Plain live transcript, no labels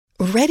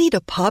Ready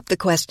to pop the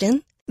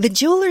question? The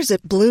jewelers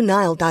at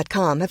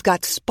BlueNile.com have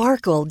got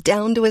sparkle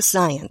down to a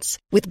science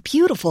with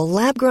beautiful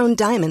lab-grown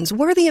diamonds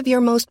worthy of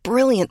your most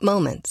brilliant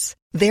moments.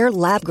 Their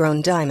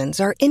lab-grown diamonds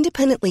are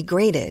independently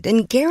graded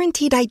and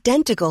guaranteed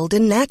identical to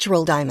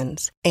natural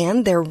diamonds,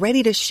 and they're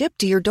ready to ship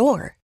to your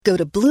door. Go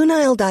to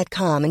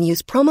BlueNile.com and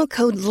use promo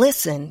code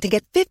LISTEN to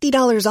get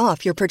 $50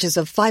 off your purchase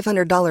of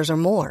 $500 or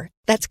more.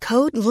 That's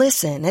code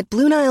LISTEN at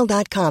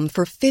BlueNile.com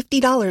for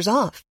 $50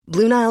 off.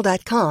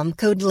 BlueNile.com,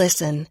 code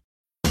LISTEN.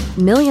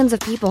 Millions of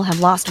people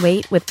have lost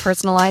weight with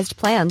personalized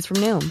plans from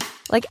Noom.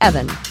 Like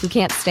Evan, who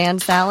can't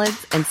stand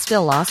salads and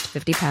still lost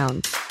 50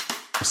 pounds.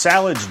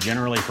 Salads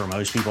generally for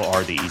most people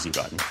are the easy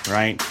button,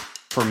 right?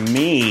 For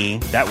me,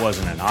 that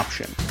wasn't an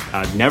option.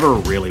 I never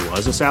really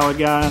was a salad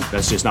guy.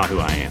 That's just not who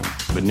I am.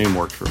 But Noom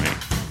worked for me.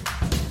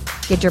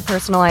 Get your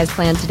personalized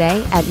plan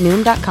today at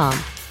Noom.com.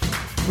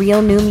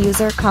 Real Noom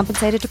user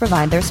compensated to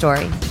provide their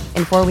story.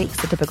 In 4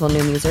 weeks, the typical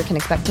Noom user can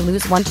expect to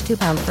lose 1 to 2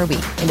 pounds per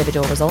week.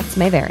 Individual results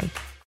may vary.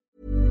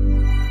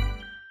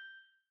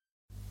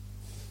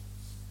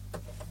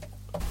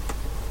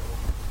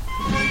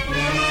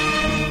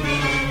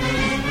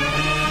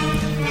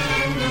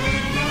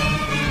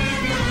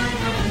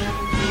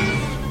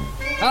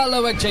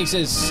 Hello, Egg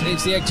Chasers.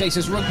 It's the Egg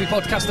Chasers Rugby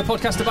Podcast, the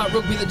podcast about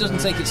rugby that doesn't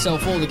take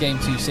itself or the game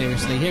too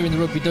seriously. Here in the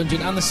Rugby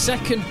Dungeon, and the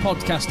second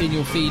podcast in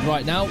your feed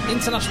right now.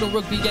 International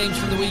rugby games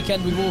from the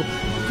weekend. We've all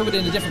covered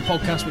in a different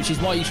podcast, which is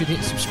why you should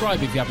hit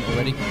subscribe if you haven't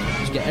already,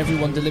 to get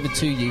everyone delivered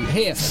to you.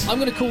 Here, I'm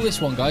going to call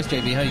this one, guys.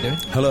 JB, how you doing?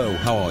 Hello,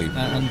 how are you?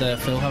 And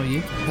Phil, how are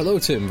you? Hello,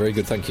 Tim. Very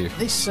good, thank you.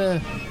 This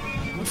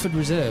Woodford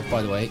Reserve,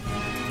 by the way.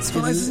 It's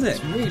nice, isn't it?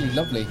 It's really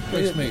lovely.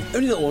 Very smooth.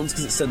 Only little ones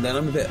because it's Sunday and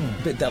I'm a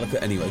bit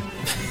delicate anyway.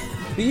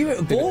 But you were at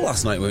a ball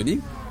last night, weren't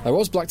you? I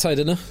was, black tie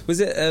dinner. Was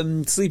it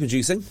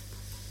sleep-inducing?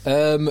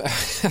 I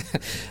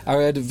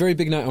had a very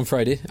big night on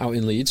Friday out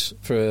in Leeds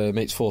for a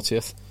mate's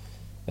 40th.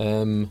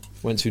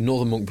 Went to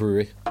Northern Monk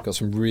Brewery, got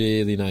some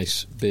really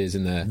nice beers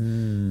in there,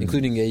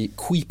 including a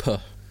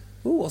Queeper.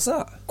 Ooh, what's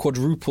that?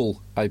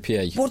 Quadruple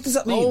IPA. What does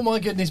that mean? Oh my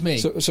goodness me.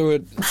 So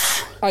an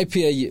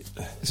IPA,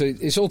 so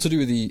it's all to do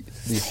with the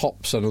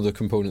hops and other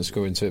components that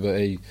go into it, but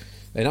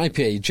an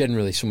IPA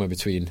generally somewhere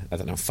between,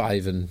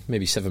 5 and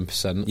maybe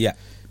 7%. Yeah.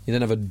 You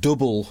then have a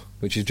double,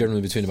 which is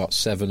generally between about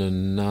 7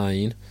 and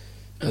 9.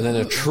 And then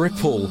a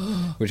triple,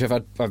 which I've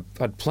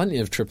had plenty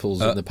of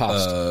triples in the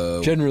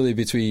past. Generally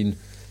between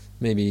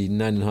maybe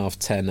 9.5,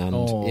 10 and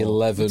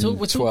 11,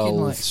 we're 12.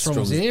 talking like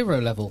strong zero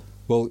level.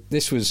 Well,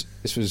 this was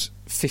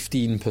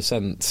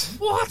 15%.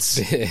 What?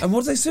 Beer. And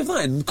what do they serve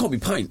that in? It can't be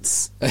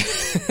pints.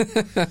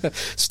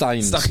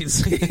 Steins.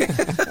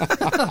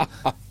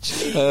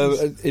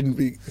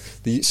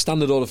 The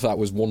standard order for that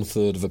was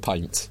 1/3 of a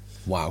pint.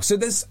 Wow. So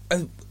there's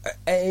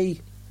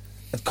I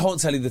can't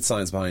tell you the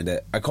science behind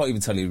it. I can't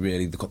even tell you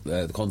really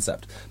the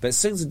concept. But it's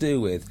something to do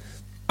with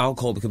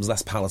alcohol becomes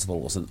less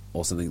palatable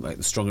or something like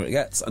the stronger it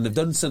gets. And they've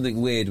done something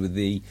weird with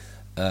the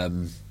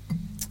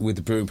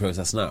brewing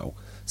process now.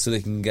 So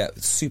they can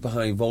get super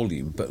high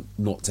volume but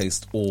not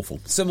taste awful.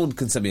 Someone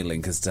can send me a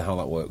link as to how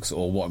that works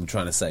or what I'm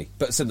trying to say.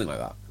 But something like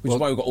that. Which is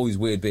why we've got all these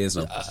weird beers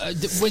now.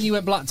 When you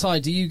went black tie,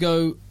 do you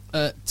go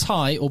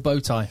tie or bow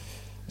tie?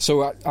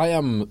 So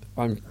I'm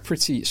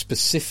pretty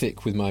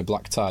specific with my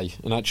black tie.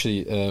 And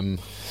actually,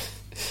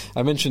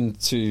 I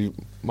mentioned to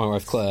my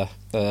wife Claire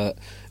a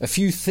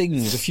few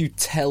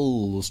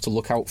tells to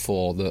look out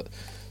for that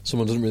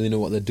someone doesn't really know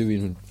what they're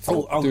doing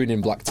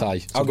in black tie.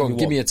 So go on,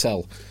 give me a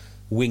tell.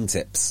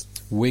 Wingtips.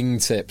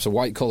 Wingtips, a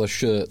white collar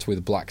shirt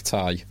with black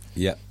tie.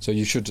 Yeah. So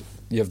you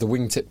have the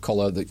wingtip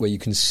collar where you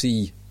can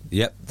see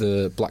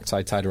the black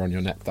tie tied around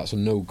your neck. That's a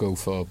no-go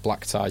for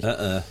black tie.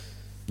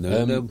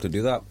 No, don't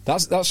do that.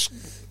 That's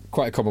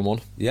quite a common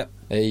one. Yep.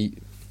 A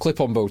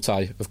clip-on bow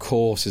tie, of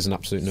course, is an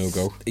absolute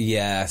no-go.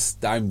 Yes,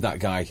 I'm that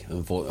guy,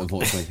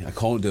 unfortunately. I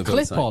can't do a bow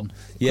tie. Clip-on?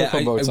 Yeah,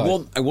 clip-on bow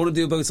tie. I want to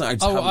do a bow tie.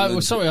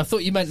 Sorry, I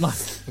thought you meant like...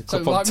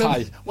 clip-on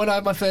tie. When I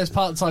had my first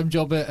part-time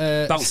job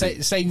at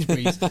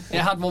Sainsbury's, it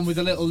had one with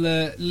a little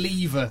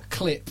lever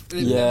clip.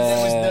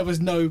 Yeah. There was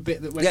no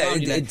bit that went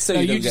around your neck. So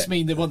you just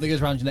mean the one that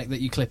goes around your neck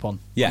that you clip on.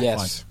 Yeah.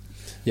 Yes. Fine.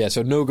 Yeah,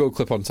 so no-go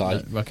clip-on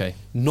tie. Okay.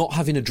 Not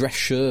having a dress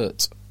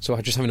shirt. So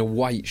just having a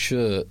white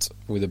shirt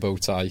with a bow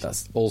tie,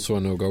 that's also a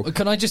no-go.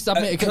 Can I just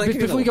admit,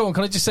 before we go on,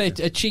 can I just say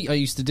a cheat I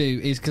used to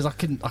do is, because I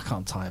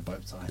can't tie a bow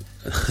tie.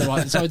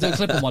 So I don't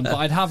clip on one, but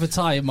I'd have a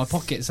tie in my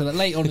pocket so that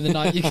late on in the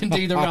night you can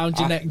do the round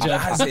your neck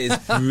job. That is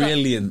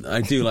brilliant.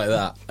 I do like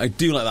that. A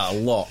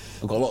lot.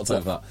 I've got a lot of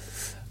time for that.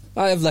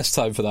 I have less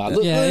time for that.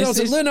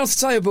 Learn how to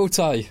tie a bow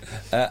tie.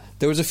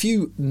 There was a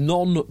few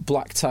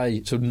non-black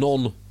tie, so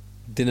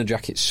non-dinner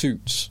jacket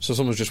suits. So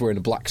someone's just wearing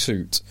a black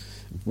suit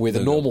with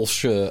a normal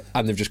shirt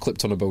and they've just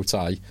clipped on a bow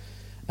tie.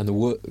 And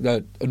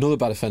another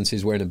bad offence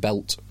is wearing a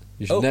belt.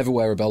 You should never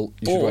wear a belt.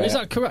 Is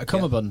that correct?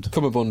 Cummerbund?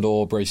 Cummerbund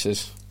or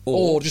braces.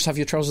 Or just have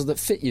your trousers that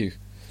fit you.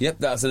 Yep,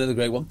 that's another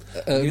great one.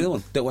 The other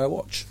one, don't wear a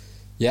watch.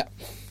 Yeah.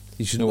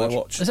 You shouldn't wear a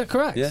watch. Is that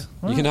correct? Yeah.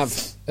 Wow. You can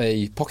have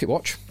a pocket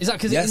watch. Is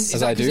that because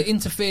it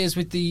interferes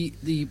with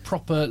the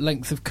proper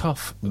length of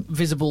cuff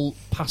visible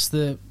past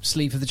the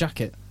sleeve of the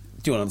jacket?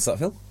 Do you want to answer that,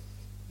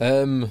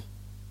 Phil?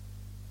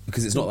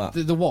 Because it's not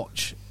that. The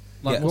watch.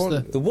 Like,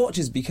 the watch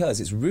is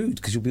because it's rude,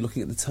 because you'll be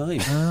looking at the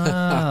time.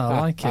 I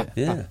like it.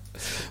 Yeah.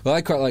 Well,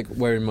 I quite like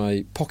wearing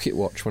my pocket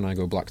watch when I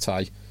go black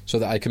tie, so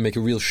that I can make a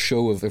real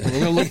show of it. I'm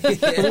going to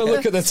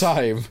look at the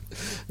time.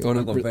 I've got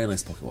a very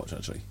nice pocket watch,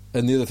 actually.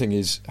 And the other thing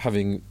is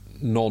having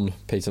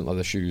non-patent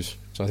leather shoes.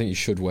 So I think you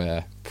should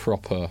wear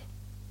proper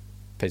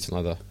patent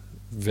leather,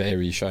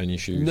 very shiny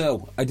shoes.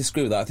 No, I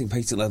disagree with that. I think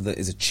patent leather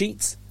is a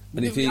cheat.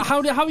 And if you...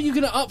 How are you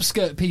going to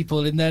upskirt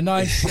people in their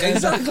nice...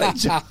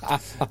 Exactly.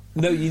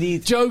 No, you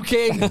need...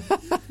 Joking.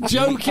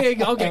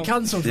 I'll get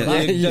cancelled for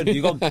that.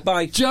 You've gone,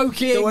 bye.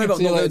 Joking. Don't worry about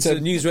not going to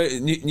News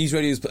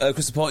Radio's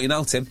Christmas party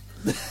now, Tim.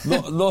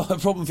 Not a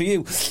problem for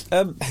you.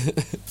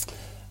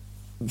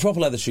 Proper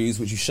leather shoes,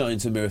 which you shine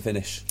to a mirror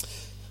finish.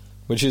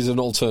 Which is an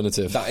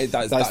alternative. That's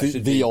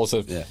the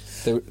alternative.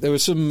 Yeah. There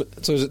was some...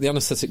 So it was at the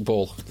anaesthetic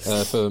ball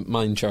for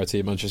Mind Charity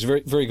in Manchester.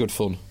 Very, very good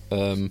fun.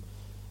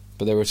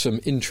 But there were some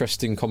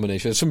interesting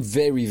combinations. Some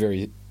very,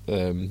 very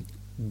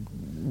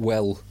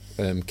well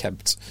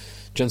kept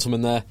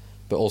gentlemen there,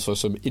 but also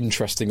some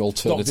interesting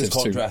alternatives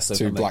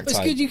to black tie. It's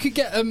good you could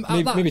get...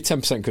 maybe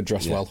 10% could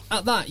dress well.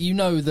 At that, you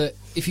know that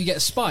if you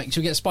get spiked,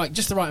 you'll get spiked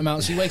just the right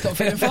amount so you wake up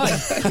feeling fine.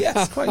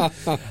 Yes, quite.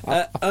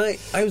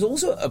 I was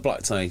also a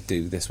black tie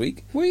do this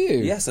week. Were you?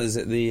 Yes, I was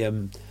at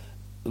the...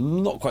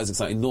 not quite as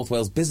exciting, North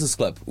Wales Business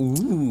Club.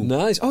 Ooh.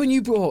 Nice. Oh, and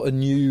you bought a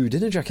new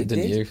dinner jacket,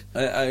 didn't you?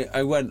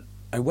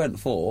 I went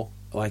for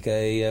like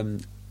a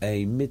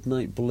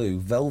midnight blue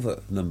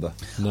velvet number.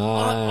 Nice.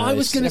 I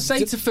was going to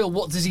say to Phil,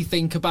 what does he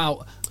think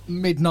about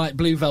midnight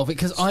blue velvet?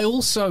 Because I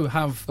also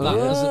have that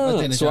as a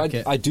dinner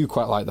jacket. I do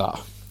quite like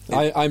that.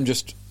 I'm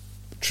just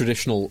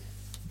traditional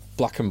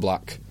black and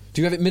black.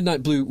 Do you have it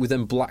midnight blue with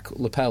them black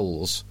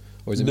lapels,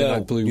 or is it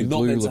midnight blue with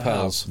blue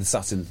lapels? The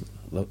satin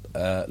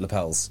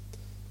lapels.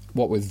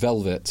 What, with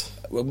velvet?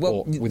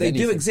 Well, they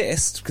do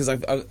exist, because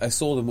I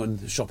saw them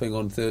when shopping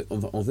on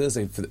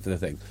Thursday for the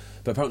thing.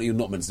 But apparently you're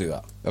not meant to do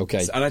that.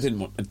 Okay. And I didn't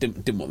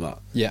want that.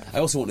 Yeah. I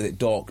also wanted it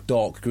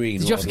dark green.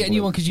 Did you have to get a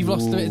new one because you've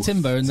lost a bit of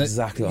timber? And That's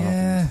exactly what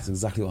happened. That's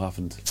exactly what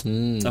happened.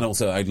 And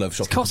also, I love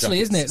shopping. It's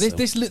costly, for jackets,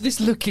 isn't it?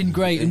 This looking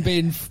great and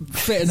being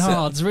fit and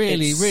hard is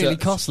really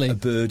costly. A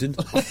burden.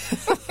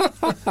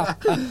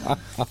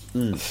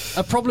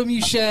 A problem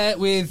you share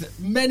with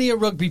many a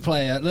rugby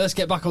player. Let's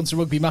get back onto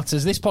Rugby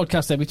Matters. This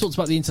podcast, then, we talked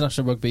about the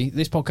international rugby.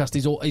 This podcast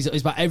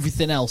is about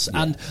everything else.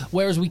 Yeah. And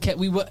whereas we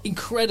were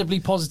incredibly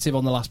positive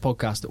on the last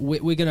podcast,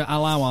 we're going to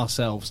allow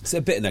ourselves it's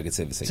a bit of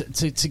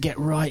negativity to get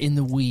right in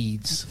the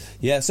weeds.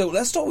 Yeah. So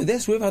let's start with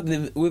this. We've had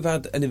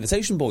an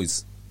invitation,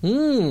 boys.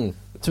 To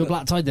a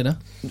black tie dinner.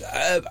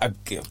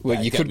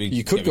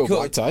 You could go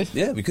black tie.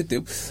 Yeah, we could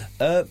do.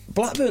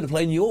 Blackburn are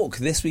playing York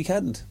this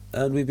weekend,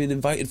 and we've been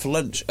invited for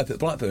lunch up at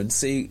Blackburn to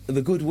see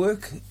the good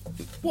work.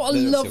 What a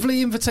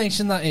lovely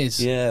invitation that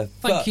is. Yeah.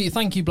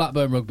 Thank you,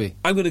 Blackburn Rugby.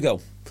 I'm going to go,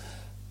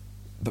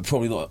 but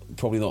probably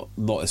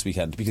not this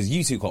weekend, because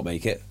you two can't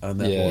make it, and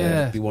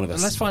therefore be one of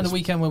us. Let's find a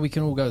weekend where we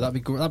can all go.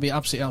 That'd be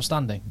absolutely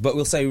outstanding. But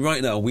we'll say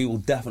right now, we will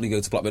definitely go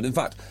to Blackburn. In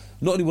fact,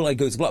 not only will I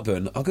go to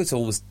Blackburn, I'll go to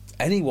almost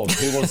anyone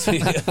who wants me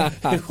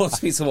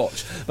to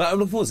watch. But I'm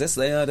looking forward to this.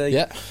 They had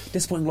a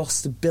disappointing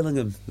loss to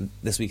Billingham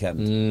this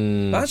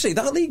weekend. But actually,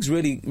 that league's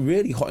really,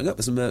 really hotting up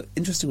with some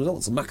interesting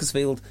results.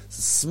 Macclesfield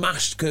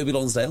smashed Kirkby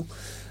Lonsdale.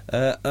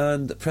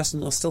 And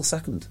Preston are still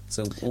second.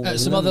 So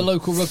some other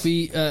local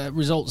rugby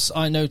results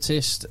I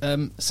noticed.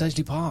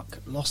 Sedgley Park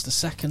lost a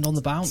second on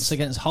the bounce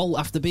against Hull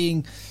after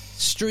being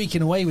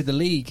streaking away with the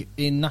league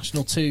in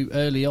National 2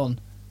 early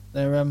on.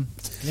 They're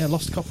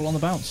lost a couple on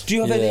the bounce. Do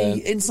you have any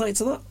insight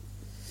to that?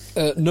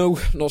 No,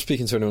 not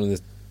speaking to anyone in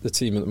the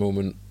team at the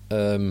moment.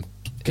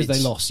 Because they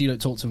lost. You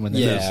don't talk to them when they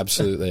lose. Yeah,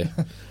 absolutely.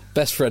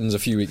 Best friends a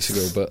few weeks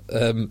ago, but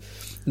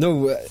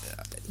no.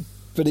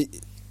 But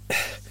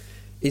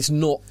it's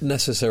not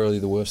necessarily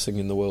the worst thing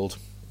in the world,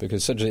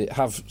 because Sedgley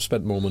have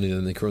spent more money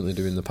than they currently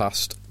do in the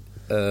past.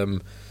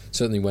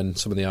 Certainly when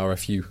some of the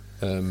RFU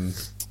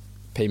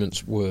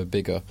payments were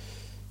bigger,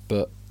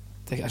 but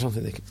I don't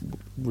think they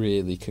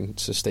really can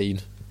sustain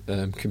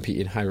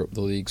competing higher up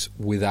the leagues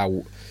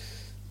without.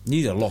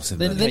 Need a lot of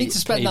money. They need to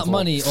spend that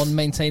money on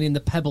maintaining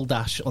the pebble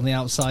dash on the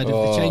outside of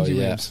the changing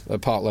rooms.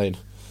 At Park Lane.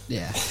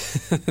 Yeah.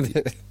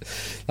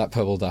 That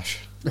pebble dash.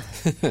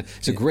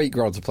 It's a great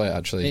ground to play at,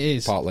 actually. It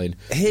is. Park Lane.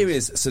 Here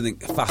is something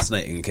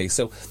fascinating. Okay,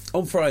 so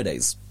on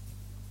Fridays,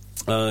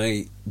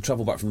 I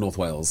travel back from North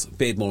Wales,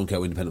 Beardmore &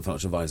 Co, independent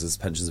financial advisors,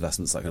 pensions,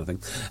 investments, that kind of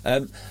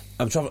thing.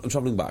 I'm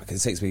travelling back. It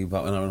takes me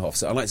about an hour and a half,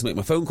 so I like to make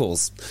my phone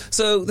calls.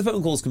 So the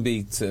phone calls can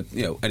be to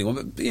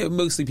anyone, but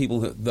mostly people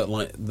that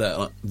like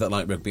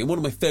rugby. And one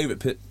of my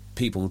favourite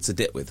people to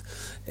dip with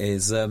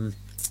is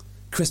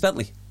Chris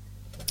Bentley.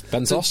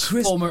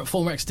 Bentos,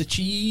 former Exeter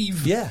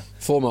Chief. Yeah,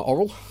 former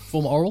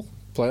Oral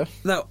player.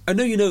 Now, I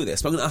know you know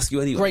this, but I'm going to ask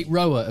you anyway. Great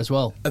rower as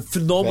well. A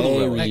phenomenal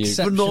rower.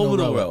 Exceptional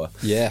phenomenal rower.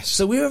 Yes.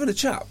 So we were having a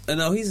chat, and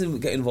now he's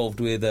getting involved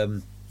with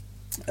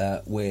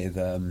with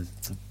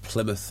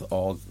Plymouth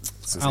or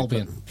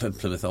Albion.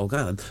 Plymouth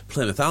Albion.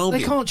 Plymouth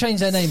Albion. They can't change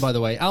their name, by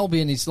the way.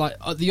 Albion is like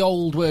the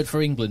old word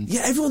for England.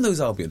 Yeah, everyone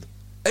knows Albion.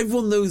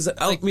 Everyone knows that.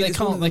 They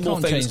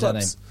can't change their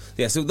name.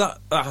 Yeah, so that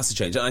has to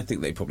change. And I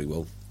think they probably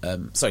will.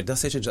 Sorry, did I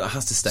say change? That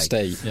has to stay.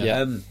 Stay.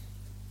 Yeah.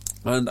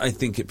 And I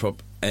think it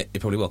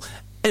probably will.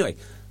 Anyway,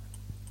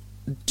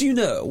 do you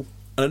know?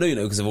 And I know you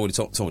know because I've already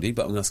told you,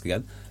 but I'm going to ask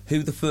again.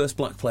 Who the first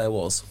black player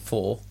was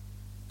for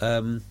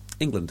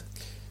England?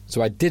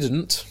 So I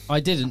didn't,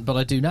 but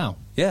I do now.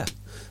 Yeah.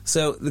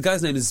 So the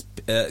guy's name is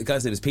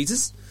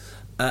Peters,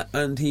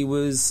 and he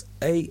was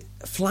a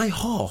fly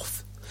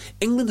half.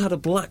 England had a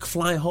black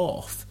fly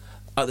half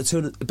at the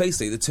turn of the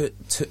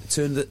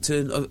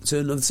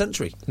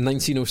century.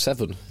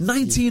 1907.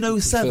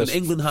 1907.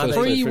 England had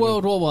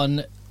pre-World War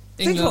One.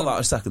 Think about that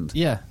a second.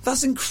 Yeah,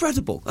 that's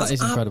incredible. That's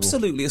incredible.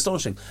 Absolutely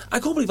astonishing. I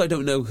can't believe I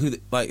don't know who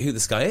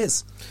this guy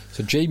is.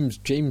 So James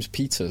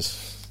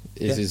Peters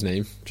is his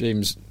name.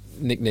 James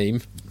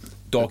nickname.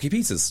 Darky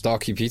Peters.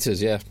 Darky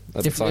Peters, yeah.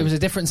 At the time. It was a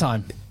different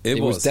time. It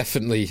was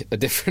definitely a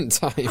different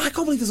time. I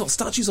can't believe there's not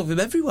statues of him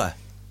everywhere.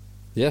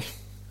 Yeah.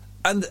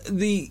 And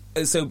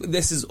so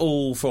this is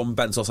all from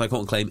Ben Soss. I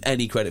can't claim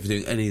any credit for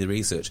doing any of the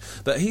research,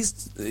 but he's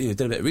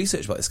done a bit of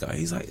research about this guy.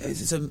 He's like,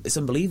 it's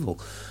unbelievable.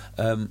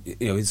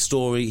 His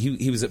story.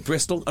 He was at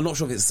Bristol. I'm not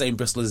sure if it's the same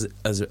Bristol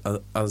as it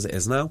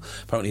is now.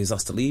 Apparently, he was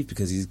asked to leave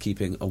because he's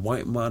keeping a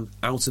white man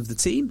out of the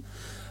team.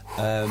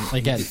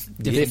 Again,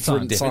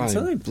 different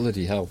time.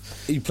 Bloody hell!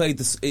 He played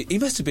this. He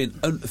must have been.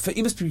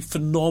 He must be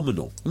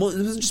phenomenal. It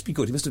doesn't just be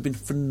good. He must have been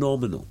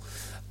phenomenal.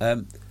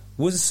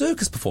 Was a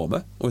circus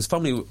performer, or his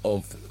family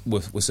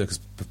were circus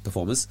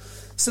performers.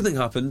 Something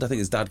happened. I think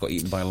his dad got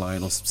eaten by a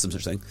lion or some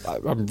such thing.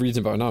 I'm reading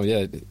about it now.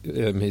 Yeah,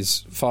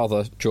 his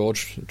father,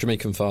 George,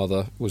 Jamaican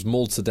father, was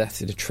mauled to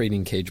death in a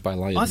training cage by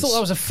lions. I thought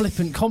that was a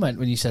flippant comment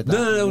when you said that.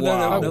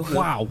 No.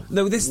 Wow.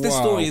 No, this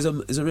story is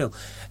unreal.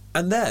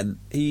 And then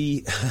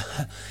he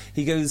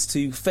goes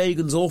to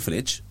Fagan's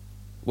orphanage,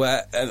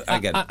 where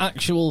again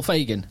actual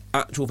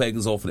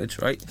Fagan's orphanage,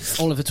 right?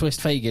 Oliver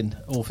Twist Fagan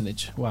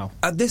orphanage. Wow.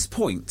 At this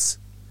point,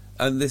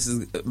 and this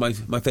is my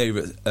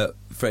favourite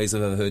phrase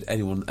I've ever heard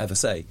anyone ever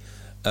say.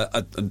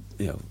 I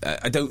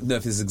don't know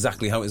if this is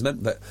exactly how it's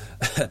meant, but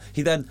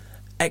he then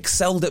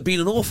excelled at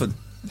being an orphan.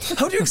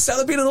 How do you excel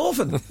at being an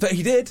orphan? But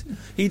he did,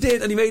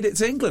 and he made it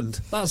to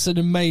England. That's an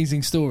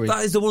amazing story.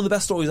 That is one of the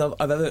best stories I've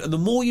ever heard. And the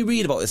more you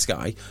read about this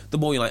guy, the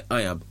more you're like,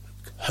 I am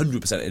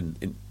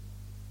 100% in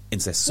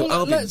this. So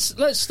well,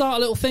 let's start a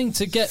little thing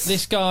to get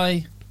this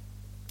guy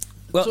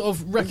sort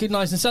of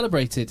recognised and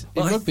celebrated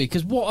in rugby,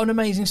 because what an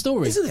amazing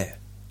story, isn't it?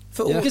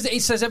 Because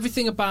it says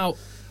everything about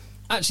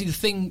actually the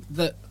thing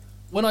that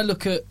when I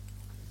look at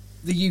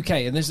the UK,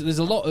 and there's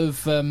a lot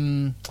of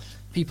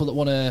people that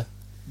want to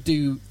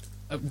do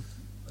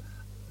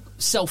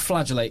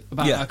self-flagellate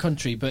about our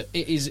country, but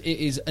it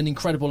is an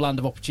incredible land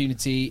of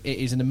opportunity. It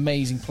is an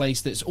amazing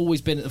place that's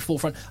always been at the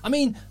forefront. I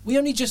mean, we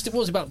only just, it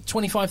was about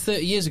 25,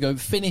 30 years ago,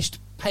 finished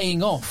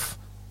paying off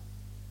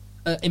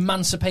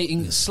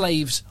emancipating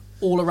slaves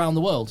all around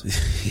the world.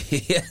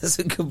 Yeah, that's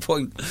a good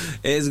point.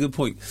 It is a good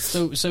point.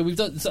 So we've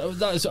done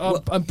that is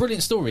a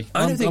brilliant story.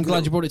 I'm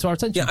glad you brought it to our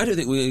attention. Yeah, I don't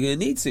think we're going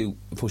to need to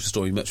push the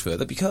story much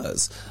further,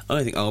 because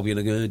I think Albion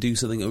are going to do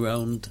something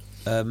around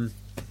him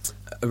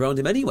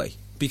anyway,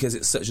 because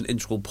it's such an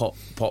integral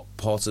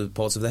part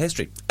of their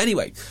history.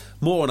 Anyway,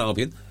 more on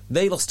Albion.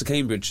 They lost to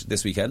Cambridge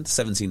this weekend,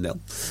 17-0.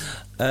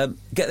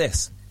 Get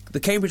this: the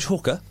Cambridge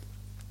hooker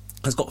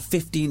has got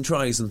 15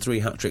 tries and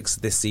 3 hat-tricks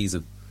this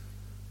season.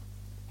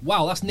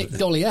 Wow, that's Nick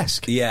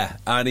Dolly-esque. Yeah,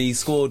 and he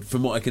scored,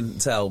 from what I can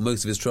tell,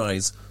 most of his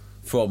tries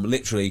from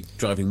literally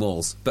driving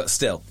mauls. But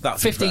still,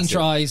 that's 15 impressive.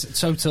 tries,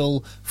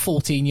 total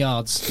 14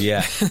 yards.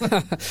 Yeah.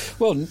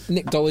 Well,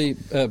 Nick Dolly,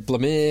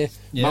 Blamire,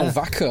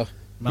 Malvaca.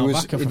 Who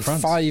was in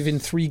France. 5 in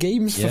 3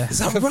 games. Yeah. Is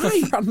that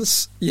right?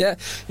 France. Yeah,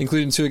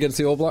 including 2 against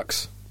the All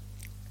Blacks.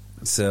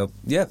 So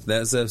yeah,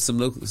 there's some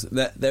locals.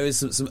 There is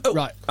some. Oh,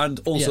 right,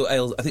 and also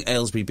I think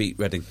Aylesbury beat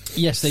Reading.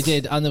 Yes, they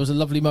did, and there was a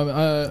lovely moment.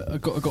 I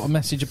got a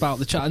message about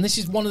the chat, and this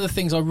is one of the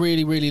things I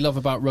really, really love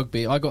about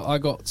rugby. I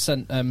got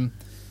sent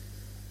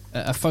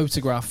a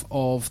photograph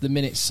of the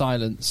minute's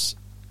silence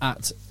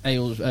at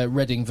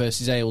Reading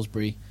versus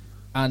Aylesbury,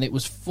 and it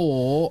was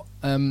for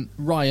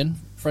Ryan,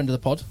 friend of the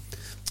pod.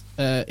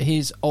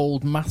 His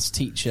old maths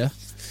teacher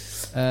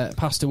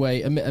passed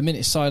away. A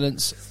minute's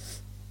silence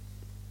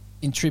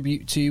in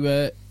tribute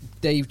to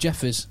Dave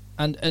Jeffers,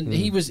 and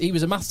he was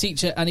a maths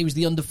teacher, and he was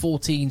the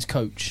under-14s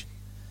coach.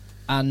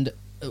 And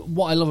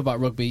what I love about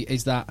rugby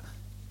is that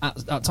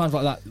at times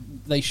like that,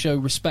 they show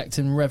respect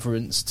and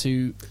reverence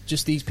to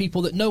just these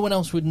people that no one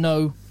else would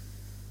know,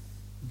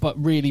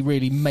 but really,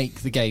 really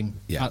make the game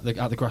at the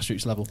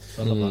grassroots level.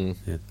 I love that.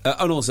 Yeah.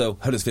 And also,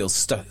 Huddersfield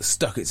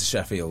stuck it to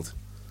Sheffield.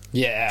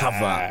 Yeah,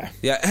 have that.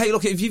 Yeah. Hey,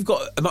 look, if you've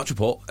got a match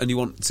report and you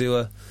want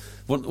to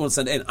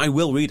send it in, I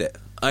will read it.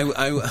 I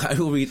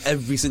will read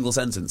every single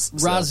sentence.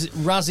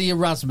 Rassie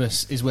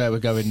Erasmus is where we're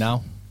going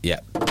now. Yeah.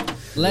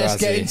 Let's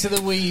get into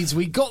the weeds.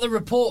 We got the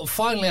report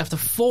finally after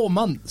 4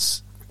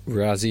 months.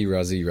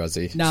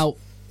 RASSIE. Now,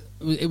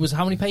 it was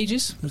how many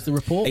pages was the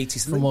report 80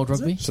 from World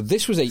Rugby? So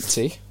this was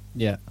 80.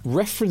 Yeah.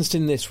 Referenced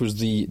in this was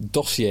the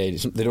dossier.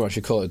 They don't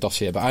actually call it a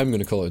dossier, but I'm going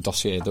to call it a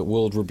dossier that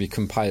World Rugby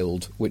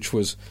compiled, which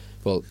was,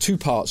 well, 2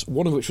 parts,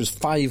 one of which was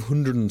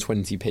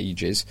 520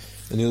 pages,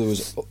 and the other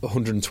was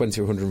 120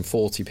 or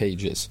 140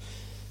 pages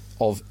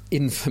of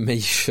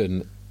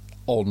information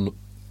on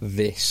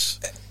this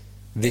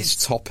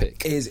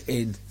topic. Is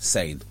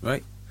insane,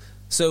 right?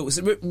 So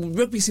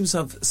rugby seems to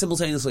have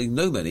simultaneously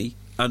no money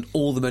and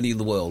all the money in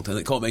the world, and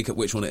it can't make up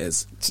which one it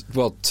is.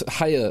 Well, to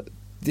hire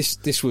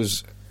this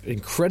was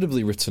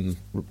incredibly written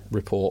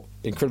report,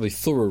 incredibly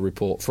thorough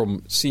report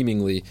from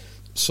seemingly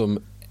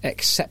some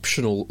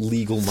exceptional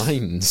legal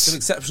minds. Some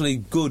exceptionally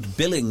good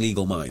billing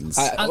legal minds.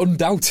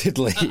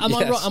 Undoubtedly. Am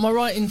I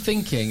right in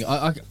thinking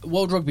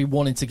World Rugby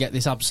wanted to get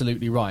this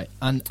absolutely right?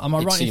 And am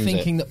I right in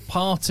thinking that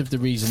part of the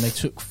reason they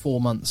took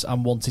 4 months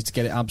and wanted to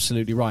get it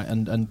absolutely right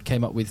and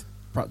came up with,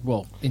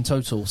 well, in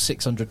total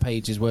 600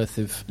 pages worth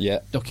of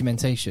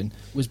documentation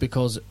was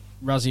because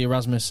RASSIE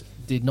Erasmus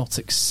did not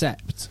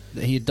accept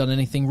that he had done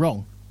anything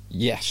wrong?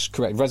 Yes,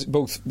 correct.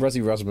 Both RASSIE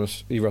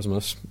Erasmus,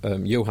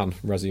 Johan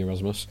RASSIE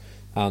Erasmus,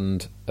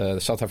 and the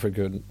South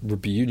African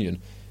Rugby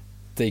Union,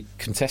 they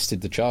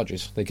contested the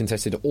charges. They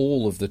contested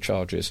all of the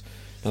charges.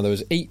 Now, there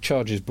was 8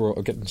 charges brought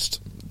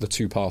against the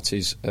 2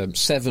 parties.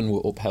 7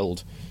 were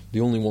upheld. The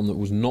only one that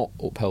was not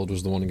upheld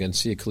was the one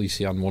against Sia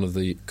Kalisian, one of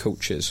the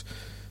coaches,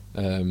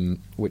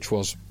 which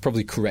was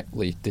probably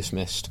correctly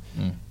dismissed.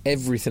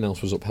 Everything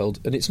else was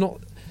upheld, and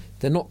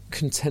they're not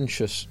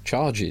contentious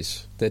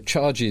charges. They're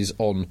charges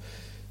on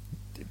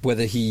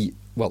whether he,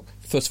 well,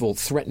 first of all,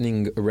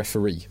 threatening a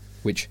referee,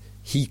 which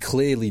he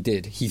clearly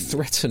did. He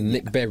threatened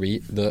Nick Berry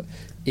that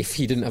if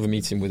he didn't have a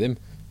meeting with him,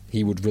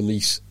 he would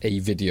release a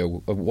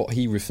video of what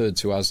he referred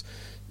to as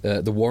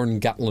the Warren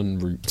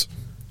Gatland route,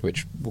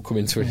 which we'll come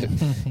into it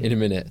in a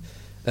minute.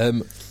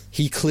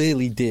 He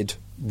clearly did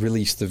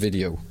release the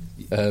video.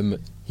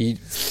 He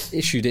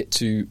issued it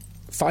to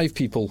 5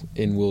 people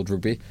in World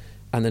Rugby,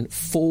 and then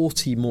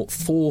 40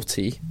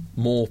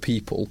 more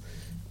people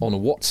on a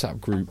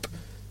WhatsApp group,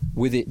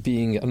 with it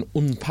being an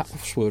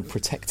unpassword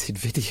protected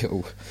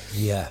video.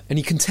 Yeah. And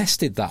he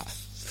contested that.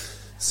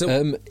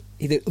 So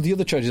the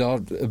other charges are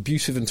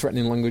abusive and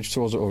threatening language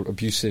towards, or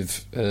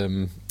abusive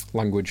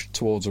language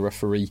towards a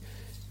referee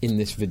in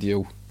this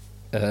video,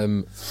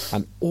 and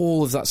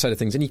all of that side of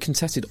things. And he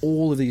contested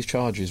all of these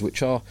charges,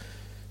 which are,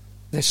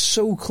 they're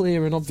so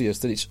clear and obvious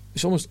that it's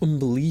almost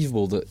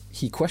unbelievable that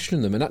he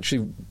questioned them. And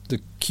actually, the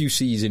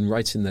QCs, in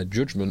writing their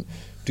judgment,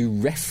 do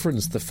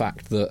reference the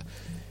fact that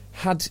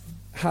had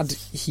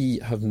he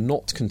have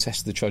not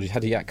contested the charges,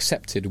 had he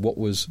accepted what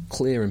was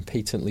clear and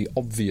patently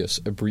obvious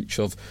a breach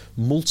of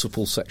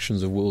multiple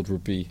sections of World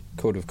Rugby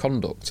Code of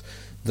Conduct,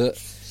 that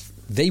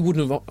they would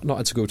have not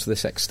had to go to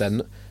this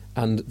extent,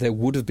 and there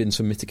would have been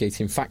some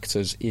mitigating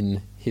factors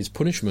in his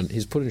punishment.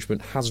 His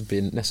punishment has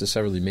been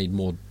necessarily made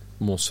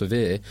more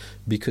severe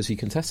because he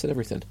contested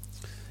everything.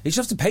 He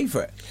should have to pay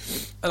for it.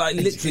 Like,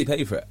 literally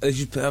pay for it. They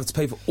should have to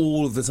pay for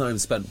all of the time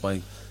spent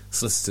by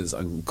solicitors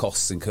and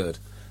costs incurred,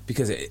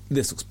 because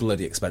this looks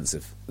bloody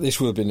expensive. This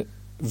would have been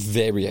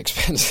very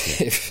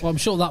expensive. Well, I'm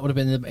sure that would have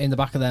been in the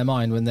back of their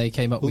mind when they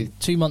came up with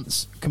 2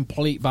 months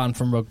complete ban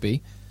from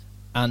rugby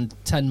and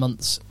 10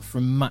 months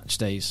from match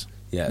days.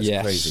 Yeah,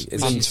 it's crazy.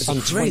 It's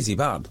a crazy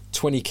ban.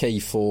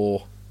 20k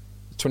for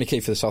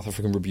the South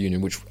African Rugby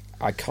Union, which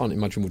I can't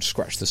imagine would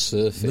scratch the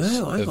surface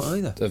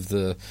of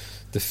the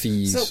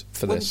fees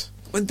for this.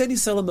 When Denny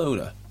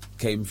Salamona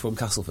came from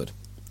Castleford,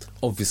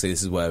 obviously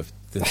this is where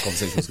the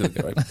conversation was going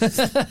to go,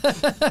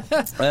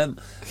 right?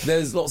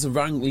 There's lots of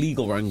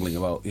legal wrangling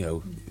about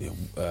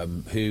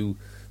who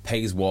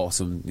pays what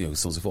and so on and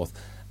so forth.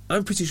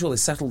 I'm pretty sure they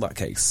settled that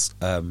case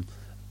out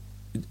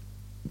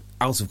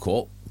of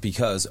court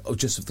because of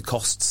the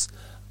costs.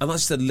 And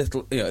that's just a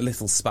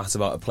little spat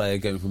about a player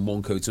going from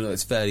one code to another.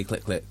 It's fairly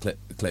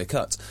clear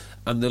cut.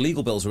 And the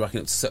legal bills are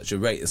racking up to such a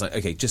rate. It's like,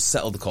 okay, just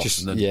settle the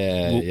costs and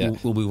then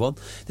we'll move on.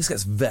 This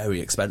gets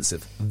very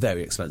expensive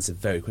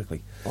very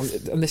quickly.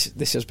 And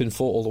this has been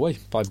fought all the way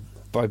by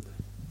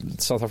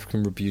South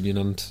African Rugby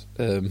Union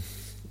and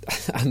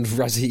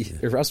RASSIE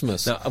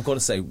Erasmus. Now, I've got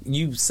to say,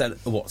 you sent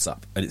a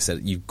WhatsApp and it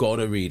said you've got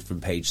to read from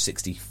page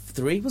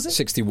 63, was it?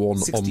 61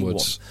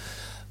 onwards.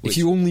 If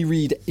you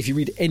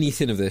read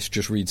anything of this,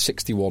 just read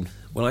 61.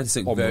 Well, I just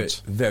think very,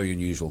 very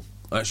unusual.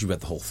 I actually read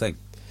the whole thing,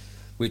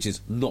 which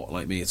is not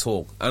like me at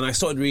all. And I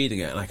started reading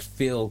it, and I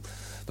feel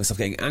myself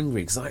getting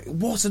angry because,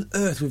 what on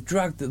earth? We've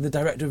dragged the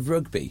director of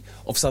rugby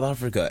of South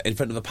Africa in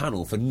front of a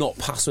panel for not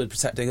password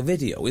protecting a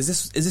video. Is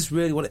this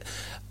really what it?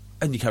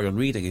 And you carry on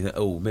reading, and you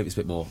think, maybe it's a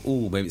bit more.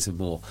 Maybe it's a bit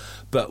more.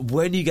 But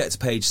when you get to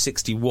page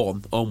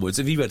 61 onwards,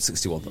 have you read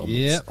 61 onwards?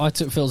 Yeah, I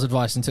took Phil's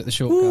advice and took the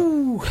shortcut.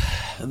 Ooh.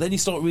 And then you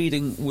start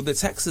reading with the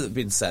texts that have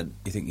been sent.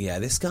 You think,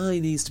 this guy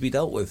needs to be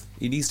dealt with.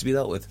 He needs to be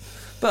dealt with.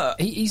 But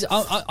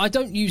I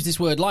don't use this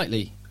word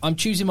lightly. I'm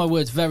choosing my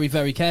words very,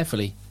 very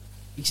carefully.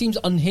 He seems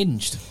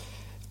unhinged.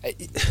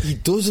 He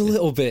does a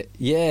little bit.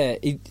 Yeah,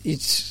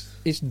 it's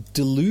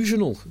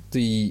delusional.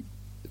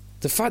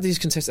 the fact that he's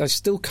contesting, I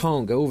still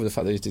can't go over the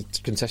fact that he's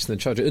contesting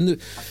the charges.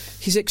 And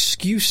his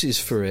excuses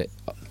for it,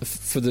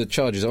 for the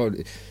charges,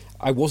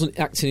 I wasn't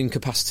acting in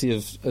capacity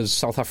as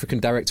South African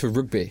director of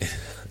rugby.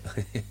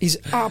 He's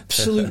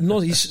absolute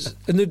not.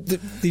 And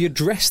they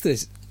address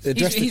this.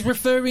 He's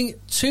referring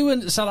to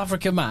a South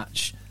Africa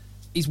match.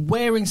 He's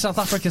wearing South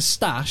Africa's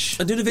stash.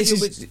 And doing a video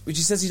which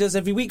he says he does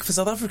every week for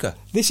South Africa.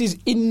 This is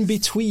in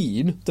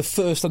between the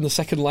first and the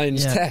second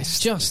Lions test. It's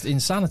just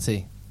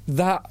insanity.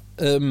 That,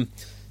 the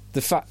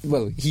fact,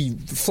 well, he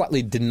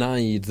flatly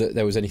denied that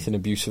there was anything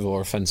abusive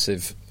or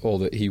offensive, or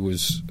that he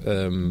was,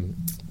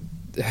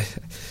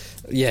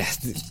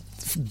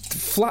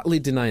 flatly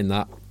denying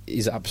that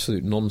is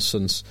absolute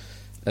nonsense.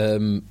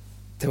 There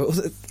were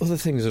other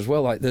things as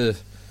well, like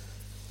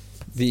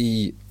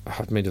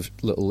I've made a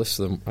little list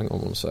of them. Hang on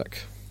one sec.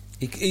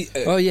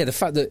 The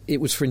fact that it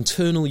was for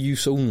internal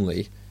use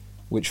only,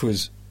 which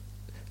was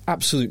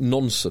absolute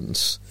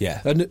nonsense.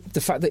 Yeah. And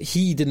the fact that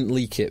he didn't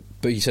leak it,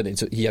 but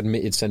he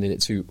admitted sending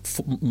it to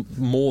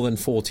more than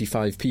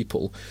 45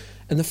 people.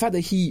 And the fact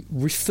that he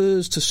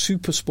refers to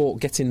SuperSport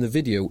getting the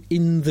video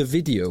in the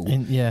video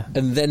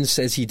and then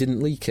says he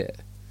didn't leak it.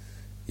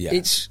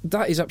 Yeah.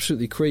 That is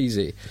absolutely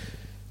crazy.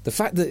 The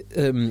fact that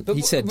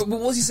he said... But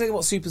what was he saying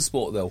about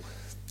SuperSport, though?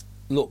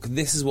 Look,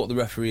 this is what the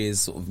referee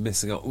is sort of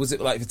missing out. Was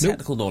it like for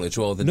technical knowledge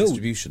rather than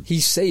distribution?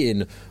 He's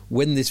saying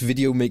when this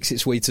video makes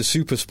its way to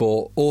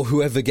SuperSport or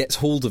whoever gets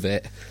hold of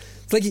it,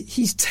 like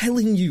he's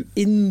telling you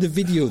in the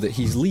video that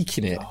he's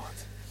leaking it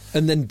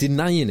and then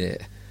denying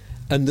it.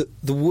 And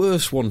the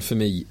worst one for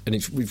me, and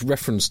we've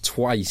referenced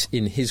twice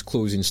in his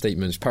closing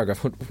statements,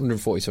 paragraph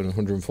 147 and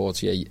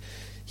 148,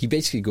 he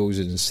basically goes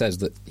in and says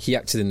that he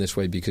acted in this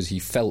way because he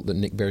felt that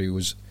Nick Berry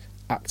was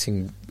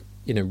acting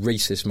in a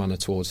racist manner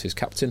towards his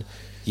captain.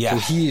 Yeah.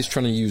 So he is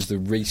trying to use the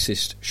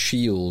racist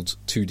shield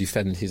to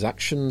defend his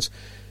actions,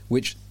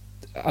 which,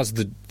 as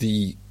the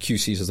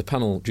QCs, as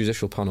the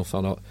judicial panel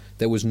found out,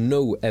 there was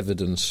no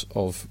evidence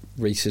of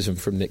racism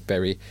from Nick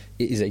Berry.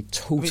 It is a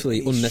totally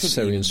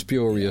unnecessary and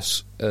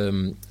spurious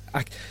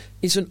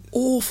it's an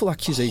awful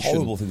accusation.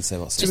 Horrible thing to say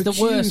about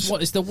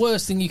someone. It's the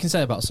worst thing you can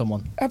say about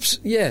someone.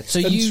 Yeah. So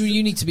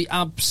you need to be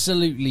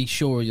absolutely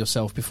sure of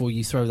yourself before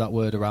you throw that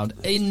word around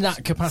in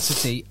that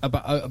capacity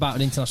about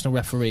an international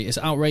referee. It's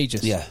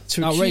outrageous. Yeah.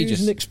 To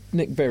accuse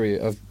Nick Berry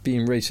of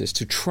being racist,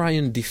 to try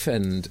and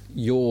defend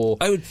your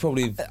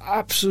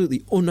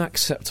absolutely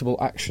unacceptable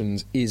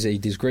actions is a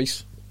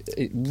disgrace.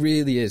 It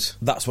really is.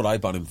 That's what I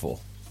ban him for.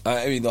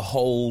 I mean, the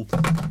whole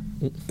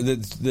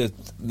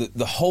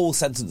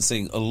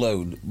sentencing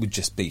alone would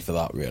just be for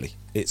that. Really,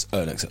 it's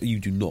unacceptable. You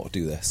do not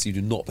do this. You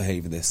do not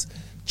behave in this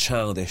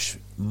childish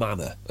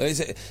manner.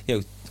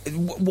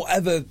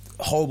 Whatever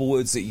horrible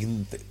words that you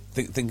can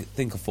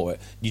think of for it,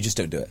 you just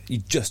don't do it. You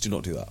just do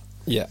not do that.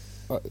 Yeah,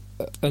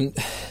 and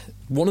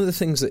one of the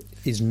things that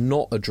is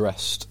not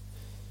addressed,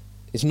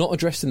 it's not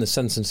addressed in the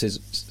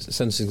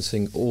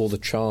sentencing or the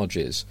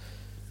charges,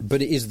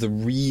 but it is the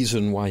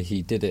reason why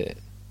he did it.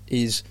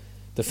 Is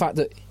the fact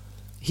that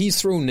he's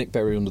thrown Nick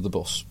Berry under the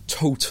bus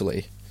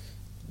totally,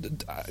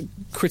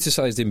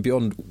 criticised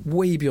him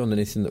way beyond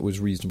anything that was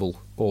reasonable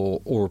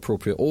or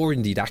appropriate or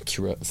indeed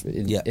accurate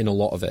in a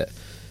lot of it.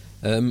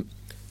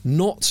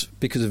 Not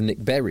because of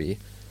Nick Berry,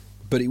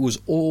 but it was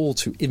all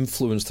to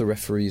influence the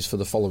referees for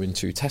the following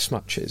 2 test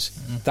matches.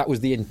 That was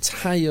the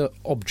entire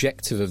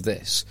objective of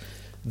this.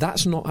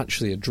 That's not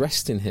actually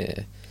addressed in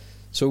here.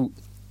 So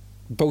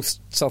both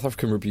South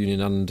African Rugby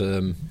Union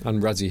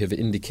and RASSIE have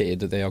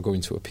indicated that they are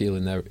going to appeal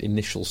in their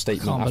initial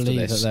statement after this. I can't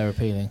believe that they're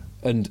appealing.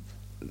 And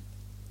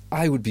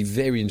I would be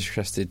very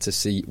interested to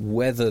see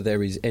whether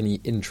there is any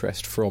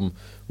interest from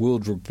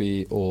World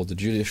Rugby or the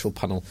judicial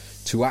panel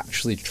to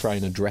actually try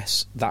and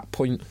address that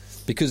point,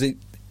 because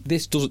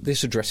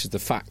this addresses the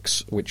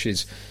facts, which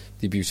is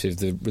the abusive,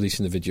 the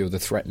releasing the video, the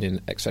threatening,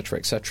 etc.,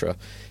 etc.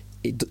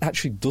 It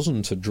actually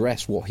doesn't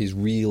address what his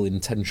real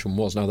intention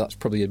was. Now, that's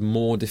probably a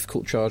more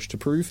difficult charge to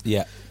prove.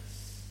 Yeah.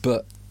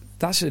 But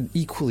that's an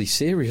equally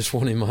serious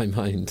one in my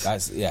mind.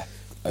 Yeah.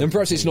 And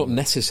perhaps it's not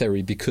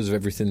necessary because of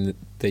everything that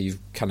they've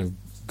kind of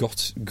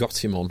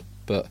got him on.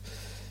 But,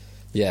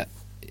 yeah,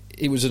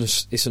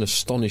 it's an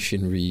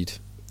astonishing read.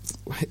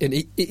 And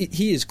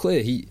he is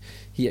clear. He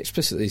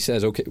explicitly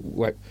says, OK,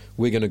 we're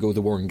going to go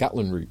the Warren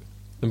Gatland route.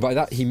 And by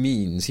that he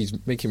means he's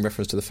making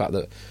reference to the fact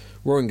that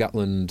Warren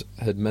Gatland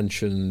had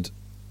mentioned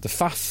the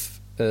Faf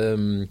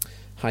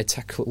high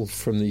tackle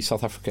from the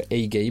South Africa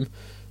A game,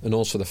 and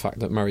also the fact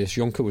that Marius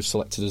Jonker was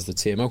selected as the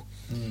TMO.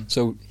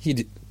 So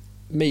he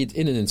made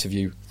in an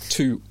interview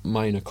 2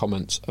 minor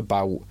comments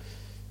about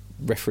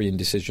refereeing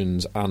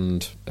decisions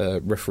and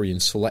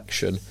refereeing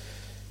selection,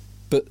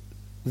 but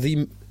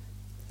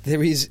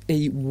there is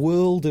a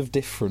world of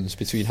difference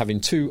between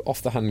having 2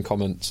 off-the-hand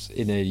comments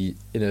in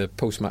a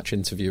post-match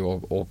interview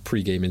or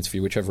pre-game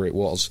interview, whichever it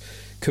was,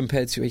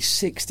 compared to a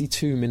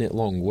 62-minute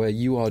long where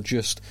you are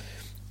just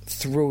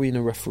throwing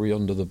a referee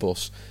under the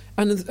bus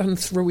and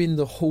throwing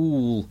the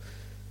whole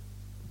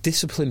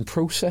discipline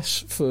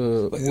process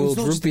for World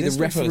Rugby, the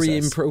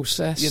refereeing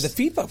process. Yeah, the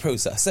feedback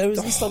process. There is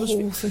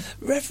astonishing.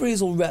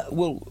 Referees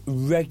will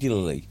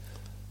regularly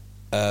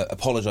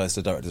apologise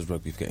to directors of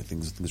rugby for getting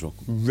things wrong.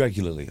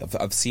 Regularly.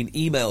 I've seen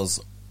emails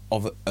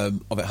of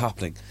it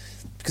happening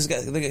because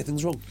they get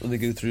things wrong, and they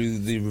go through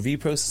the review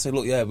process and say,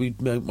 look, yeah, we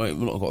might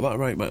not have got that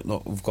right, might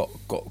not have got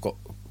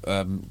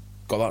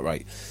that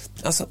right.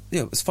 That's,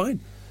 it's fine.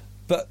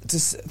 But to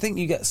think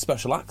you get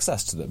special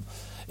access to them,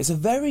 it's a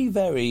very,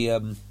 very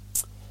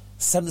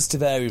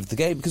sensitive area of the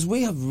game, because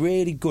we have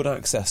really good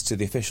access to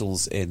the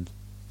officials in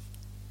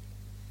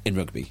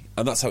rugby,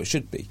 and that's how it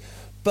should be.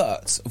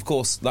 But of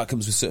course, that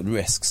comes with certain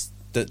risks.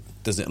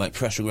 Doesn't it? Like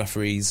pressuring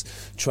referees,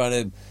 trying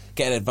to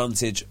get an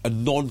advantage, a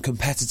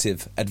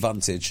non-competitive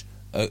advantage.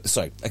 A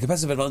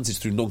competitive advantage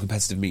through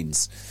non-competitive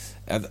means.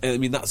 And I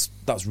mean, that's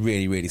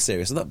really, really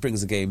serious, and that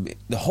brings the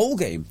whole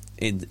game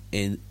into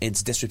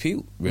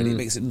disrepute. Really, it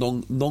makes it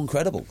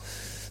non-credible.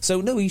 So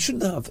no, you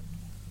shouldn't have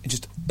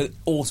just an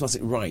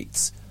automatic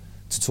right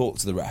to talk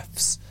to the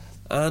refs.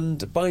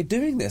 And by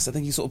doing this, I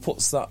think he sort of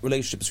puts that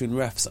relationship between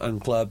refs and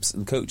clubs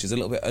and coaches a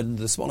little bit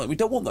under the spotlight. We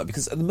don't want that,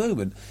 because at the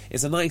moment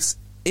it's a nice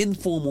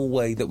informal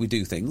way that we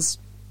do things,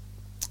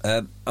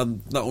 and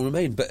that will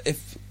remain. But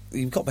if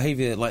you've got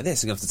behaviour like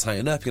this, you're going to have to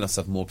tighten up. You're going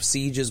to have more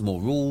procedures, more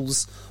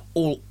rules,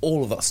 all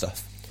of that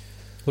stuff.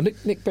 Well,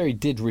 Nick Berry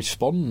did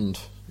respond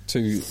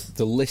to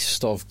the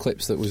list of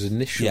clips that was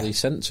initially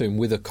sent to him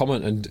with a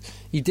comment, and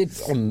he did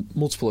on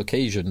multiple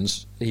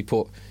occasions. He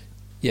put,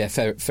 "Yeah,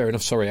 fair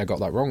enough. Sorry, I got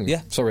that wrong.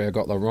 Yeah, sorry, I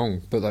got that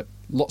wrong." But like,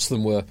 lots of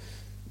them were,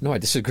 "No, I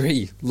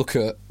disagree. Look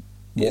at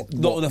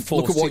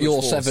what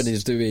your 7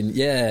 is doing.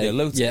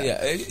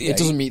 It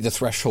doesn't meet the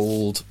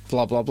threshold.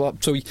 Blah blah blah."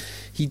 So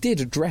he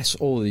did address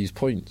all of these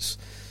points,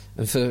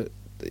 and for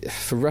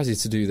RASSIE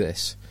to do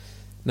this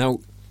now,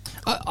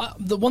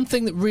 the one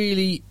thing that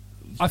really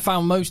I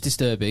found most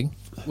disturbing,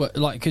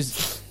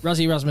 because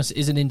RASSIE Erasmus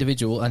is an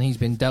individual and he's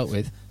been dealt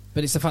with,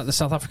 but it's the fact that the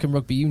South African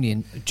Rugby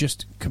Union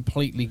just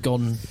completely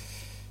gone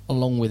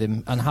along with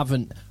him and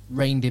haven't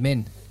reined him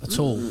in at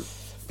all.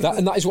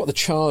 That is what the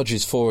charge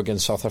is for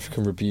against South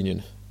African Rugby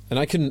Union.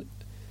 And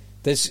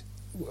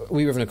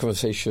we were having a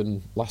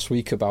conversation last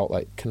week about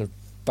like kind of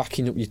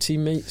backing up your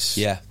teammates.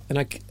 Yeah. And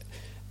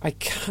I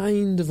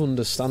kind of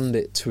understand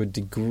it to a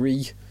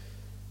degree,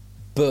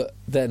 but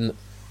then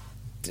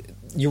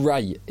you're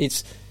right.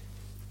 It's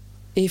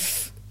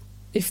if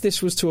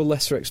this was to a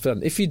lesser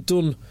extent, if you'd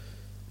done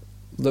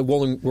the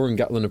Warren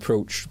Gatland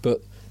approach,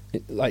 but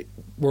like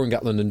Warren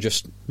Gatland and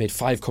just made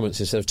 5 comments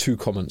instead of 2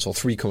 comments or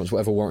 3 comments,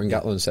 whatever Warren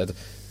Gatland said,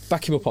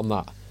 back him up on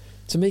that.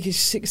 To make a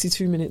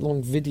 62-minute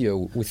long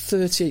video with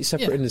 38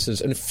 separate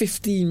instances and a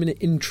 15-minute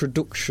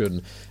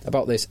introduction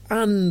about this,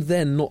 and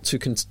then not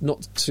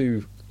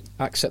to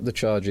accept the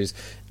charges,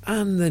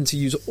 and then to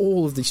use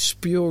all of the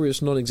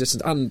spurious,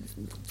 non-existent and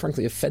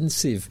frankly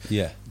offensive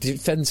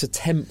defence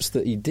attempts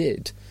that he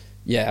did.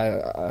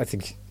 Yeah, I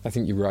think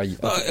you're right.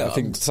 I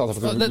think South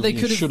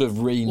Africa should have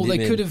reined him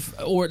in.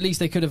 Or at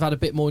least they could have had a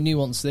bit more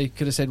nuance. They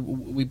could have said,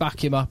 "We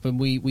back him up, and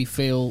we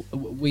feel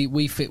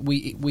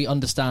we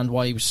understand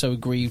why he was so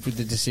aggrieved with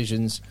the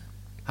decisions.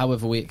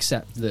 However, we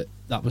accept that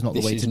was not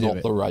the way to do it. This is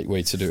not the right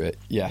way to do it."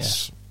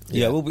 Yes.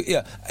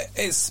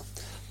 It's.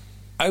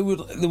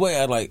 The way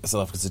I'd like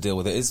South Africa to deal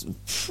with it is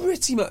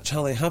pretty much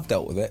how they have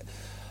dealt with it.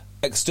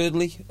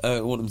 Externally, I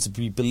want them to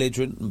be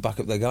belligerent and back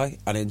up their guy,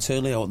 and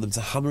internally I want them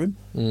to hammer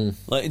him.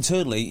 Like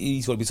internally,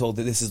 he's got to be told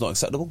that this is not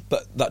acceptable,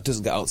 but that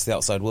doesn't get out to the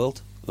outside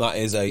world. That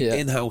is a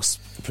in-house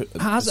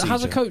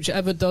Has a coach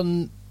ever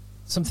done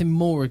something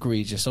more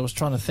egregious? I was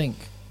trying to think.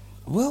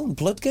 Well,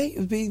 Bloodgate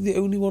would be the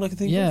only one I can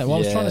think of. Yeah, well, I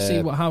was trying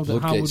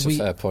to see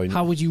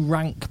how would you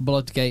rank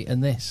Bloodgate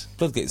and this?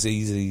 Bloodgate's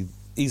easily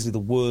the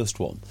worst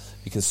one,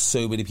 because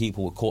so many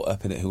people were caught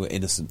up in it who were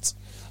innocent.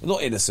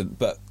 Not innocent,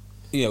 but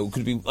could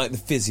have been like the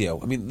physio.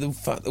 I mean,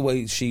 the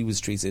way she was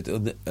treated,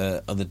 and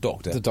the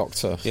doctor. The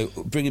doctor.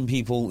 Bringing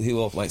people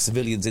who are like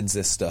civilians into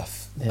this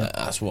stuff.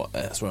 That's where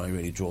I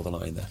really draw the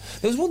line there.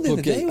 There was one thing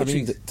that they were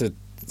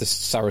the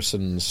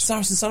Saracens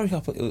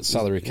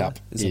salary cap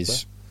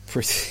is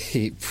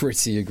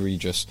pretty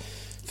egregious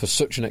for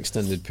such an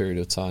extended period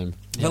of time.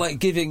 Yeah. Like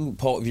giving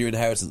part of your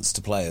inheritance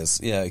to players.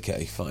 Yeah,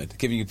 okay, fine.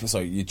 Giving your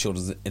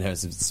children's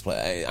inheritance to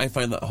players. I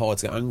find that hard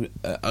to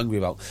get angry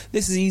about.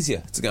 This is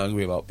easier to get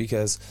angry about,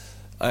 because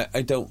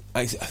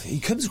he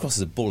comes across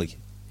as a bully.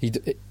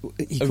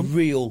 A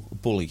real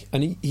bully.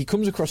 And he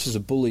comes across as a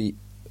bully,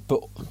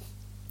 but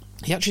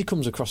he actually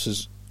comes across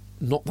as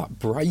not that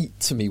bright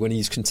to me when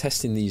he's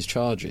contesting these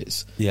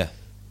charges. Yeah.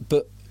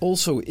 But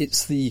also,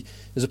 there's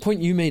a point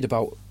you made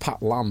about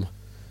Pat Lam,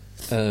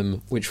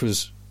 which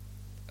was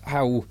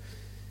how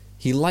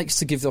he likes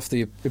to give off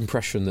the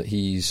impression that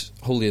he's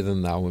holier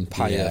than thou and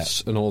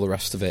pious and all the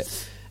rest of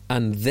it.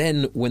 And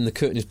then when the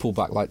curtain is pulled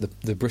back, like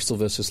the Bristol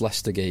versus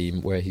Leicester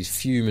game, where he's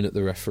fuming at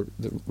the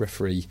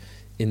referee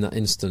in that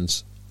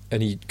instance,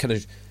 and he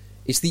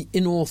it's the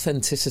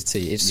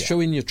inauthenticity. It's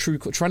showing your true,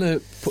 trying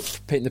to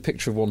paint the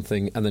picture of one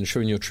thing and then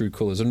showing your true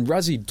colours. And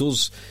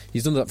Razzie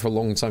he's done that for a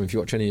long time. If you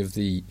watch any of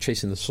the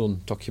Chasing the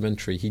Sun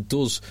documentary, he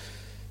does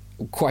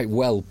quite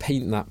well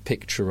paint that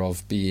picture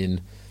of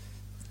being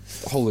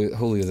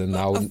holier than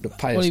thou,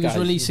 pious well, he was guy.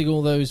 releasing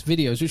all those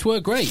videos, which were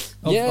great,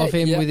 of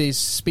him with his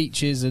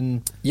speeches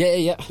and...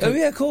 Yeah. Oh,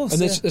 yeah, of course.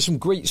 And there's some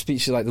great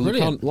speeches, like the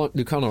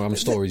Lucano Ram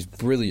story is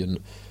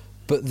brilliant.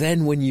 But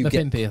then when you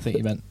get... Pimpy, I think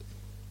you meant.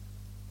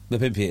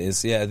 Mapimpi it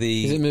is, yeah.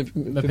 Is it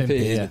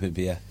Mapimpi?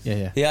 Mapimpi,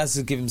 yeah. He has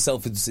to give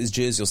himself his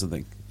jersey or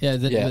something. Yeah,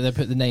 they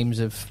put the names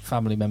of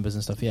family members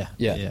and stuff, yeah.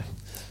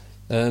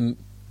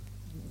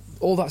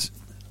 All that's...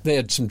 They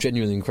had some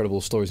genuinely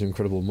incredible stories and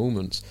incredible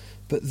moments.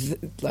 But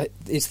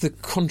it's the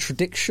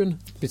contradiction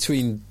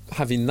between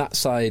having that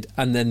side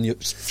and then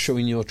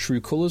showing your true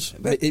colours.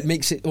 It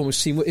makes it almost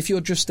seem... If you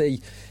are just a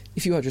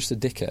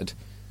dickhead,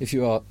 if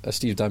you are a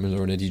Steve Diamond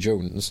or an Eddie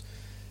Jones,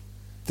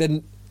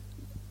 then...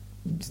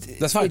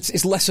 That's fine.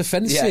 It's less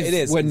offensive it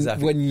is,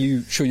 when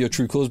you show your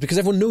true colours, because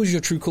everyone knows your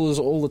true colours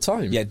all the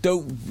time. Yeah,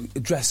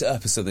 don't dress it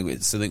up as something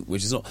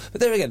which is not. But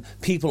there again,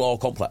 people are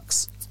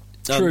complex.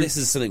 True. And this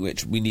is something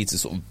which we need to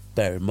sort of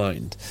bear in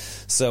mind.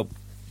 So,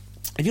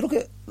 if you look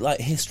at like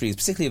histories,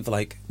 particularly of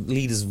like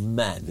leaders of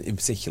men in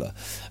particular,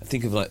 I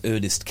think of like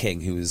Ernest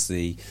King, who was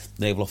the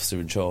naval officer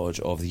in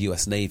charge of the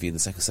US Navy in the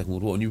Second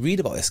World War, and you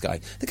read about this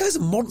guy. The guy's a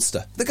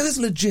monster. The guy's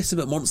a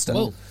legitimate monster.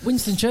 Well,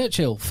 Winston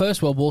Churchill,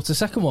 First World War to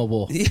Second World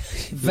War,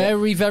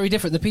 very, very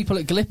different. The people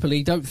at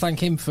Gallipoli don't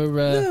thank him for.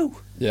 No.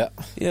 Yeah.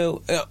 You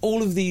know,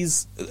 all of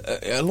these,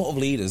 a lot of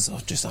leaders are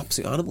just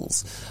absolute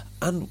animals.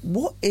 And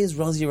what is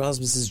Razzie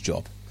Erasmus's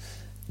job?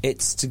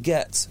 It's to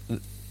get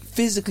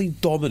physically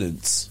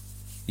dominant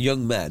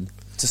young men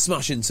to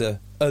smash into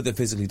other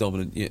physically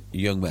dominant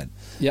young men.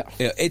 Yeah.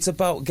 It's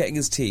about getting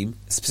his team,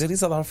 specifically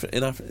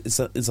in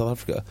South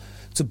Africa,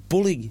 to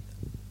bully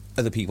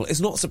other people. It's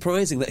not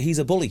surprising that he's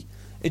a bully.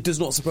 It does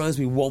not surprise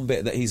me one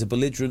bit that he's a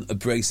belligerent,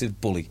 abrasive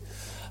bully.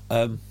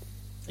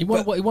 He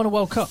won a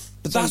World Cup.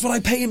 But that's what I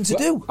pay him to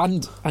do.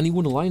 And he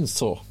won a Lions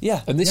tour.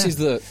 Yeah. And this is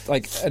the...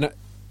 and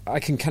I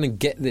can kind of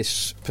get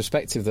this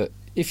perspective that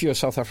if you're a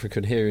South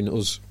African hearing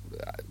us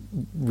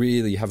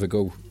really have a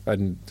go,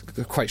 and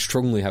quite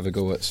strongly have a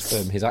go at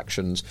his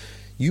actions,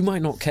 you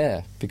might not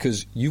care,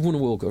 because you won a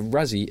World Cup.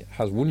 Razzie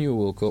has won you a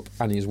World Cup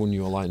and he's won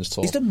you a Lions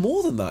tour. He's done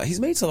more than that. He's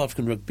made South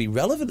African rugby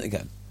relevant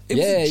again. It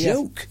was a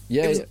joke.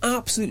 It was an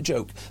absolute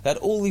joke. They had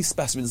all these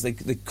specimens, they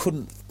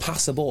couldn't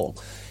pass a ball.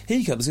 Here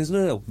he comes and says,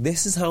 no,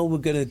 this is how we're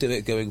going to do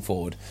it going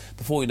forward,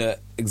 before we know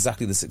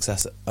exactly the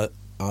success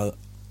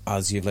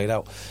as you've laid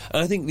out.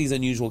 And I think these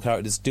unusual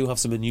characters do have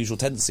some unusual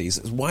tendencies.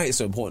 It's why it's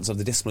so important to have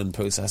the discipline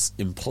process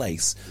in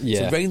place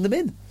to rein them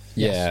in.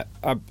 Yeah.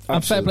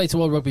 And fair play to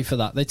World Rugby for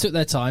that. They took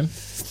their time,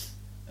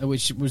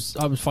 which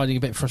I was finding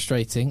a bit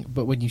frustrating,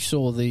 but when you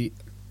saw the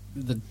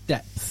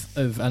depth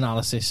of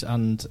analysis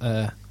and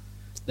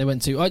they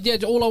went to...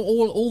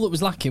 all that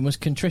was lacking was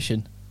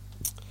contrition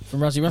from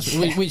Razzie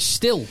Erasmus, which is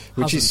still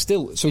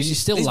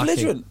lacking.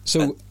 Belligerent.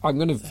 So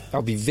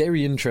I'll be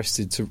very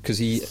interested to, because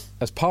he,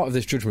 as part of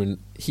this judgment,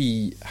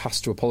 he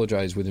has to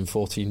apologise within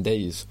 14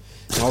 days.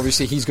 And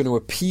obviously, he's going to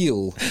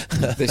appeal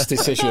this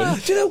decision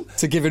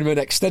to give him an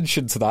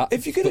extension to that.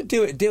 If you're going to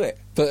do it, do it.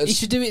 But he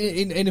should do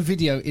it in a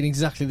video in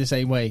exactly the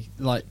same way.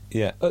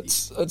 At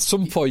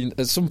some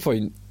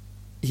point.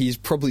 He's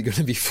probably going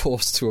to be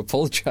forced to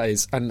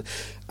apologise, and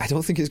I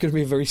don't think it's going to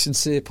be a very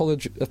sincere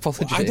apology.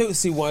 I don't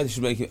see why they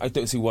should make it. I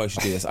don't see why they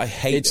should do this. I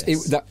hate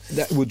this.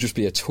 That would just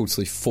be a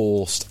totally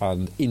forced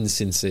and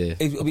insincere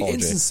apology. It would be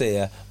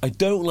insincere. I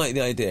don't like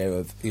the idea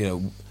of,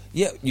 you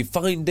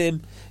find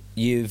him,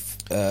 you've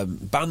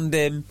banned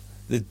him,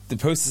 the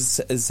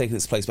process has taken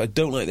its place, but I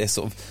don't like this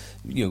sort of,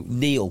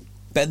 kneel,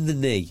 bend the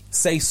knee,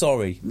 say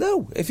sorry.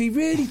 No, if he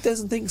really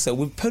doesn't think so,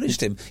 we've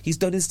punished him. He's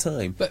done his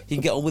time. But he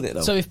can get on with it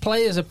now. So if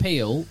players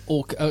appeal,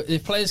 or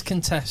if players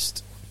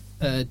contest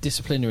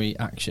disciplinary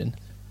action,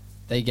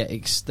 they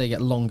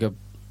get longer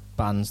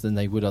bans than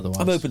they would otherwise.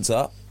 I'm open to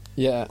that.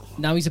 Yeah.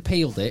 Now he's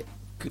appealed it.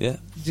 Yeah.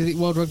 Do you think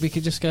World Rugby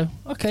could just go,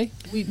 okay,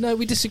 we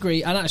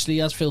disagree, and actually,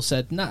 as Phil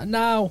said,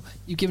 now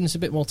you've given us a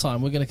bit more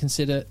time, we're going to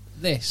consider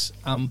this.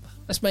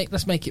 Let's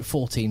make it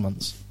 14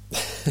 months.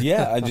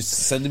 Yeah, and just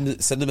send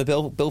him a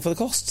bill for the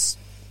costs.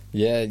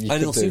 Yeah, and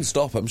it'll soon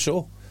stop, I'm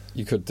sure.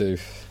 You could do.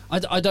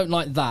 I don't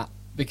like that,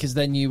 because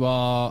then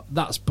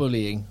that's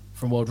bullying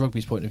from World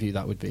Rugby's point of view.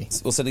 That would be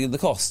or sending him the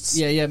costs.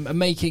 Yeah,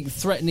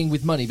 threatening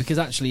with money, because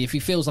actually, if he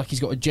feels like he's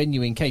got a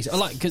genuine case,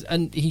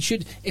 and he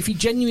should, if he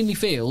genuinely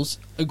feels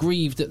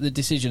aggrieved at the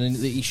decision and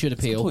that he should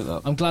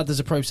appeal, I'm glad there's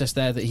a process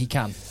there that he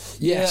can.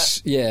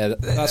 Yes,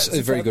 that's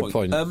a very good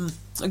point.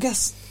 I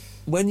guess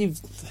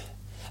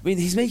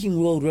he's making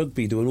World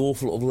Rugby do an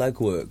awful lot of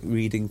legwork,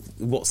 reading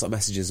WhatsApp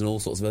messages and all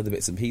sorts of other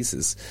bits and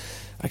pieces.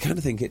 I kind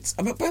of think it's...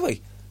 by the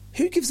way,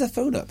 who gives their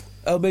phone up?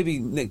 Oh, maybe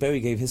Nick Berry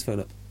gave his phone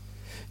up.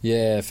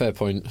 Yeah, fair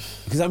point.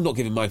 Because I'm not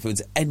giving my phone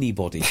to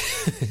anybody.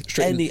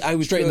 straight in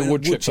the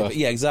wood chipper.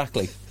 Yeah,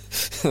 exactly.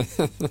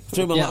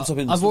 Throw my laptop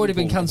in. I've already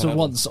been cancelled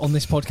once on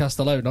this podcast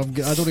alone. I don't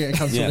want to get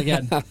cancelled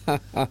again.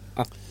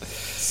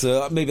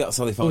 So maybe that's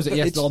how they found it.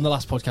 Was it on the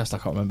last podcast? I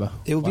can't remember.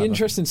 It'll be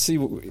interesting to see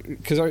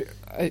because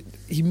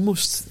he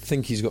must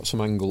think he's got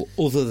some angle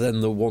other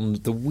than the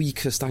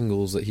weakest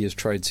angles that he has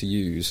tried to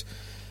use.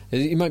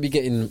 He might be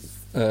getting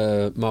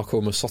Marco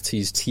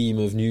Massotti's team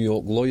of New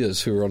York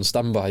lawyers who are on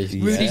standby.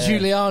 Yeah. Rudy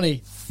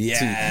Giuliani.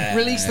 Yeah.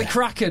 Release the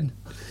Kraken.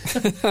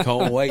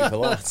 Can't wait for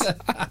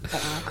that.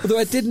 Although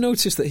I did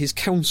notice that his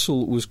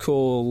counsel was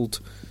called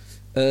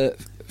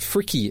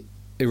Freaky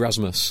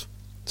Erasmus.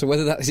 So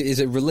whether that is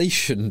a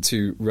relation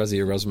to Rassie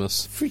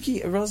Erasmus.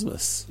 Freaky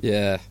Erasmus?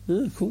 Yeah.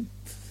 Oh, cool.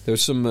 There were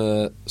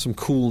some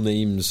cool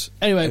names.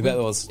 Anyway,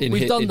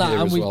 we've done that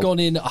and we've gone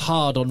in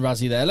hard on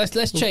Rassie there.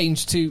 Let's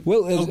change to...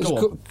 Well,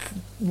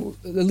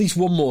 at least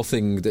one more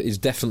thing that is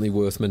definitely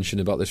worth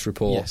mentioning about this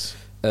report.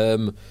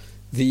 Yes.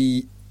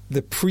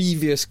 The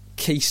previous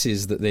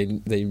cases that they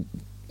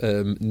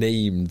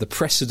named, the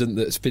precedent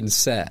that's been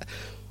set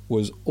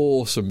was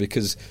awesome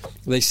because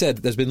they said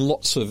there's been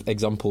lots of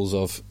examples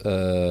of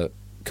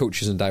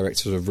coaches and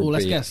directors of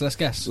rugby. Let's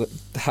guess.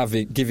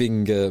 Having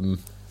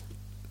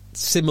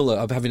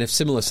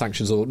similar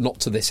sanctions, or not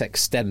to this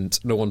extent.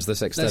 No one to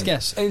this extent. Let's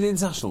guess. In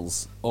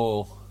internationals,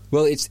 or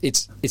well,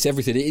 it's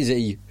everything. It is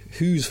a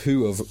who's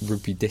who of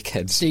rugby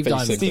dickheads. Steve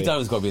Diamond. Steve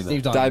Diamond's got to be in there.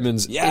 Steve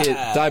Diamond's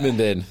Diamond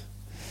in.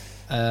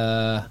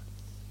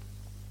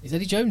 Is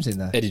Eddie Jones in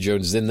there? Eddie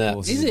Jones is in there.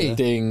 Is he?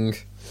 Ding.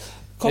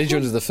 Cockrell? Eddie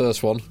Jones is the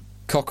first one.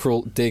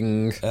 Cockrell,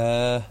 ding.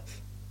 Bob,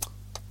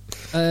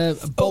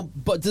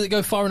 but does it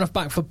go far enough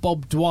back for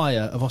Bob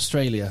Dwyer of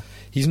Australia?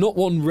 He's not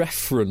one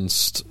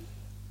referenced,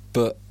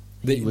 but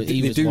he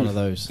was one of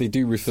those. They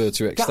do refer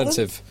to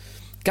extensive.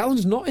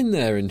 Gatland's not in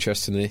there,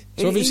 interestingly.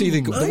 So obviously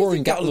the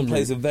Warren Gatland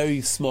plays a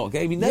very smart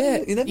game. He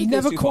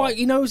never quite.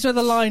 He knows where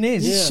the line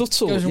is. He's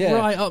subtle. Goes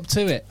right up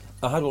to it.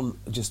 I had one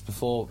just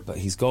before, but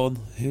he's gone.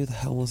 Who the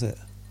hell was it?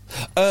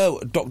 Oh,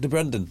 Dr.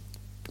 Brendan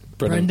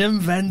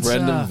Venter.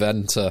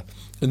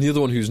 And the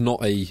other one who's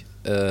not a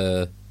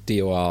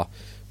DOR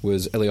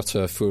was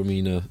Eliota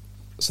Fuamina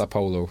Sao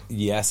Paulo.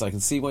 Yes, I can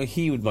see why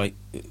he might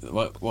make a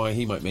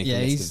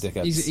list of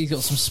dickheads. He's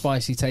got some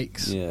spicy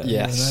takes. Yeah.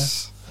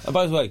 Yes. And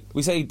by the way,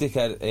 we say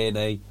dickhead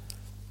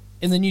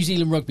in the New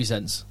Zealand rugby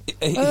sense.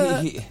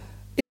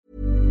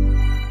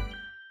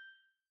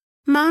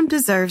 Mom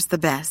deserves the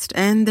best,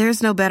 and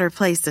there's no better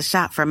place to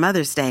shop for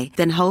Mother's Day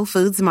than Whole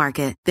Foods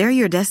Market. They're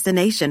your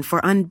destination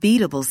for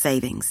unbeatable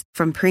savings,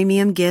 from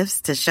premium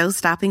gifts to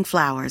show-stopping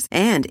flowers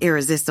and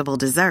irresistible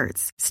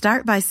desserts.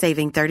 Start by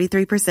saving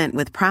 33%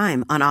 with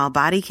Prime on all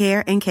body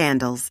care and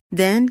candles.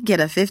 Then get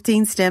a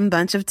 15-stem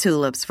bunch of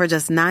tulips for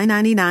just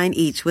 $9.99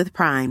 each with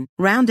Prime.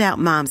 Round out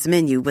Mom's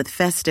menu with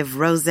festive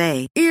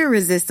rosé,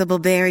 irresistible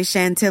berry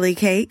chantilly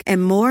cake,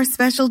 and more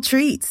special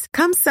treats.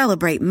 Come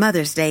celebrate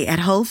Mother's Day at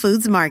Whole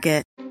Foods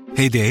Market.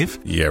 Hey, Dave.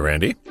 Yeah,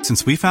 Randy.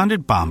 Since we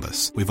founded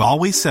Bombas, we've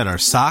always said our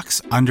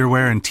socks,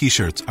 underwear, and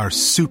T-shirts are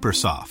super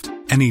soft.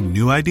 Any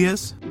new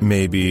ideas?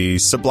 Maybe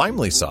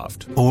sublimely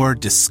soft. Or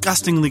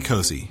disgustingly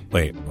cozy.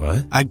 Wait,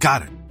 what? I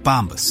got it.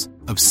 Bombas.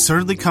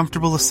 Absurdly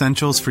comfortable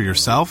essentials for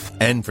yourself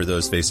and for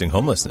those facing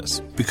homelessness.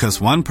 Because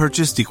one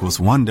purchased equals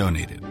one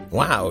donated.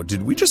 Wow,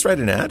 did we just write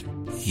an ad?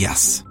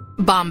 Yes.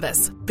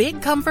 Bombas.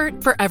 Big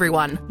comfort for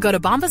everyone. Go to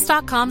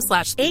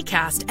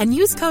bombas.com/ACAST and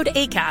use code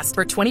ACAST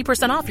for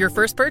 20% off your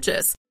first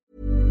purchase.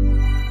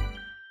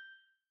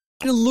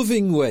 In a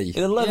loving way.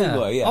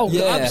 Oh,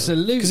 yeah,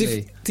 absolutely. Because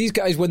if these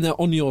guys, when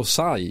they're on your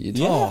side,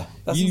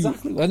 that's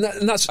exactly what.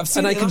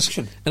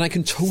 I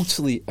can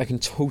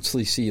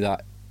totally see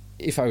that.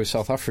 If I was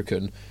South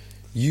African,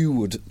 you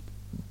would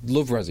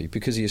love Rassie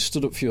because he has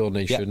stood up for your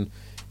nation. Yeah.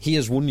 He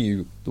has won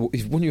you.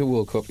 He's won you a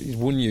World Cup. He's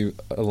won you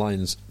a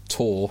Lions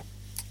tour.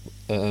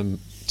 2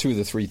 of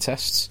the 3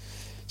 tests.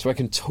 So I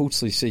can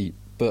totally see.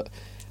 But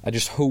I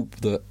just hope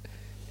that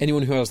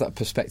anyone who has that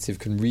perspective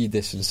can read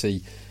this and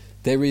see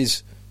there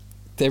is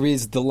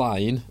the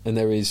line and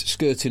there is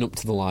skirting up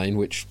to the line,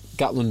 which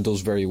Gatland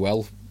does very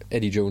well.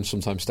 Eddie Jones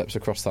sometimes steps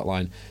across that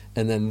line.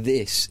 And then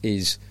this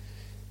is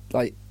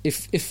like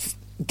if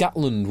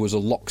Gatland was a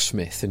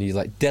locksmith and he's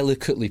like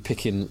delicately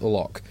picking a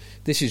lock,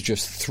 this is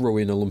just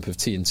throwing a lump of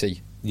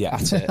TNT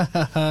at it.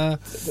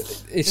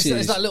 It's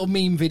that little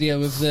meme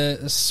video of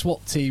the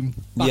SWAT team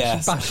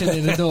bashing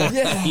in the door.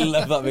 I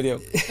love that video.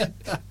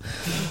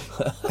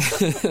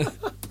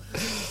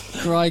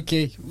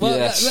 Crikey. Well,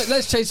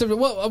 let's change something.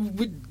 Well,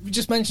 we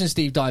just mentioned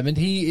Steve Diamond.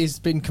 He has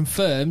been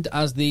confirmed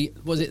as the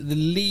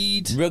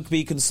lead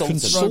rugby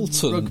consultant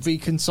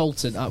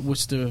at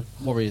Worcester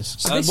Warriors.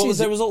 So what was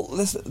their result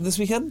this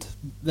weekend?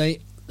 They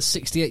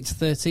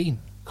 68-13.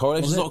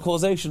 Correlation's not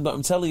causation, but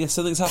I'm telling you,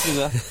 something's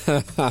happening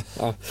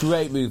there.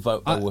 Great move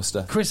by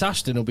Worcester. Chris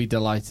Ashton will be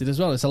delighted as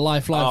well. It's a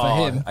lifeline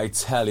for him. I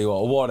tell you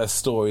what a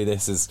story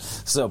this is.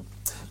 So,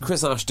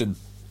 Chris Ashton,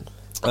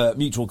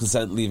 Mutual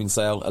consent, leaving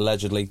Sale,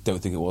 allegedly. Don't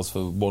think it was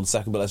for 1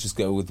 second, but let's just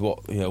go with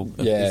what,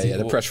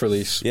 the press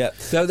release. Yeah.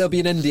 There'll be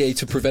an NDA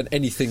to prevent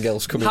anything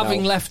else coming out.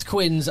 Having left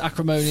Quins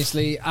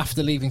acrimoniously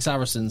after leaving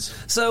Saracens.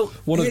 So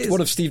one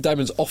of Steve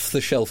Diamond's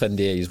off-the-shelf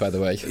NDAs, by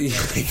the way.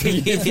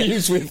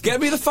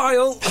 Get me the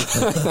file.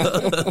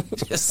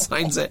 Just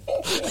signs it.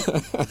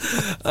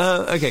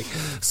 Okay,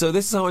 so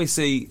this is how I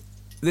see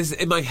this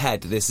in my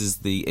head. This is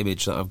the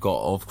image that I've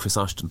got of Chris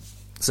Ashton.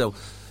 So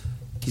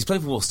he's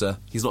playing for Worcester.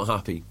 He's not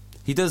happy.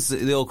 He does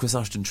the old Chris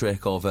Ashton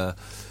trick of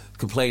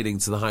complaining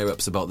to the higher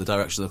ups about the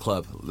direction of the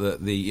club.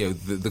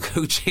 The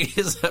coaching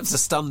is up to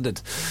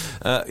standard.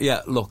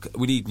 Look,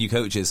 we need new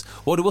coaches.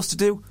 What do Worcester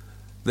do?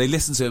 They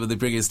listen to him and they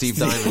bring in Steve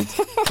Diamond.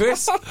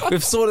 Chris,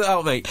 we've sorted it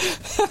out, mate.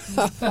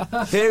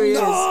 Here he is.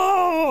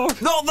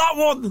 Not that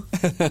one.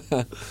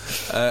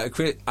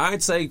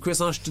 I'd say Chris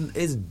Ashton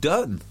is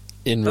done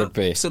in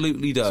rugby.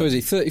 Absolutely done. So is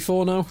he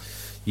 34 now?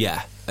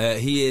 Yeah.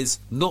 He is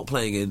not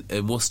playing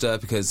in Worcester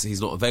because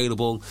he's not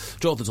available.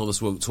 Jonathan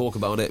Thomas won't talk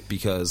about it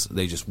because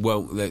they just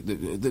won't.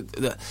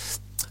 The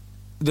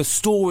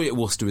story at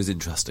Worcester is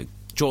interesting.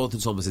 Jonathan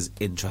Thomas is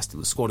interesting.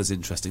 The squad is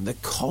interesting. Their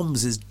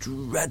comms is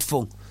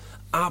dreadful.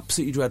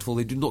 Absolutely dreadful.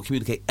 They do not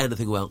communicate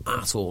anything well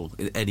at all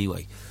in any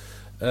way.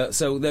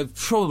 So they've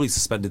probably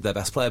suspended their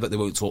best player, but they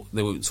won't talk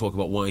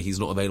about why he's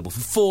not available for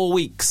 4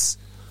 weeks.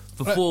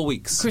 For 4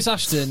 weeks. Chris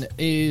Ashton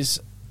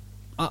is...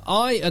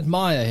 I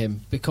admire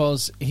him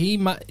because he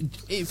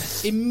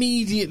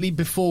immediately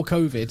before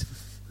COVID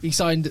he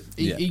signed.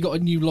 He got a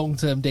new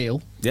long-term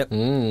deal. Yep.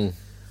 And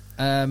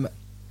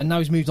now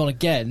he's moved on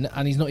again,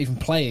 and he's not even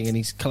playing, and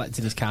he's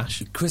collecting his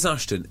cash. Chris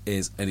Ashton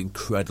is an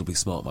incredibly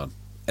smart man.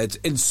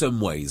 In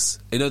some ways,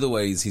 in other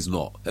ways, he's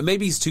not. And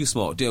maybe he's too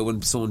smart.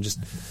 When someone just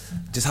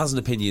has an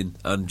opinion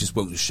and just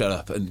won't shut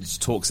up and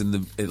just talks in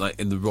the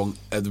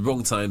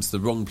wrong times to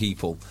the wrong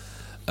people.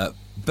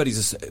 But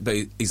he's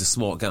a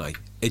smart guy.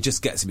 It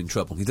just gets him in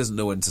trouble. He doesn't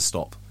know when to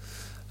stop.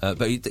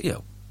 But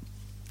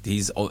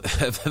he's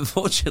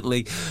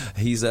unfortunately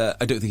he's. I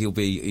don't think he'll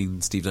be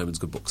in Steve Diamond's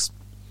good books.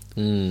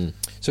 So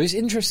it's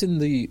interesting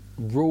the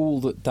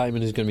role that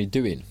Diamond is going to be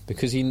doing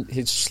because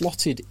he's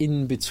slotted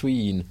in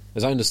between,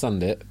 as I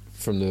understand it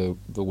from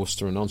the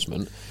Worcester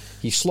announcement,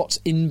 he slots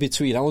in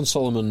between Alan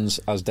Solomons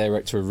as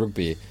director of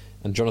rugby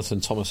and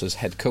Jonathan Thomas as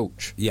head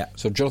coach. Yeah.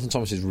 So Jonathan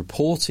Thomas is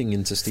reporting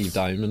into Steve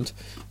Diamond,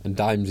 and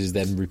Diamond is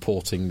then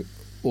reporting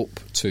up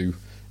to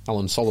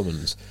Alan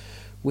Solomons,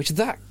 which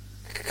that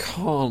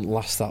can't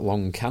last that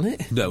long, can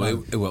it? No,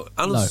 it won't.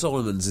 Alan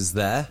Solomons is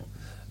there.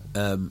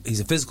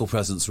 He's a physical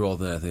presence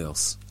rather than anything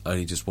else, and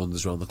he just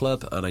wanders around the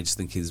club, and I just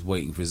think he's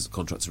waiting for his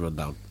contract to run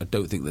down. I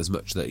don't think there's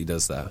much that he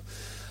does there.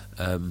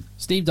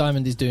 Steve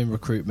Diamond is doing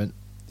recruitment.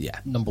 Yeah,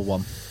 number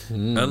one,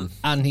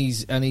 and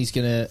he's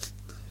gonna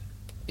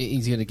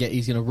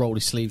roll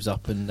his sleeves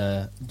up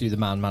and do the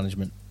man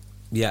management.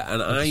 Yeah,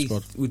 and I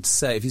would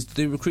say if he's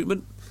doing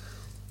recruitment,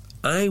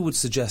 I would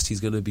suggest he's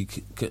going to be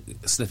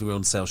sniffing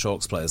around Sale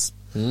Sharks players.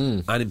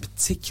 And in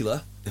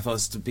particular, if I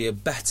was to be a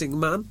betting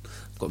man,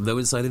 I've got no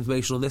inside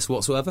information on this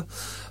whatsoever,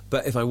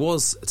 but if I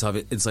was to have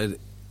inside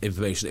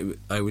information,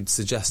 I would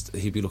suggest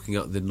he'd be looking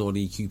at the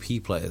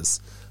non-EQP players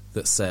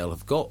that Sale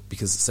have got,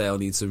 because Sale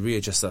needs to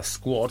readjust their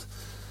squad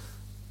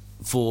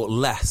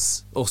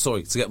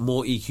to get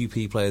more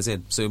EQP players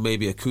in. So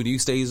maybe a Kuhn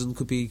Eustason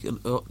could be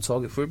a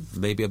target for him.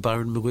 Maybe a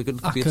Baron McGuigan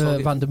could be a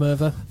target. Van der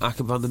Merwe.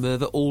 Aken van der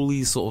Merwe. All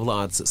these sort of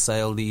lads that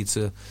Sale need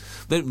to...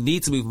 They don't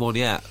need to move them on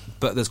yet,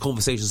 but there's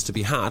conversations to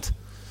be had.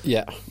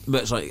 Yeah.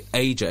 Much like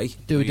AJ.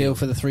 Do a deal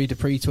for the 3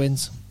 Dupree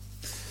twins.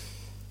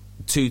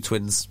 2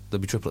 twins. There'll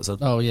be triplets then.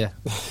 Oh, yeah.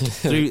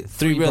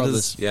 three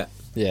brothers. Yeah.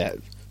 Yeah.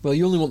 Well,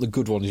 you only want the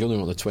good ones. You only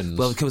want the twins.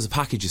 Well, it comes as a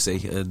package, you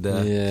see, and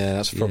yeah,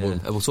 that's a problem.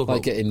 And we'll talk like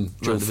about getting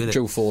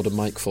Joe Ford and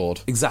Mike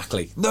Ford.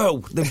 Exactly.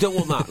 No, we don't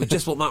want that. We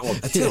just want that one.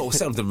 I tell you what, we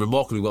sounded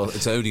remarkably well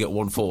to only get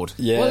one Ford.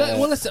 Yeah.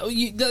 Well,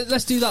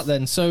 let's do that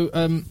then. So,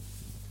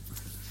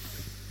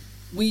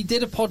 we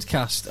did a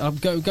podcast. I'm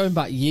going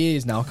back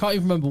years now. I can't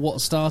even remember what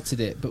started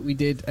it, but we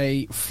did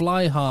a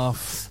fly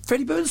half.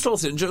 Freddie Burns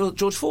started it, and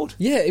George Ford.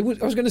 Yeah, I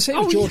was going to say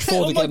George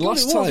Ford again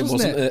last time,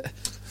 wasn't it?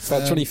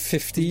 About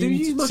 2015, did you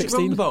use Magic 16?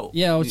 Roundabout?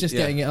 Yeah, I was just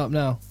getting it up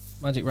now.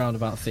 Magic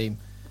Roundabout theme.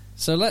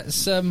 So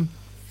let's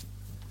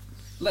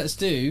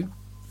do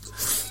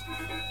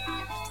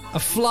a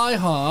fly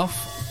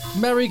half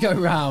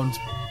merry-go-round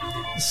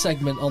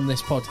segment on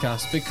this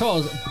podcast,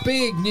 because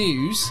big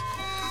news,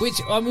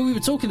 which we were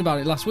talking about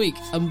it last week,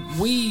 and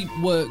we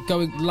were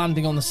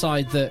landing on the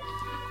side that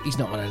he's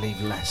not going to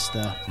leave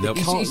Leicester. Nope.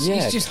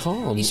 He's just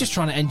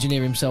trying to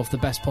engineer himself the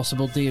best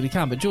possible deal he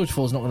can, but George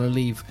Ford's not going to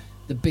leave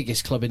the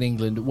biggest club in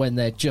England when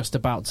they're just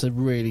about to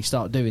really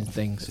start doing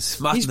things.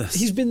 It's madness.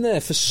 He's been there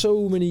for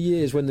so many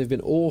years when they've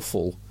been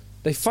awful.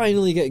 They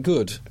finally get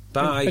good.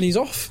 Bye. And he's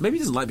off. Maybe he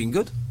doesn't like being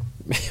good.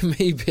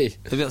 Maybe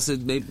that's the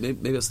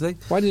thing.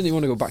 Why didn't he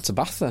want to go back to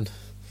Bath then?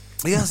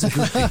 Yeah,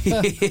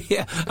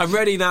 yeah, I'm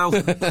ready now.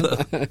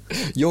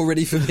 You're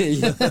ready for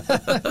me.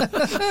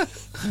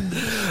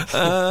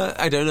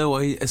 I don't know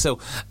why. So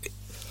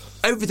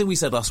everything we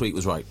said last week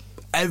was right.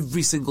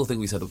 every single thing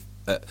we said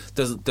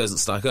doesn't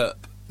stack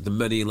up. The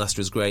money in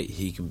Leicester is great.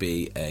 He can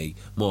be a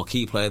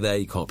marquee player there.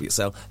 You can't be at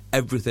Sale.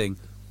 Everything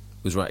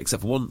was right,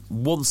 except for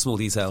one small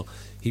detail.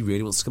 He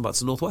really wants to come back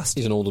to North West.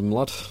 He's an Oldham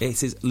lad. It's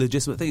his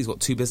legitimate thing. He's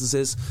got 2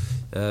 businesses.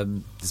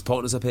 His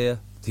partner's up here.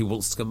 He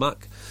wants to come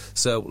back.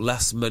 So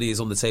less money is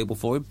on the table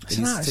for him.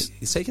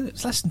 He's taking it.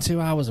 It's less than 2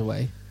 hours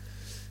away.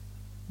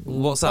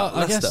 What's that,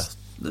 Leicester? Guess,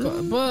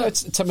 but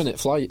it's a 10-minute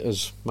flight,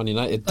 as Man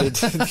United did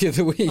the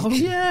other week. Oh,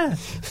 yeah.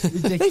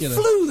 Ridiculous. They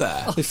flew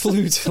there? They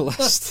flew to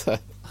Leicester.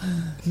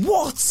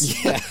 What?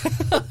 Yeah.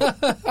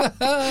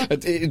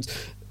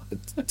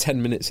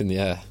 10 minutes in the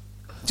air.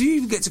 Do you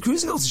even get to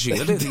cruising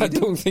altitude? I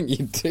don't think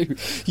you do.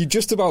 You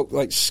just about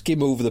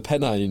skim over the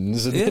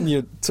Pennines and then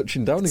you're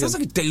touching down again. Sounds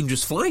like a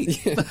dangerous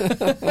flight.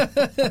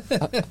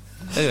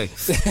 Anyway.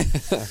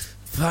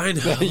 Fine.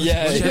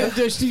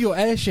 Just do your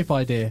airship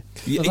idea.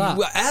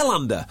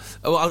 Airlander.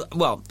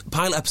 Well,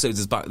 pilot episodes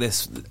is back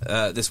this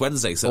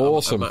Wednesday, so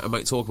awesome. I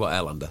might talk about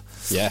Airlander.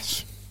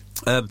 Yes.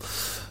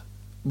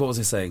 What was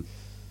I saying?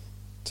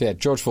 So yeah,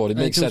 George Ford. It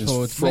makes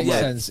sense. Makes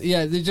sense.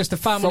 Yeah, they're just the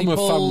family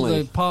pull,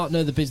 the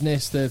partner, the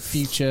business, the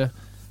future,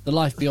 the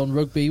life beyond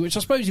rugby, which I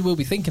suppose you will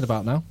be thinking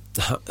about now.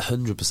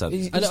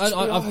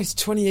 100%. He's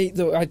 28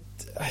 though.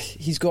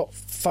 He's got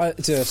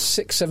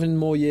 6-7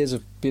 more years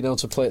of being able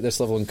to play at this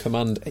level and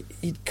command.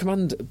 He'd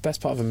command the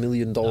best part of $1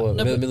 million,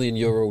 €1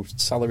 million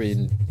salary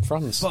in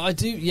France. But I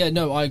do. Yeah,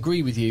 no, I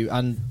agree with you.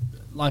 And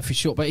life is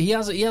short. But he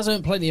has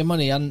earned plenty of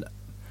money and.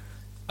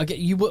 I get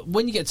you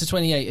when you get to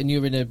 28 and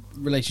you're in a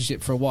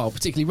relationship for a while.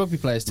 Particularly rugby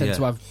players tend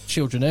to have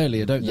children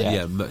earlier, don't they?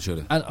 Yeah, much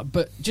earlier.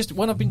 But just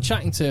when I've been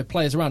chatting to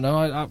players around, and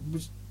I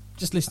was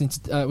just listening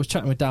to, was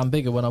chatting with Dan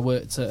Bigger when I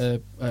worked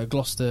at a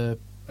Gloucester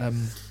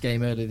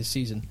game earlier this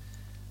season,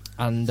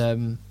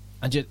 and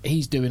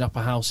he's doing up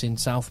a house in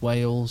South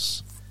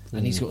Wales,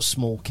 and he's got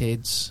small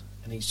kids,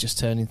 and he's just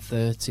turning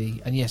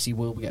 30, and yes, he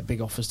will get big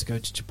offers to go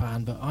to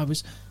Japan. But I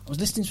was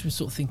listening to him,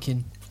 sort of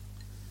thinking.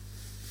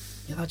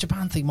 Yeah, that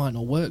Japan thing might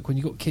not work when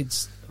you've got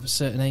kids of a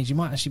certain age. You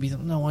might actually be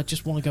no, I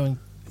just want to go and...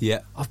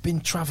 Yeah. I've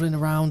been travelling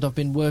around, I've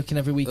been working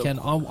every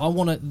weekend. I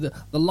want to...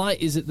 The light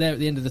is there at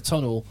the end of the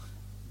tunnel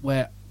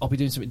where I'll be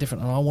doing something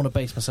different and I want to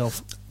base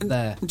myself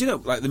there. Do you know,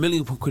 the £1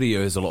 million a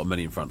year is a lot of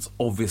money in France.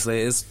 Obviously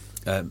it is.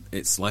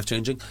 It's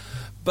life-changing.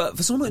 But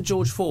for someone like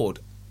George Ford,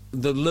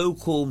 the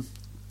local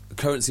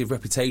currency of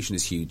reputation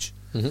is huge.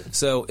 Mm-hmm.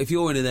 So if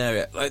you're in an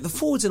area... Like the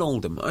Fords in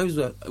Oldham. I was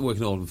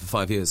working in Oldham for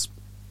 5 years.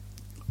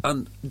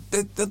 And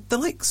they're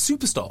like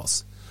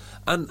superstars,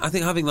 and I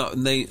think having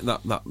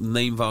that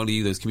name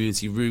value, those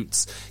community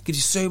roots, gives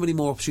you so many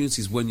more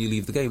opportunities when you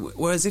leave the game.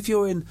 Whereas if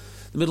you're in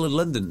the middle of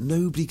London,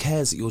 nobody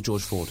cares that you're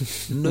George Ford.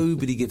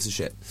 Nobody gives a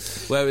shit.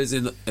 Whereas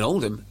in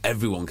Oldham,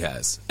 everyone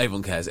cares.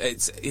 Everyone cares.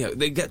 It's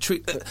they get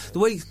treated the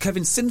way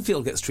Kevin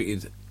Sinfield gets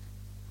treated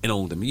in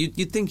Oldham.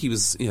 You'd think he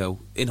was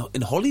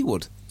in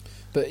Hollywood.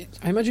 But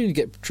I imagine you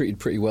get treated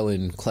pretty well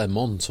in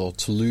Clermont or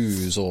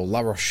Toulouse or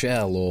La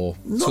Rochelle or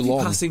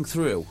Toulon. Passing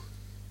through.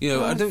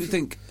 I don't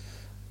think.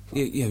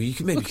 You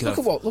can maybe look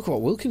at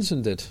what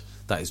Wilkinson did.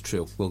 That is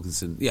true.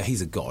 Wilkinson,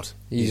 he's a god.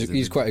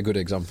 He's quite a good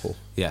example.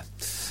 Yeah.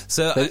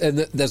 So and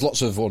there's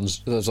lots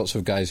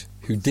of guys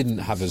who didn't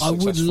have as. I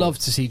would love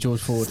to see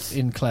George Ford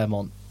in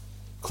Clermont.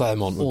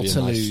 Clermont would or be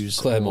Toulouse.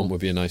 Clermont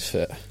would be a nice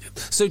fit.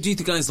 So do you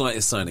think guys like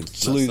his signing?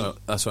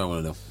 That's what I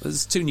want to know.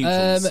 There's 2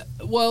 neutrals.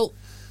 Well.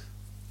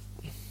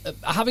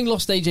 Having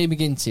lost AJ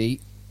McGinty,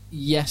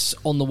 yes,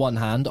 on the one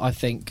hand, I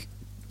think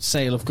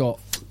Sale have got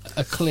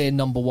a clear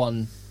number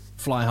 1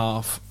 fly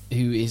half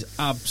who is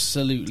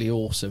absolutely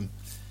awesome.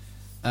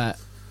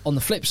 On the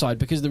flip side,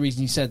 because of the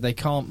reason you said, they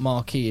can't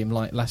marquee him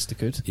like Leicester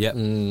could. Yep.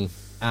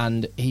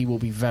 And he will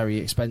be very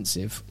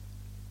expensive.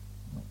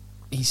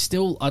 He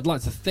still, I'd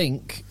like to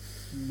think,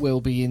 will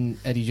be in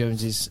Eddie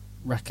Jones's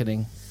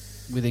reckoning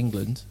with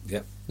England.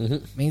 Yep.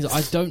 Mm-hmm. Means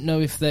I don't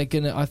know if they're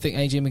going to... I think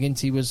AJ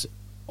McGinty was...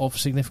 of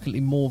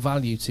significantly more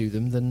value to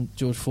them than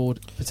George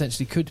Ford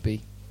potentially could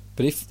be.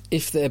 But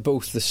if they're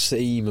both the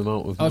same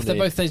amount of money... if they're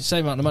both the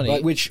same amount of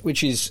money...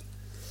 which is...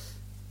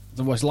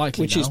 the most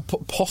likely Which now. is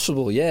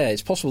possible, yeah.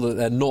 It's possible that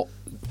they're not...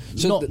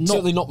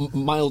 certainly not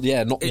mild,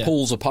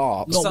 pulls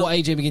apart. Not what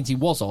AJ McGinty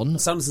was on.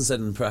 Sanderson said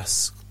in the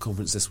press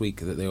conference this week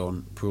that they were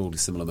on broadly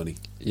similar money.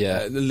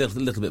 Yeah. A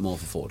little bit more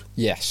for Ford.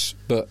 Yes,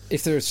 but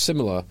if they're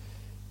similar,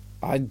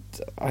 I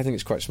think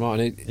it's quite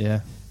smart.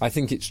 And I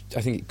think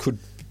it could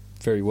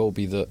very well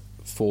be that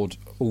Ford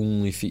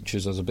only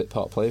features as a bit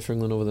part player for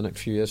England over the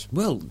next few years.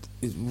 Well,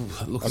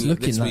 looking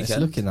this weekend. It's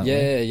looking that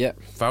way. Yeah.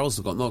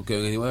 Farrell's not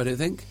going anywhere, I don't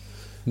think.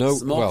 No,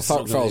 well,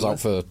 Farrell's out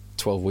for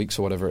 12 weeks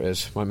or whatever it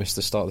is. Might miss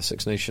the start of the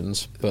Six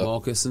Nations. But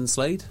Marcus and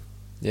Slade?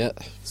 Yeah.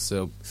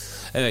 So,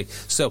 anyway,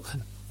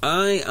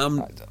 I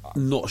am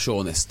not sure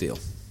on this deal.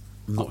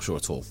 I'm not sure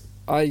at all.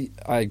 I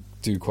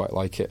do quite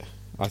like it.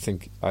 I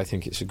think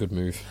it's a good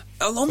move.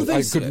 On the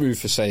face of it, move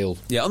for Sale.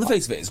 Yeah, on the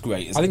face of it, it's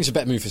great. I think it's a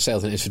better move for Sale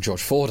than it is for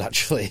George Ford,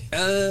 actually.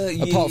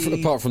 Apart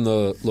from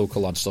the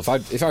local lad stuff,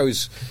 if I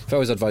was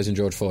advising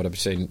George Ford, I'd be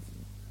saying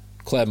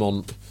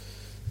Clermont,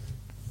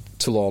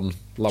 Toulon,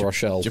 La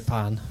Rochelle,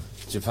 Japan.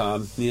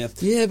 Japan, yeah.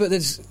 Yeah, but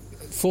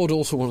Ford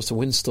also wants to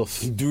win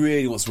stuff. He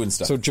really wants to win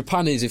stuff. So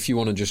Japan is if you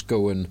want to just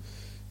go and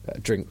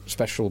drink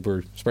special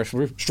brew,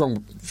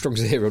 strong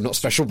zero, not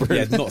special brew.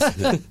 Yeah,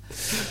 not.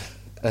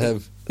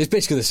 It's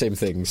basically the same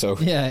thing. So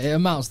yeah, it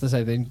amounts to the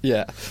same thing.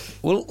 Yeah.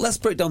 Well, let's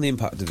break down the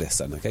impact of this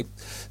then. Okay,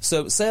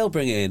 so Sale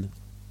bring in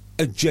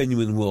a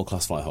genuine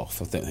world-class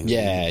fly-half, I think.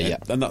 Yeah.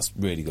 And that's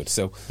really good.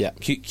 So, yeah,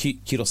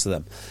 kudos to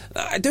them.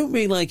 I don't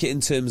really like it in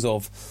terms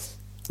of,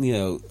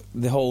 the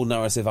whole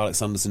narrative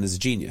Alex Anderson is a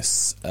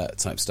genius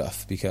type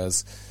stuff,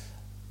 because,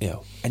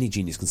 any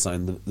genius can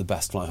sign the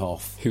best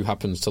fly-half. Who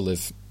happens to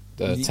live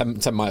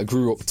 10 miles,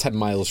 grew up 10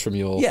 miles from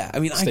your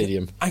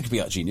stadium. I could be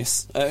that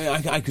genius.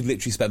 I could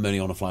literally spend money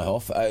on a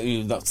fly-half.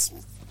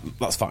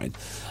 That's fine.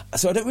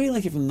 So I don't really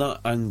like it from that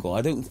angle.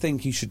 I don't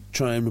think you should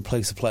try and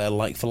replace a player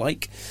like for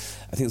like.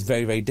 I think it's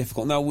very, very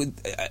difficult. Now, with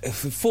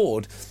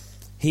Ford,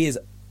 he is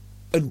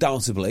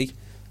undoubtedly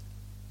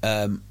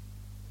an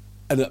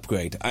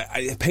upgrade.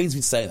 It pains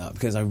me to say that,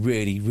 because I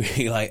really,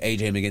 really like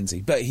AJ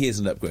McGinty, but he is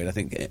an upgrade. I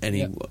think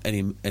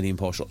any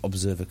impartial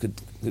observer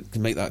could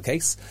make that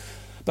case.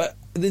 But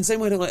in the same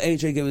way, I don't like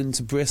AJ going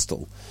to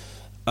Bristol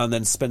and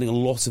then spending a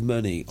lot of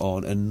money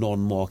on a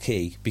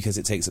non-marquee because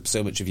it takes up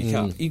so much of your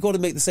cap. You've got to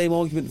make the same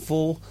argument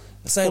for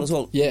Sale as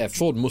well. Yeah,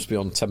 Ford must be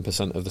on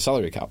 10% of the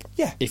salary cap.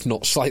 Yeah. If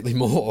not slightly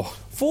more.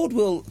 Ford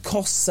will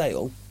cost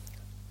Sale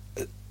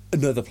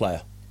another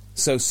player.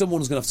 So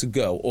someone's going to have to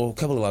go, or a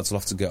couple of lads will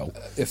have to go.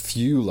 A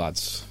few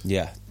lads.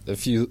 Yeah. A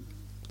few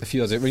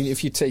lads. I mean,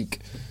 if you take,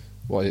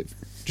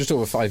 just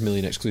over 5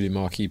 million excluding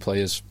marquee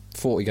players,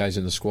 40 guys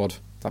in the squad,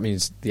 that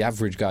means the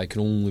average guy can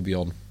only be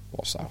on,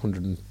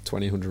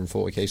 120,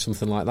 140k,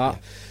 something like that.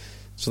 Yeah.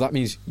 So that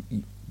means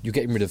you're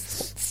getting rid of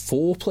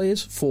 4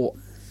 players for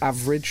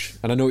average.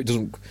 And I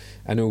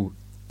know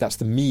that's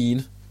the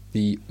mean.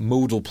 The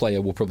modal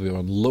player will probably be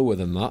on lower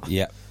than that.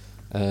 Yeah.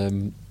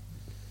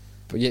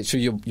 But yeah, so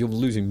you're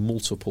losing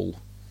multiple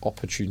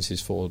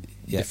opportunities for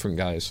different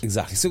guys.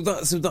 Exactly. So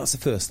that's the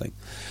first thing.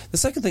 The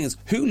second thing is,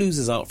 who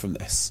loses out from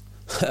this?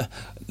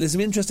 There's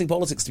some interesting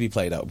politics to be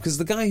played out, because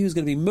the guy who's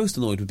going to be most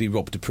annoyed would be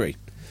Rob Dupree.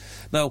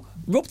 Now,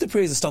 Rob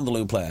Dupree is a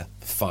standalone player.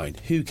 Fine.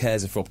 Who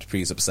cares if Rob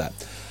Dupree is upset?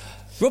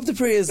 Rob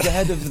Dupree is the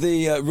head of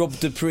the Rob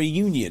Dupree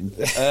Union,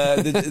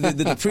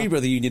 the Dupree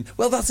Brother Union.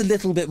 Well, that's a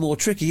little bit more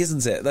tricky,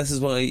 isn't it? This is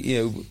why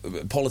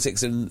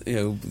politics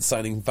and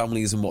signing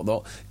families and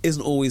whatnot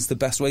isn't always the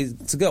best way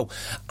to go.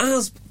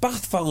 As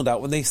Bath found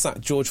out when they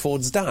sacked George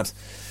Ford's dad,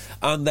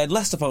 and then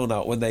Leicester found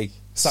out when they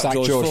sacked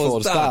George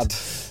Ford's dad.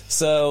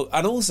 So,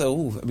 and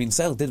also,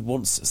 Sale did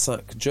once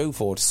sack Joe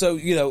Ford. So,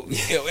 it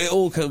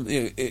all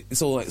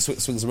it's all like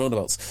swings and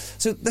roundabouts.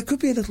 So there could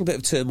be a little bit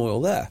of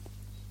turmoil there.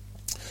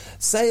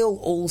 Sale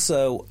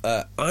also,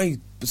 I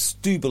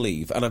do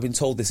believe, and I've been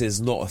told this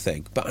is not a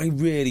thing, but I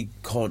really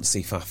can't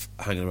see Faf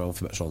hanging around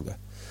for much longer.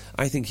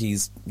 I think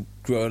he's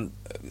grown,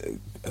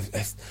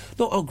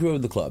 not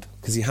outgrown the club,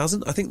 because he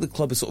hasn't. I think the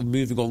club is sort of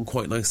moving on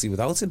quite nicely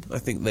without him. I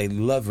think they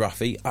love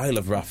Rafi. I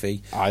love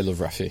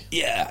Rafi.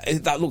 Yeah,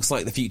 that looks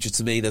like the future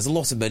to me. There's a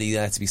lot of money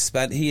there to be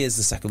spent. He is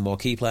the second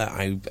marquee player,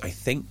 I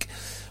think,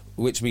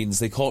 which means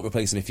they can't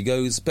replace him if he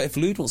goes. But if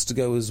Lude wants to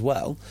go as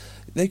well,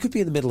 they could be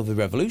in the middle of a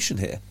revolution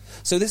here.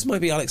 So this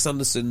might be Alex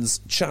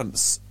Anderson's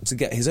chance to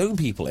get his own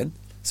people in.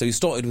 So he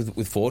started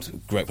with Ford,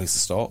 great place to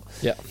start.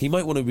 Yeah. He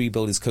might want to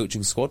rebuild his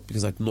coaching squad,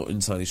 because I'm not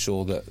entirely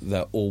sure that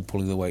they're all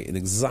pulling their weight in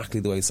exactly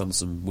the way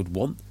Samson would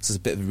want. So there's a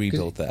bit of a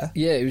rebuild there.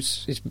 Yeah,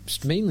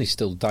 it's mainly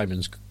still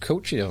Diamond's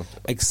coaching.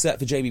 Except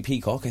for Jamie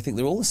Peacock, I think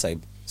they're all the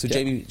same. So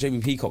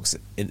Jamie Peacock's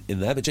in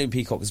there, but Jamie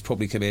Peacock has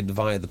probably come in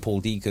via the Paul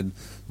Deacon,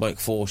 Mike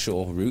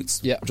Forshaw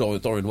routes. Yeah.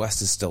 Dorian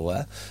West is still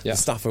there. Yeah. The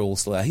staff are all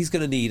still there. He's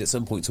going to need at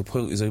some point to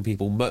appoint his own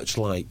people, much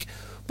like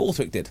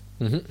Borthwick did.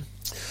 Mm-hmm.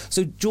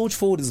 So George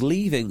Ford is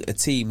leaving a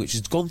team which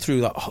has gone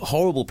through that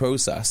horrible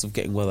process of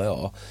getting where they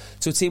are,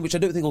 to a team which I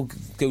don't think will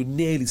go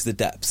nearly to the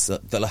depths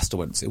that Leicester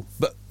went to,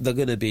 but they're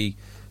going to be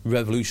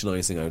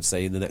revolutionising, I would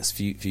say, in the next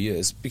few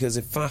years, because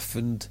if Faf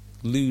and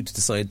Lude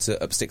decide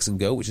to up sticks and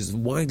go, which is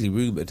widely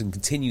rumoured and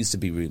continues to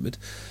be rumoured,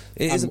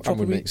 it is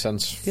would make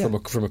sense from a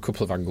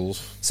couple of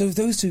angles. So if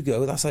those two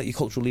go, that's like your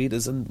cultural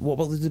leaders. And what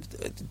about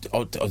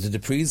are the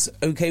Duprees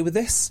okay with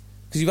this?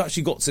 Because you've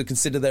actually got to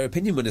consider their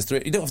opinion when it's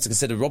through. You don't have to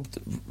consider Rob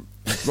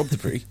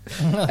Dupree.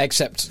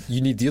 Except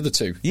you need the other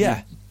two.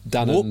 Yeah.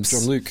 Dan and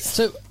John Luke.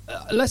 So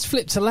let's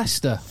flip to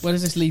Leicester. Where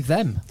does this leave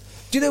them?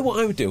 Do you know what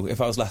I would do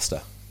if I was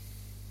Leicester?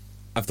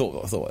 I've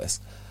thought of this.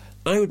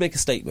 I would make a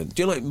statement.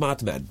 Do you know, like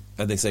Mad Men?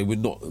 And they say we're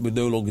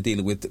no longer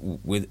dealing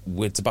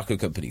with tobacco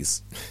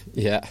companies.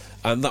 Yeah.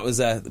 And that was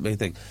the main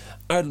thing.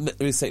 I would make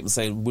a statement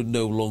saying we're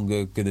no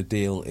longer going to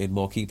deal in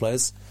marquee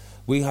players.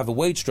 We have a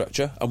wage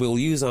structure, and we will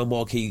use our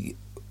marquee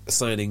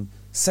signing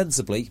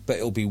sensibly, but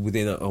it'll be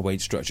within our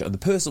wage structure. And the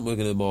person we're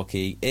going to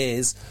marquee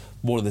is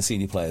one of the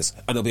senior players,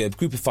 and there'll be a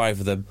group of 5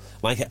 of them,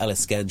 like at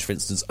Ellis Genge, for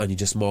instance, and you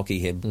just marquee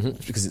him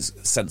because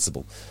it's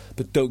sensible.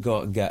 But don't go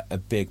out and get a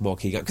big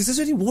marquee guy, because there's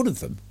only one of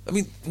them. I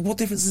mean, what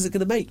difference is it going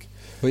to make?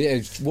 Well, yeah,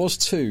 it was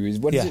 2.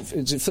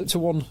 Is it flipped to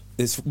 1?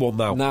 It's 1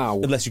 now.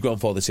 Unless you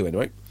grandfather 2 in,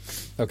 right?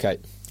 Okay.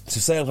 So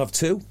Sale have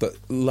 2, but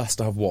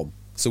Leicester have 1.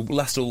 So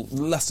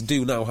Leicester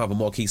do now have a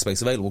marquee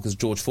space available because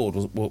George Ford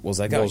was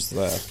their guy. Was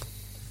there.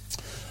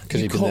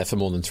 Because he'd been there for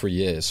more than 3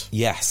 years.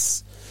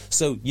 Yes.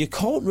 So you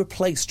can't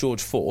replace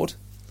George Ford.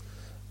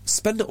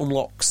 Spend it on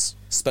locks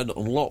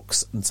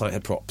and tight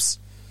head props.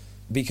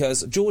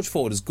 Because George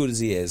Ford, as good as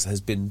he is,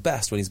 has been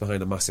best when he's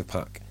behind a massive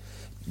pack.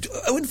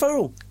 Owen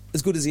Farrell,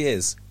 as good as he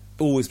is,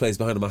 always plays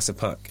behind a massive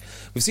pack.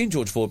 We've seen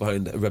George Ford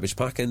behind a rubbish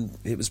pack, and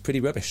it was pretty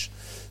rubbish.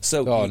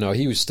 So, no,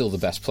 he was still the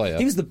best player.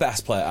 He was the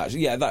best player,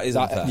 actually. Yeah, that is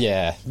unfair.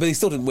 Yeah. But he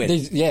still didn't win.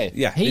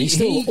 He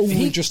still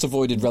only just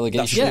avoided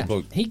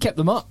relegation. He kept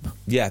them up.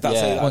 Yeah,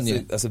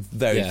 that's a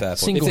very fair point.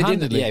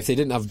 Single-handedly. If they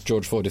didn't have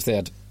George Ford, if they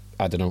had,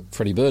 I don't know,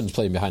 Freddie Burns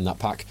playing behind that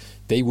pack,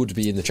 they would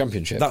be in the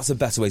Championship. That's a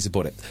better way to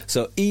put it.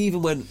 So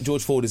even when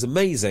George Ford is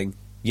amazing,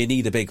 you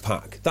need a big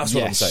pack. That's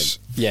what I'm saying.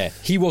 Yeah,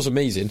 he was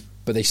amazing,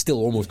 but they still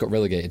almost got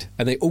relegated.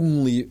 And they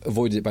only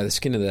avoided it by the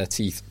skin of their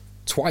teeth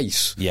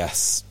twice.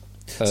 Yes.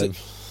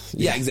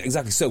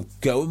 Exactly. So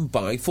go and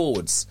buy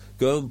forwards.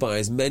 Go and buy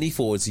as many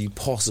forwards as you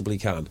possibly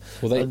can.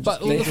 Well,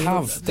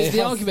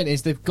 the argument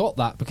is they've got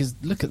that because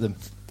look at them.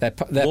 Their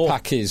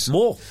pack is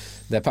more.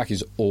 Their pack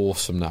is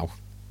awesome now.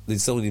 They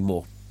still need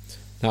more.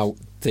 Now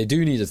they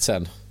do need a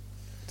 10.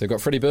 They've got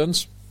Freddie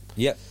Burns.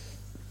 Yep.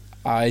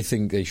 I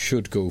think they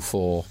should go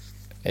for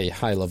a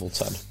high level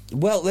 10.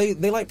 Well, they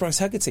like Bryce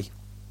Hegarty.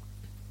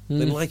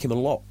 They like him a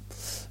lot.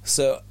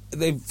 So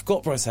they've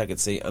got Bryce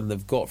Hegarty and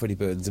they've got Freddie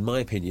Burns, in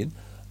my opinion,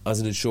 as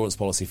an insurance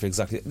policy for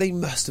exactly. They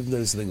must have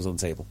known something was on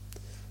the table.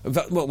 In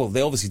fact, well,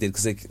 they obviously did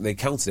because they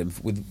counted him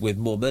with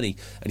more money,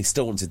 and he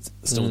still wanted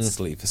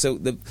to leave. So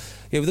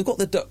they've got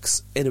the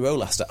ducks in a row,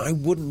 Leicester. I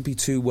wouldn't be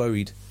too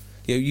worried.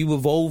 You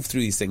evolve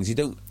through these things. You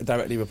don't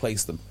directly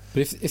replace them.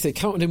 But if they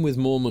counted him with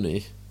more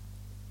money,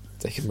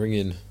 they can bring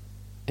in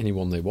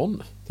anyone they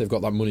want. They've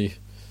got that money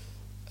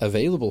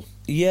available.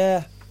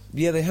 Yeah,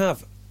 they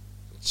have.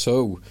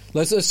 So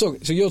let's talk.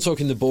 So you're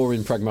talking the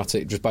boring,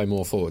 pragmatic, just buy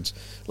more forwards.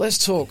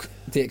 Let's talk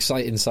the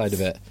exciting side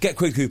of it. Get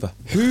Quade Cooper.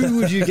 Who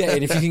would you get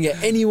in if you can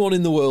get anyone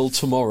in the world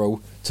tomorrow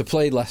to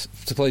play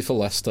for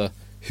Leicester?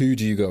 Who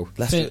do you go?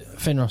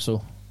 Finn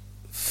Russell.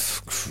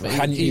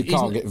 You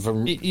can't get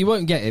from. You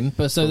won't get him,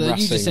 but so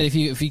you just said if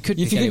you could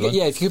pick anyone,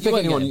 if you could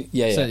pick anyone,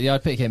 So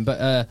I'd pick him,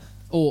 but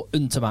or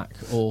Untermack,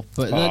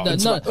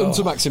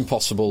 Untermack's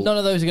impossible. None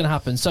of those are going to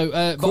happen. So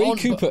Quade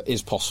Cooper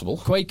is possible.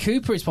 Quade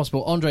Cooper is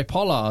possible. Andre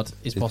Pollard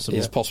is possible.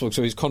 It's possible.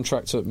 So his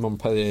contract at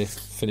Montpellier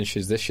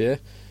finishes this year.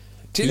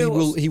 He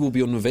will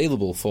be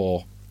unavailable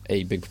for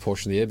a big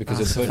proportion of the year because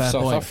of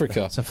South Africa.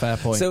 That's a fair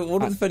point. So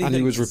one of the funny things,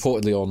 he was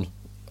reportedly on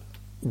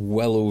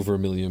well over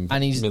 $1 million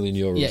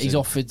euros. Yeah, he's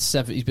offered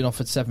 7. He's been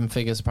offered 7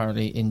 figures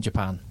apparently in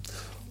Japan.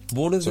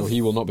 So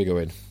he will not be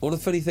going. One of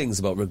the funny things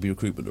about rugby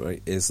recruitment,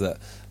 right, is that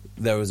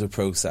there is a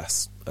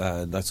process,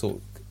 and I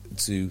talk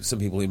to some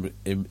people in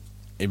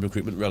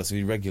recruitment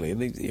relatively regularly,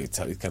 and they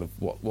tell you kind of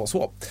what's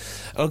what.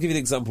 And I'll give you an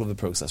example of the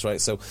process,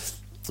 right? So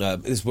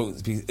this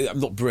won't be.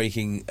 I'm not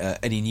breaking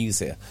any news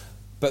here,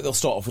 but they'll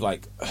start off with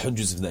like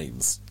hundreds of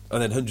names.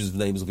 And then hundreds of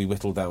names will be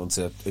whittled down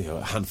to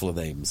a handful of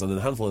names, and then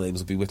a handful of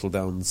names will be whittled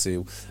down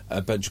to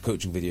a bunch of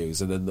coaching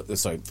videos, and then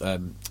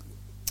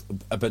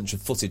a bunch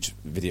of footage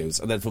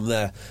videos, and then from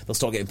there they'll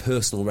start getting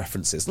personal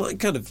references,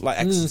 like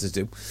extras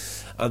do,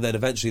 and then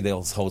eventually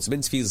they'll hold some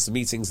interviews and some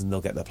meetings, and they'll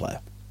get their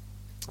player.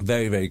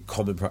 Very, very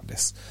common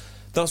practice.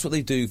 That's what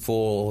they do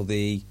for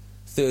the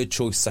third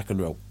choice second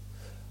row.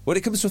 When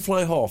it comes to a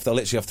fly half, they'll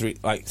literally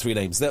have three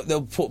names.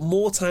 They'll put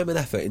more time and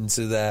effort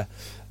into their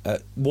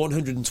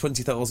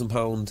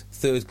 £120,000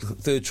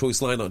 third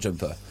choice line-out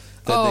jumper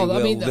than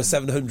they will the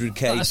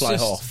 700k fly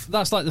half.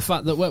 That's like the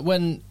fact that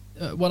when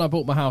I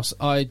bought my house,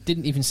 I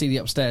didn't even see the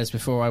upstairs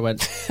before I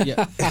went.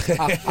 Yeah,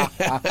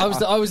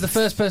 I was the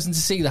first person to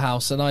see the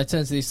house, and I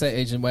turned to the estate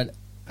agent and went,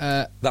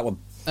 "That one.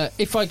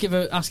 If I give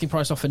an asking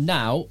price offer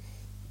now,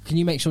 can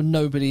you make sure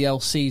nobody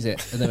else sees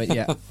it?" And they went,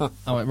 "Yeah."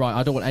 I went, "Right,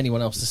 I don't want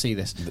anyone else to see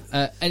this."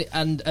 But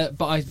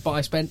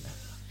I spent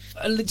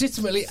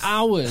legitimately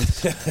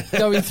hours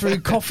going through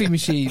coffee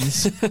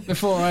machines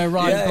before I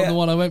arrived on the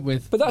one I went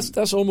with. But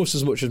that's almost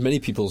as much as many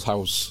people's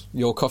house,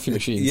 your coffee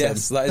machine.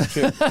 Yes, that is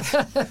true.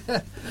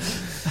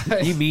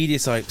 You media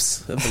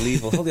types,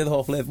 unbelievable. How the other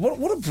half live?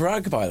 What a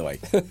brag, by the way.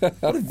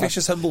 What a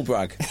vicious, humble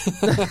brag.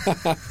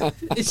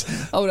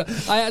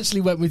 I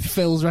actually went with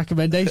Phil's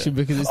recommendation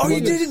because it's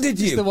did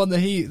you? It's the one that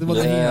he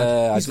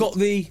had. He's got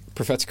the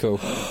Profetico.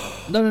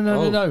 No.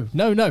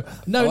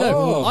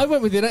 I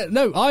went with it.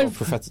 No, I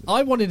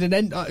wanted an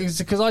end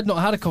because I'd not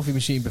had a coffee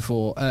machine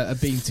before, a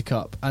bean to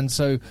cup, and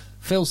so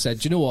Phil said,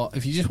 "Do you know what?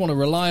 If you just want a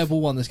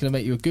reliable one that's going to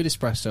make you a good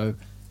espresso,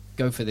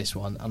 go for this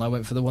one." And I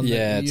went for the one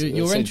that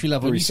your entry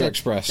level. Barista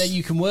Express. Then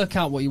you can work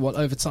out what you want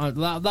over time.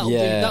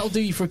 That'll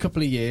do you for a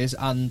couple of years,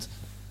 and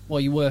while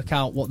you work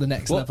out what the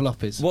next level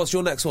up is. What's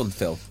your next one,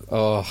 Phil?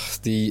 Oh,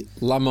 the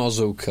La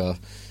Marzocca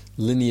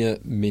Linea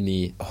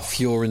Mini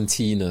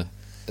Fiorentina,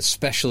 a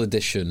special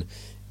edition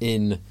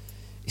in.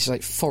 It's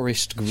like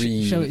forest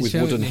green with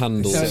wooden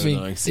handles.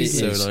 It's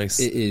so nice.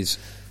 It is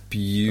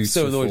beautiful. I'm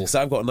so annoyed because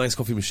I've got a nice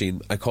coffee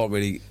machine. I can't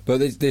really.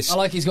 But this, I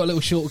like he's got a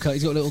little shortcut.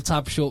 He's got a little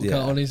tab shortcut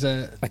on his.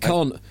 I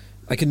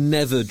can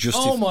never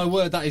justify. Oh my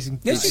word, that is.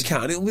 Yes, you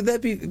can. It would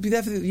be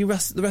there for the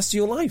rest of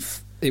your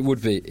life. It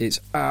would be. It's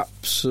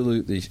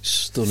absolutely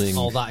stunning.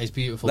 Oh, that is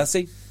beautiful. Let's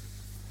see.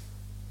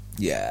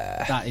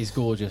 Yeah, that is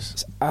gorgeous.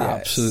 It's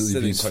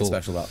absolutely beautiful.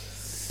 Quite special, that.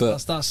 But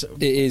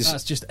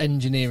that's just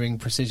engineering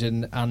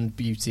precision and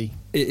beauty.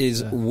 It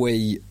is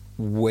way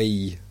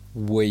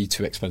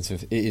too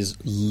expensive. It is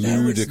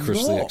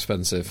ludicrously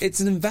expensive. It's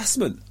an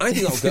investment. I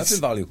think that'll go up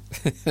in value.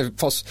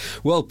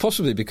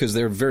 Possibly because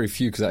there are very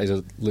few, because that is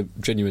a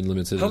genuine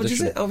limited edition. How much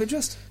is it, out of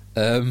interest?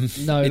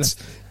 No. Is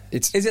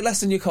it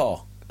less than your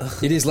car?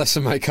 It is less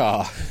than my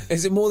car.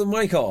 Is it more than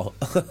my car?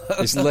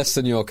 It's less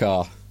than your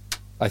car,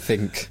 I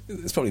think.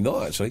 It's probably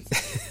not, actually.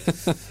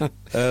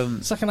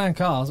 Second-hand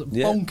cars,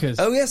 bonkers.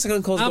 Oh, yeah,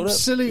 second-hand cars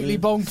absolutely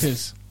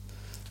bonkers.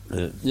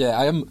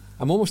 Yeah,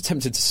 I'm almost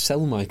tempted to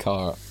sell my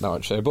car now,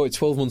 actually. I bought it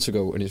 12 months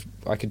ago, and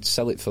I could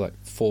sell it for like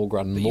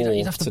 $4,000 more.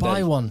 You'd have to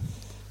buy one.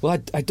 Well,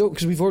 I don't,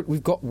 because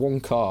we've got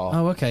one car.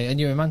 Oh, okay, and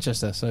you're in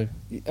Manchester, so...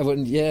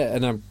 Yeah,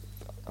 and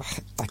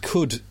I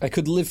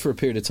could live for a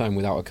period of time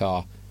without a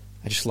car.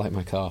 I just like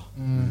my car.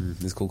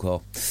 It's a cool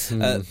car.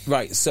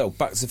 Right, so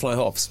back to fly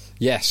halves.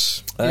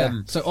 Yes.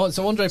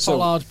 So Andre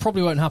Pollard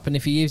probably won't happen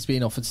if he is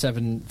being offered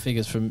 7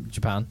 figures from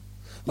Japan.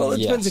 Well, it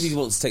depends if he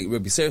wants to take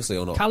rugby seriously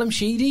or not. Callum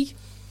Sheedy?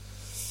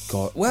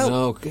 God, well,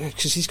 no,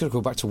 because he's got to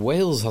go back to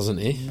Wales, hasn't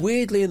he?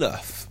 Weirdly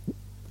enough,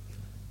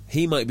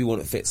 he might be one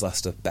that fits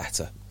Leicester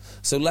better.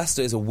 So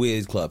Leicester is a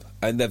weird club,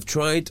 and they've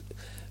tried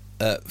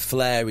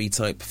flary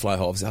type fly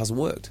halves. It hasn't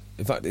worked.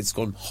 In fact, it's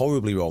gone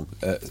horribly wrong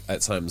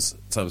at times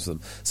for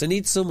them. So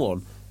need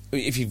someone. I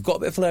mean, if you've got a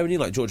bit of flair in you,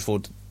 like George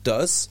Ford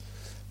does,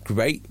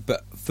 great.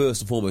 But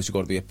first and foremost, you've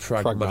got to be a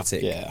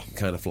pragmatic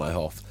kind of fly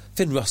half.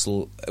 Finn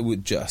Russell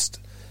would just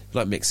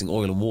like mixing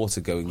oil and water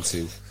going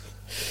to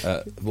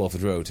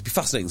Walford Road. It'd be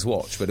fascinating to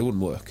watch, but it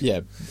wouldn't work. Yeah,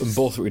 and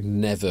Borthwick would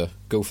never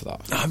go for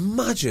that. I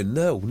imagine,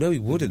 no, he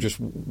wouldn't. Just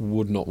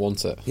would not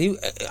want it.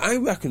 I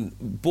reckon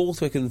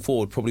Borthwick and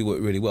Ford probably work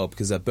really well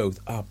because they're both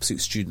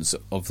absolute students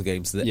of the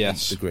game to the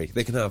nth degree.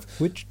 They can have...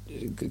 Which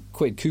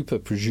Quade Cooper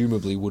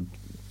presumably would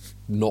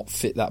not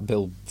fit that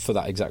bill for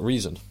that exact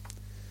reason.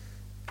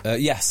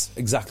 Yes,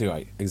 exactly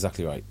right.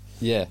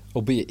 Yeah,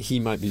 albeit he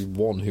might be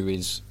one who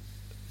is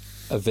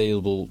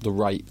available, the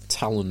right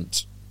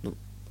talent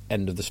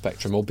end of the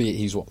spectrum, albeit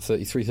he's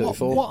 33,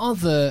 34. What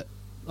other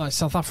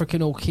South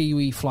African or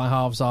Kiwi fly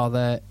halves are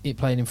there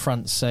playing in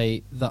France,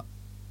 say, that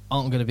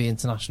aren't going to be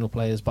international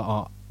players but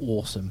are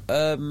awesome?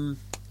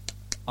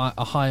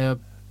 A higher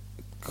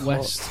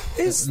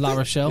West, La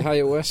Rochelle.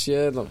 Higher West,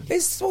 yeah.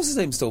 What's his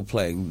name still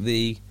playing?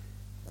 Is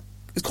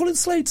Colin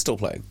Slade still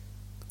playing?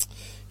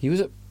 He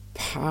was at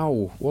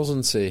Pau,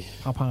 wasn't he?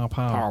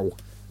 Pau.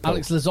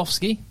 Alex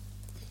Lazowski.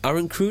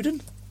 Aaron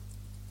Cruden.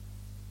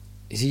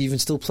 Is he even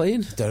still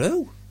playing? Don't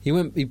know. He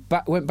went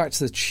back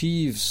to the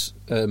Chiefs,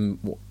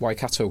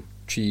 Waikato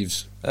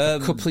Chiefs,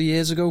 a couple of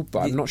years ago,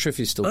 but I'm not sure if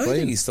he's still playing. I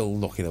think he's still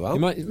knocking about.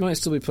 He might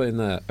still be playing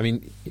there. I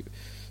mean,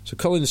 so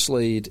Colin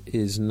Slade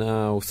is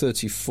now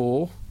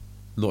 34.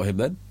 Not him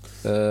then.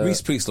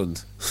 Reece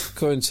Priestland.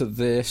 Going to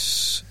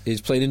this,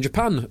 is playing in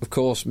Japan, of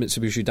course,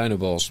 Mitsubishi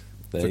Dynamos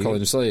for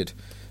Colin Slade.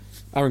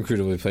 Aaron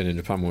Cruden will be playing in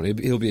Japan, won't he?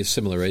 He'll be a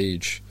similar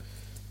age.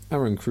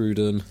 Aaron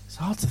Cruden. It's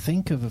hard to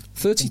think of a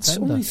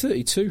 32, only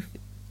 32.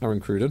 Aaron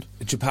Cruden.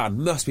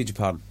 Japan. Must be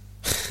Japan.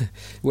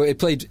 Well, he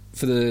played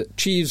for the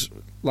Chiefs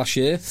last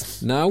year.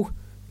 Now,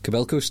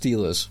 Kobelco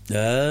Steelers.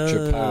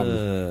 Japan.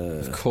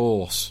 Of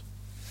course.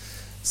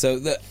 So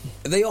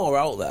they are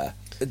out there.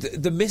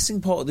 The missing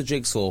part of the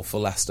jigsaw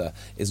for Leicester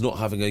is not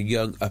having a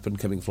young,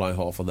 up-and-coming fly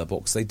half on their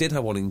books. They did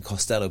have one in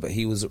Costello, but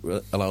he was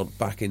allowed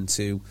back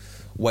into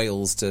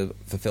Wales to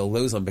fulfil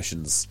those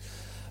ambitions.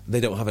 They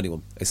don't have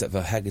anyone, except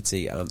for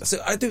Hegarty. So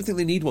I don't think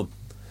they need one.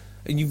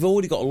 And you've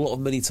already got a lot of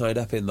money tied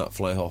up in that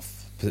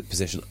fly-half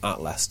position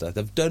at Leicester.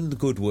 They've done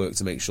good work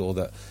to make sure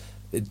that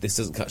this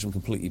doesn't catch them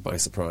completely by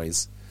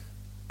surprise.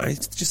 I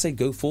just say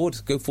go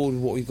forward. Go forward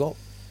with what we've got.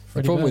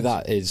 The problem with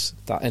that is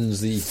that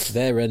ends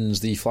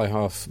the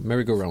fly-half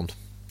merry-go-round.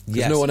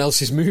 Because no one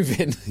else is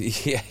moving.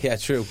 yeah,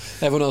 true.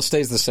 Everyone else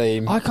stays the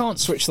same. I can't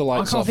switch the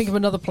lights off. I can't think of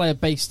another player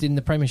based in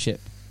the Premiership.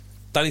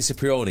 Danny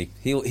Cipriani.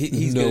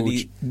 He's going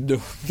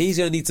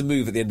to need to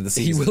move at the end of the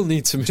season. He will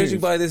need to move. Judging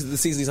by the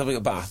season he's having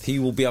at Bath, he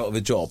will be out of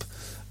a job.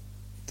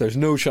 There's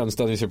no chance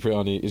Danny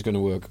Cipriani is going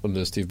to work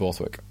under Steve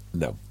Borthwick.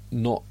 No.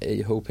 Not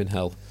a hope in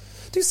hell.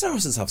 Do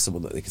Saracens have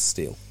someone that they could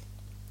steal?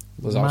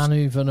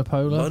 Manu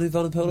Vanapola.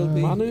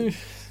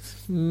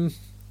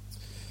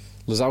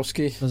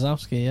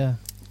 Lazowski, yeah.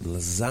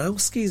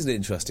 Lazowski's an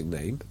interesting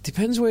name.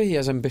 Depends where he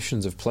has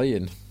ambitions of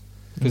playing.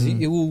 Because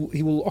he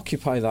will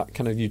occupy that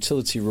kind of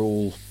utility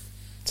role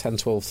 10,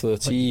 12,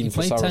 13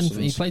 for Saracens.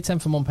 He played 10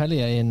 for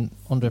Montpellier in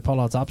Andre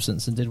Pollard's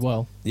absence and did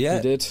well. Yeah.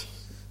 He did.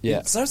 Yeah,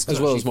 as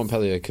well as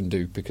Montpellier can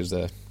do, because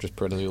they're just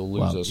perennial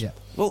losers.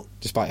 Well,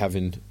 despite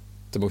having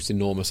the most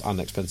enormous and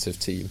expensive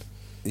team.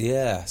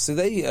 Yeah, so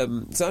they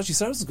so actually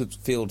Saracens could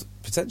field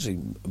potentially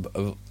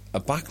a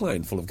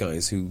backline full of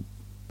guys who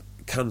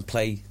can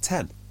play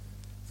 10.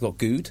 They've got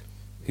Good,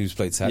 who's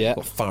played 10. Yeah. They've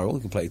got Farrell, who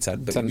can play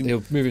 10. But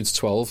He'll move into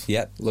 12.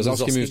 Yeah.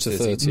 Lazowski moves to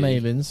 13.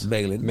 Malins on the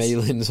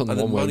and one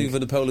then wing. Manu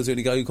Vannapola's the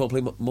only guy who can't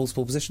play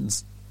multiple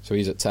positions. So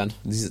he's at 10. And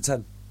he's at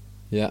 10.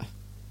 Yeah.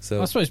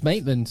 So I suppose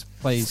Maitland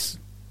plays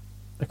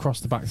across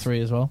the back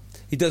three as well.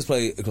 he does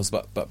play across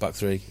the back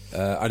three.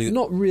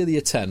 Not really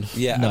a 10.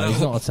 Yeah, no,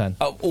 he's not a 10.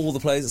 Of all the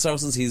players at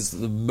Saracens, he's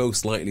the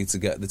most likely to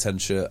get the 10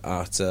 shirt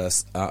at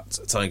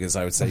Tigers,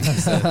 I would say,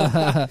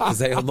 because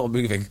they are not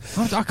moving.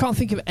 I can't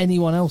think of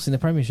anyone else in the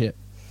Premiership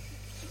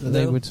that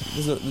they would.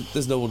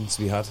 There's no one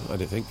to be had, I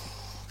don't think.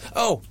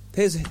 Oh,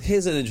 here's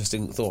an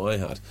interesting thought I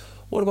had.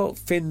 What about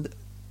Finn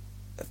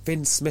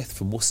Smith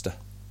from Worcester?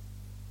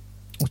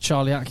 Or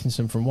Charlie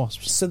Atkinson from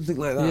Wasps. Something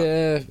like that.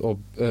 Yeah, or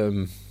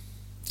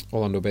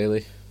Orlando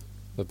Bailey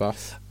of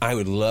Bath. I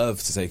would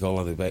love to take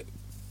Orlando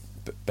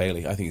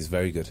Bailey. I think he's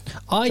very good.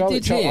 I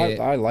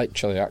like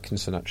Charlie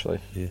Atkinson, actually.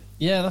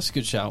 Yeah, that's a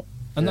good shout.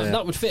 And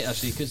that would fit,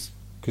 actually, because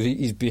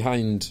he's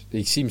behind.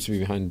 He seems to be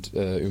behind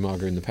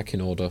Umaga in the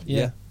pecking order.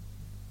 Yeah.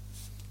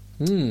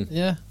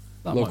 Yeah.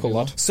 Local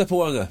lad.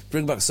 Supawanga.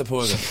 Bring back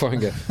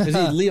Supawanga. Is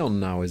he Leon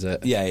now, is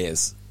it? Yeah, he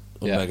is.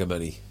 On Yeah. Mega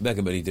Money.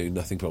 Mega Money doing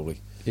nothing,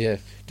 probably. Yeah.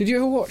 Did you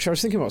ever watch... I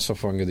was thinking about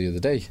Supawanga the other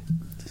day.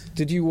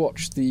 Did you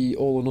watch the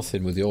All or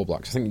Nothing with the All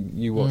Blacks? I think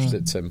you watched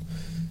it, Tim.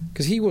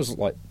 Because he was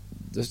like...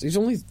 He was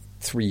only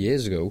 3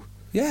 years ago.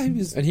 Yeah, he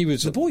was... And he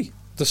was... the boy.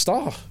 The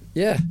star.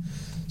 Yeah.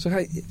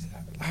 So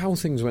how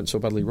things went so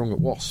badly wrong at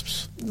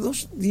Wasps.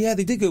 Yeah,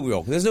 they did go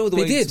wrong. There's no other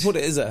way to put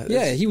it, is there?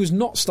 Yeah, he was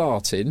not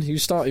starting. He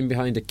was starting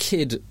behind a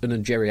kid and a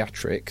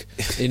geriatric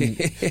in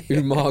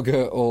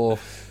Umaga or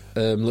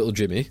Little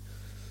Jimmy.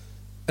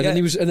 And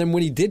then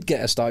when he did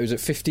get a start, he was at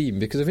 15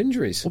 because of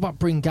injuries. What about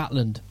Bryn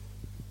Gatland?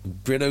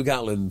 Brino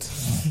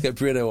Gatland. Get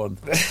Brino on.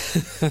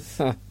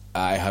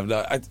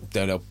 I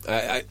don't know.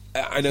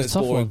 I know it's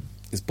boring. One.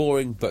 It's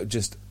boring, but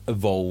just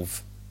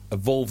evolve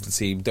the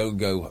team. Don't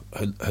go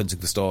hunting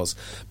for stars.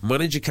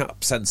 Manage your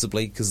cap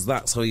sensibly, because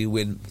that's how you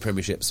win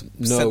premierships.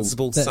 No,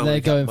 sensible.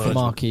 They're going for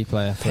marquee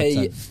player.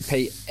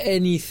 Pay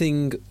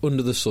anything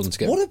under the sun to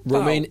get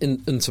Romain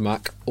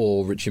Ntamak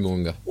or Richie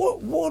Mo'unga.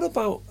 What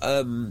about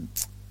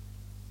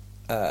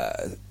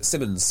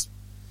Simmons?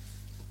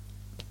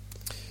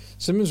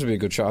 Simmons would be a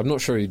good shot. I'm not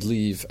sure he'd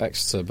leave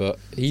Exeter, but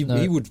he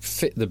would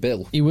fit the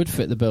bill. He would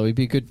fit the bill. He'd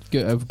be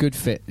a good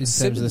fit in terms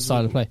of the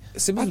style of play.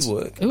 Simmons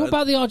would work. Who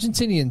about the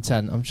Argentinian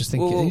 10? I'm just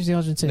thinking, who's the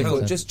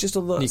Argentinian 10? Just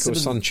on that, Nico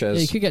Sanchez.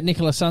 Yeah, you could get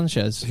Nicolas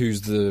Sanchez,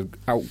 who's the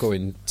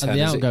outgoing 10. And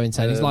the outgoing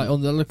 10. He's like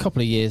on a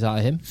couple of years out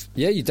of him.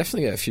 Yeah, you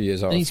definitely get a few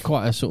years out. And he's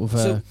quite a sort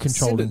of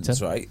controlling Simmons,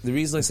 10. right? The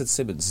reason I said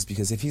Simmons is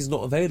because if he's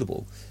not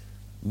available,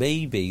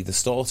 maybe the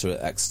starter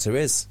at Exeter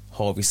is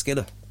Harvey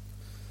Skinner.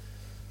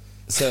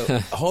 So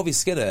Harvey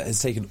Skinner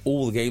has taken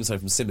all the game time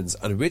from Simmons,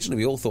 and originally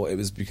we all thought it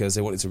was because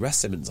they wanted to rest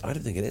Simmons. I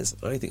don't think it is.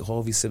 I think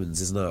Harvey Simmons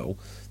is now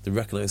the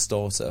recognised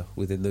starter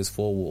within those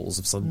four walls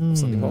of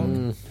Sunday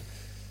Park.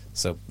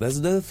 So there's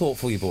another thought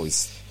for you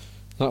boys.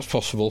 That's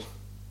possible.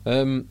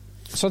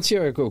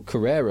 Santiago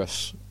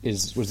Carreras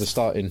was the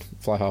starting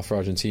fly half for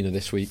Argentina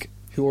this week,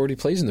 who already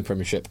plays in the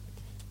Premiership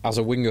as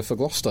a winger for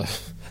Gloucester.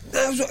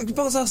 I was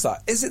about to ask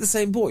that. Is it the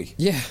same boy?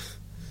 Yeah,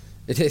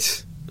 it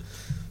is.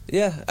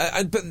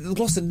 Yeah, but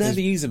Gloucester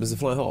never use him as a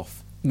fly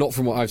half. Not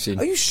from what I've seen.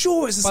 Are you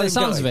sure it's the By same the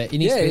sounds guy? of it, he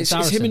needs to be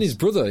it's him and his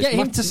brother. Get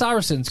him to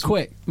Saracens,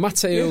 quick.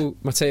 Matteo,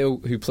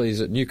 who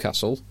plays at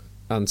Newcastle,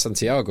 and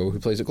Santiago, who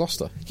plays at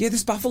Gloucester. Yeah,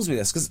 this baffles me,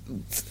 this, because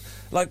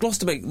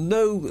Gloucester make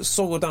no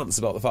song or dance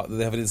about the fact that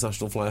they have an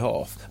international fly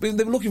half. I mean,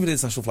 they were looking for an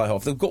international fly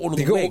half. They've got one on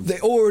the wing. They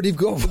already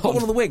got one. They've got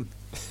one on the wing.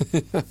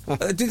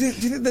 Do you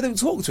think they don't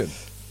talk to him?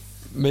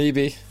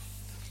 Maybe.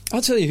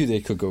 I'll tell you who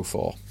they could go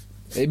for.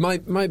 It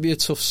might be a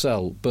tough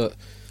sell, but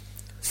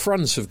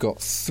France have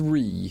got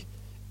 3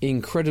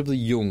 incredibly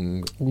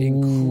young,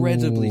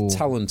 incredibly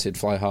talented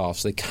fly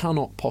halves. They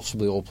cannot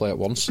possibly all play at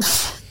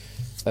once.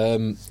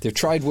 They've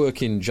tried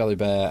working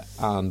Jalibert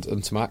and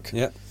Ntamak.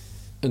 Yeah.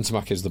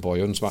 Ntamak is the boy.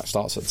 Ntamak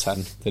starts at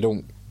 10. They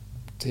don't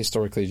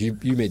historically. You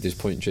made this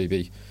point,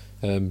 JB.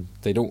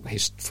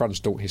 France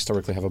don't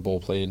historically have a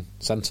ball playing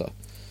centre.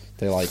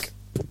 They like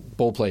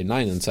ball playing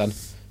 9 and 10.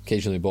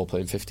 Occasionally ball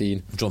playing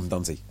 15. John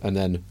Dante. And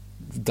then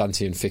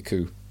Dante and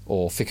Fiku,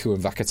 or Fiku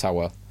and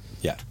Vakatawa.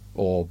 Yeah.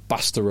 Or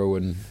Bastero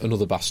and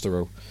another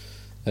Bastero.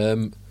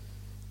 The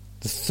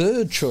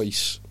third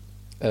choice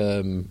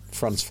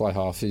France fly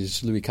half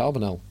is Louis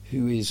Carbonell,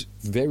 who is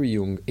very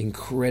young,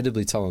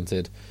 incredibly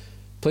talented,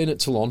 playing at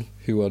Toulon,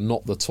 who are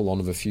not the Toulon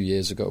of a few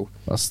years ago.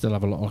 They'll still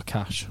have a lot of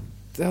cash.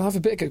 They'll have a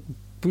bit of...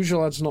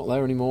 Bougelad's not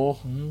there anymore.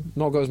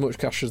 Not got as much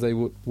cash as they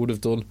would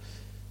have done.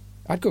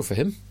 I'd go for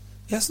him.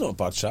 Yeah, that's not a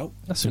bad shout.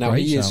 That's a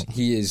great shout.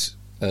 He is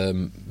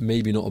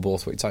maybe not a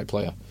Borthwick type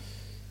player.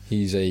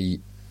 He's a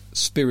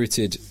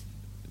spirited,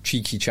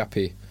 cheeky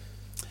chappy,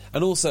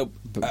 and also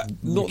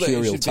not that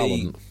it should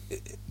talent.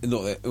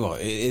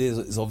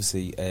 It's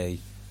obviously a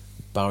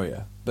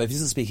barrier, but if he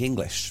doesn't speak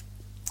English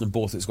and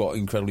Borthwick's got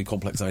incredibly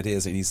complex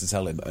ideas that he needs to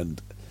tell him,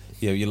 and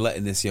you're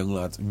letting this young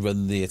lad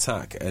run the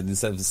attack, and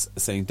instead of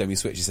saying dummy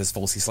switch, he says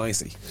falsy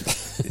slicey.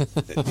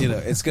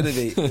 It's going to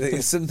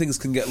be some things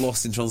can get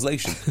lost in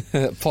translation.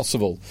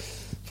 Possible,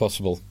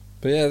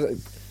 but yeah,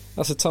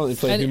 that's a talented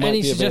player.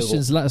 Any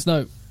suggestions? Available. Let us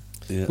know.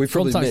 Yeah. We've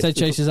probably contact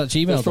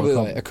headchasers@gmail.com. There's probably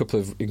like a couple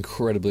of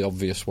incredibly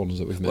obvious ones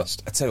that we've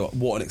missed. I tell you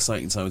what an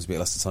exciting time to be at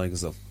Leicester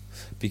Tigers, though,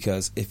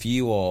 because if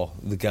you are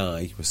the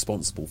guy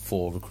responsible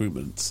for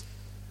recruitment,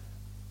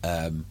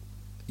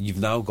 you've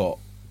now got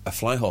a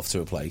fly half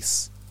to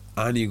replace,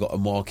 and you've got a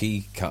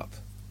marquee cap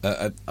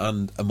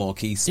and a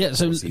marquee. Yeah,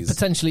 so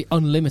potentially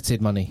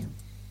unlimited money.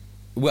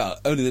 Well,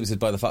 only limited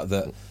by the fact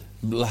that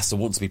Leicester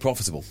wants to be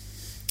profitable.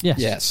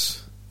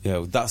 Yes.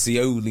 That's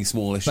the only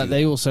small issue. But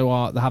they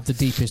also have the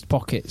deepest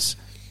pockets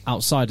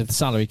outside of the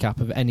salary cap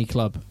of any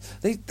club.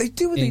 They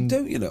do and they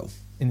don't,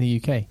 in the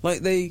UK.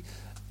 Like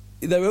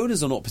their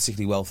owners are not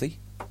particularly wealthy.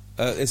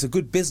 It's a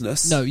good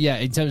business. No, yeah,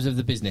 in terms of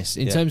the business.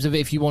 In terms of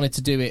if you wanted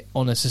to do it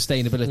on a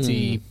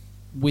sustainability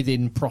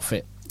within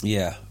profit.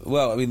 Yeah,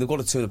 well, I mean, they've got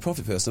to turn a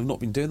profit first. They've not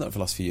been doing that for the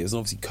last few years, and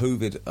obviously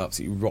COVID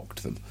absolutely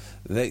rocked them.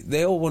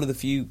 They are one of the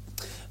few.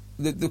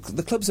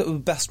 The clubs that are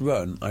best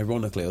run,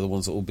 ironically, are the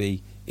ones that will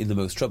be in the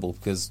most trouble,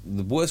 because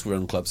the worst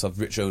run clubs have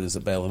rich owners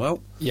that bail them out.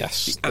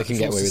 Yes, they can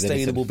get away with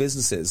sustainable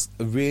businesses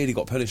really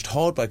got punished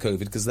hard by COVID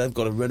because they've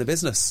got to run a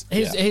business.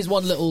 Here's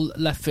one little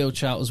left field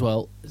shout as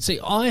well. See,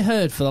 I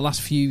heard for the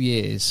last few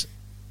years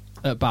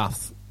at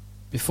Bath,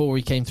 before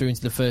he came through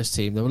into the first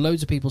team, there were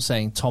loads of people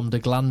saying Tom de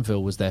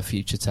Glanville was their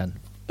future 10.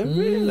 Oh,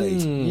 really?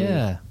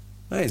 Yeah.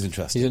 That is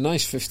interesting. He's a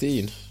nice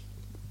 15.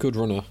 Good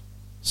runner.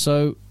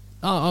 So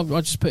I'll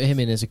just put him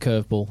in as a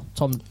curveball.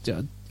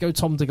 Go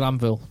Tom de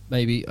Glanville,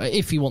 maybe,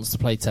 if he wants to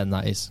play 10,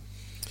 that is.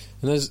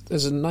 And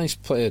there's a nice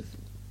player,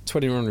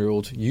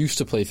 21-year-old, used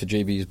to play for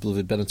JB's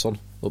beloved Benetton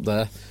up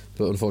there,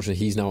 but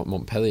unfortunately he's now at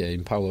Montpellier,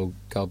 in Paolo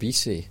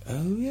Garbisi.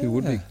 Oh, yeah. Who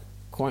would be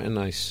quite a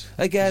nice,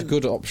 again,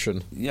 good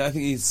option. Yeah, I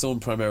think he's someone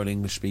primarily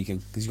English speaking,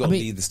 because you've got to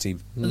lead this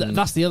team.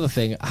 That's the other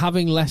thing.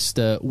 Having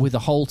Leicester with a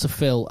hole to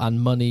fill and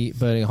money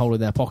burning a hole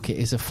in their pocket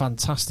is a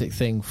fantastic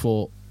thing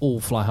for all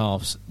fly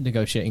halves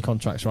negotiating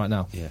contracts right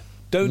now. Yeah,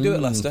 don't do it,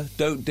 Leicester.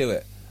 Don't do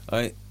it.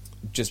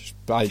 Just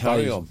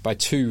carry on by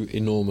two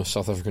enormous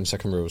South African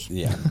second rows.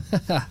 Yeah.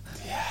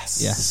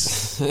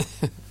 Yes.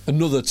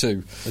 Another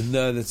two.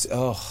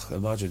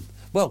 Imagine.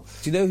 Well,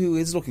 do you know who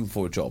is looking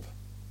for a job?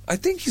 I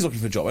think he's looking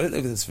for a job. I don't know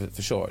if this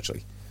for sure,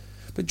 actually.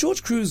 But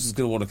George Cruz is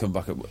going to want to come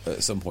back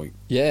at some point.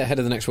 Yeah, ahead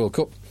of the next World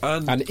Cup.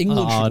 And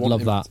England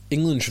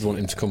England should want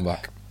him to come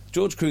back.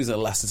 George Cruz at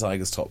a Leicester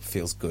Tigers top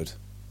feels good.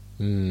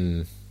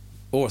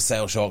 Or a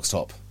Sale Sharks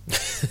top.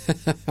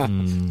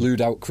 Lude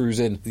out, Cruz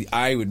in.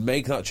 I would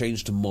make that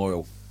change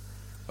tomorrow.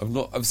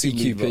 I've seen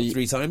him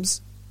 3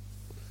 times.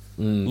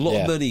 A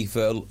lot of money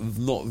for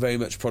not very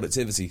much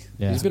productivity.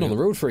 Yeah. He's been on the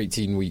road for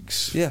 18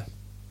 weeks. Yeah.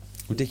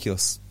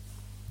 Ridiculous.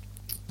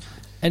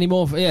 Any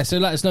more? So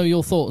let us know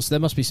your thoughts. There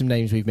must be some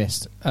names we've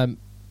missed. Any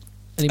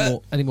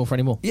more?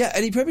 Yeah,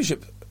 any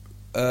Premiership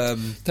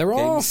there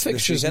are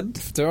fixtures.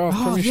 There are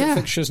Premiership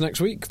fixtures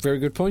next week. Very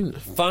good point.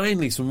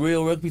 Finally, some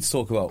real rugby to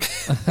talk about.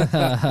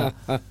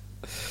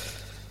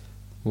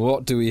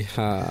 What do we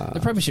have? The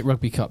Premiership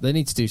Rugby Cup. They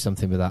need to do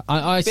something with that.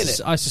 I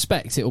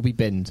suspect it will be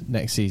binned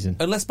next season.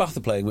 Unless Bath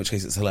are playing, in which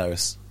case it's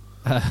hilarious.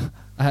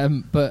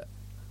 But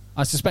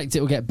I suspect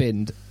it will get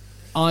binned.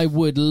 I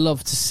would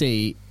love to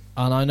see,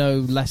 and I know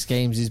less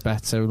games is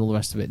better and all the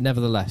rest of it.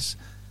 Nevertheless,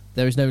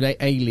 there is no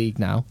A-League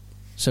now.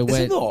 So is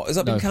it not? Has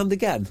that been canned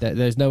again?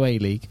 There's no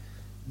A-League.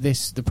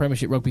 The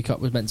Premiership Rugby Cup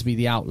was meant to be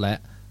the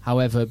outlet.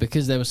 However,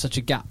 because there was such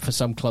a gap for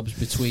some clubs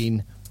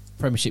between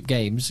Premiership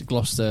games,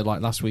 Gloucester,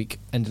 like last week,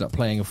 ended up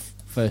playing a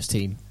first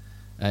team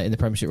in the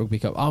Premiership Rugby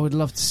Cup. I would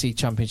love to see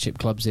Championship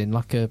clubs in,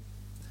 trying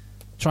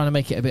to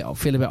make it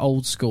feel a bit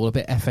old school, a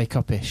bit FA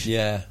Cup-ish.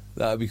 Yeah,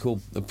 that would be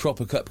cool. A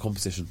proper cup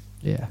competition.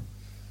 Yeah.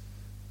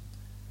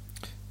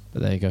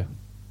 But there you go.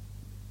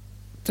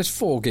 There's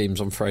 4 games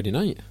on Friday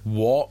night.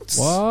 What?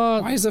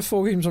 Why is there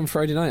 4 games on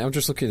Friday night? I'm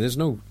just looking. There's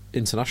no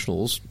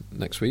internationals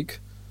next week.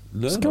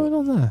 No. What's going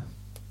on there?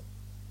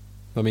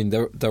 I mean,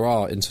 there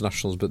are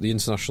internationals, but the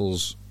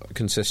internationals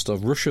consist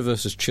of Russia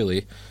versus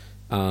Chile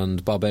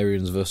and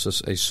Barbarians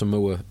versus a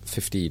Samoa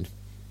 15.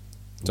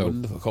 So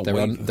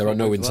there are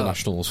no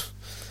internationals.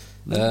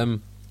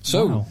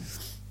 Wow.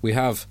 We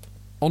have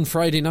on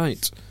Friday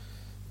night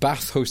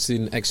Bath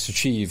hosting Exeter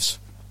Chiefs.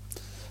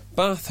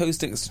 Bath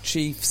hosting Exeter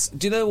Chiefs.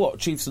 Do you know what?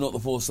 Chiefs are not the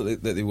force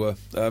that they were.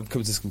 I've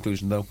come to this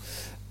conclusion now.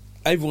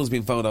 Everyone's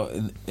been found out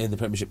in the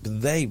Premiership,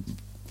 but they've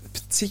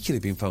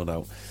particularly been found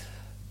out.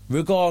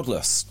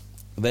 Regardless,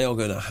 they are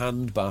going to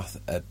hand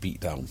Bath a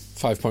beatdown.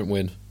 5-point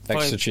win.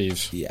 Exeter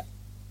Chiefs. Yeah.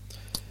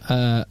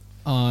 I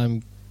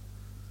don't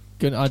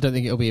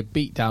think it'll be a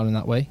beatdown in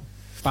that way.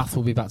 Bath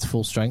will be back to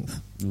full strength.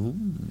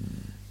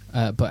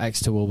 But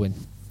Exeter will win.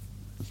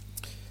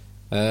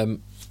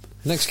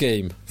 Next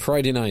game,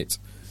 Friday night.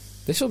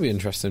 This will be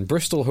interesting.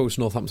 Bristol host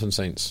Northampton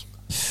Saints.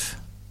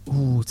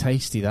 Ooh,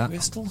 tasty that.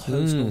 Bristol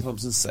host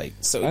Northampton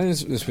Saints. So I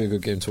think this will be a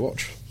good game to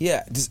watch.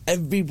 Yeah. Is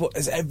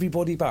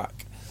everybody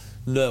back?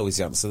 No is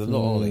the answer. They're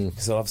not, are they?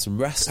 Because they'll have some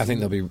rest. I think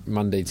there'll be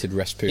mandated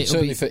rest periods.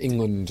 Certainly for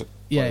England.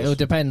 Yeah, it'll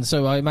depend.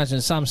 So I imagine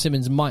Sam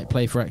Simmons might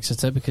play for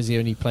Exeter because he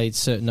only played a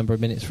certain number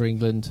of minutes for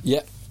England.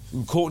 Yeah.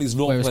 Courtney's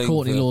not Whereas playing.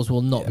 Courtney Laws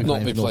will not be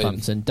playing for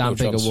Northampton. Dan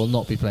Bigger will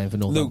not be playing for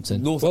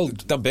Northampton.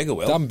 Dan Bigger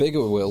will. Dan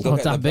Bigger will. Oh,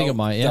 Dan Bigger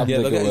might, yeah.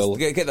 Dan Bigger will.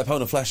 Get the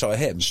pound of flesh out of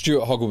him.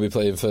 Stuart Hogg will be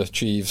playing for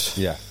Chiefs.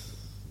 Yeah.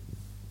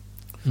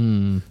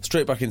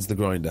 Straight back into the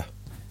grinder.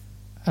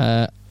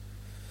 I'm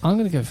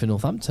going to go for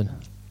Northampton.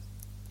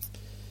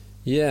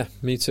 Yeah,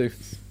 me too.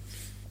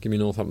 Give me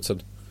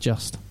Northampton.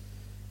 Just.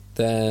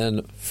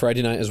 Then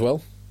Friday night as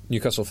well,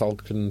 Newcastle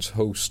Falcons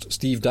host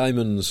Steve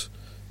Diamond's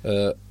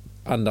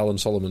and Alan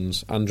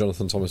Solomon's and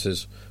Jonathan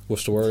Thomas's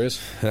Worcester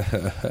Warriors.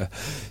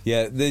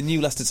 Yeah, the new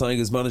Leicester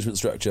Tigers management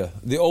structure.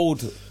 The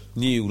old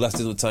new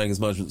Leicester Tigers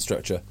management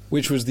structure.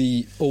 Which was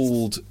the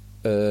old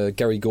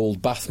Gary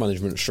Gold Bath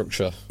management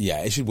structure.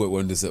 Yeah, it should work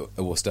wonders at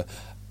Worcester.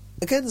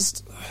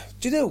 Against,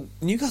 do you know,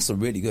 Newcastle are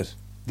really good.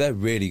 They're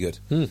really good.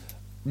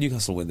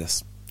 Newcastle win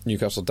this.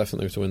 Newcastle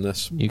definitely to win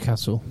this.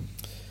 Newcastle.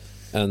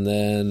 And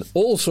then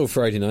also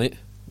Friday night,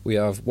 we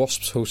have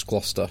Wasps host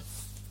Gloucester.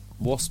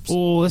 Wasps.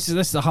 Oh, this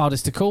is the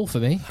hardest to call for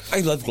me.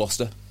 I love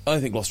Gloucester. I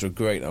think Gloucester are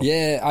great now.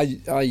 Yeah,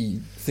 I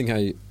think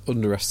I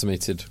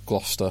underestimated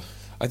Gloucester.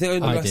 I think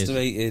I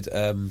underestimated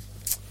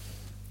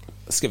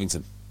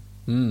Skivington.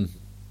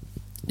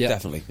 Yeah.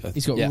 Definitely.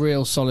 He's got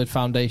real solid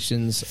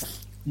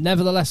foundations.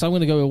 Nevertheless, I'm going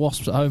to go with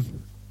Wasps at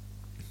home.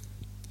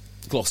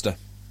 Gloucester.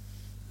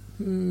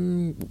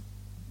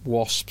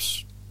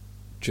 Wasps,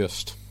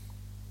 just.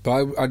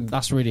 But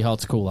that's really hard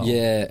to call that.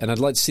 Yeah, and I'd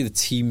like to see the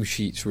team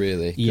sheets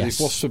really. Yes.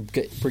 If Wasps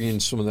bringing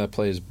some of their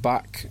players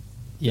back,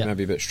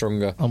 maybe a bit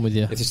stronger. I'm with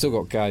you. If they've still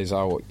got guys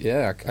out,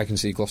 I can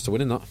see Gloucester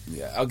winning that.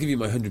 Yeah, I'll give you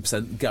my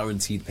 100%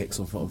 guaranteed picks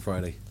on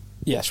Friday.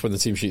 Yes, when the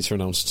team sheets are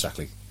announced.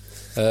 Exactly.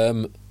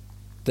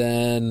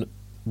 Then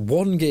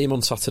one game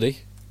on Saturday,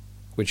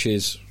 which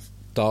is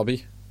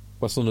Derby,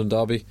 West London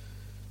Derby,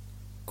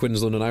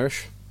 Quins London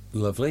Irish.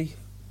 Lovely.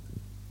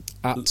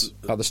 At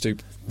the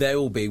Stoop. There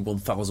will be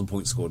 1,000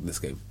 points scored in this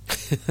game.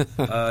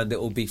 And it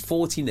will be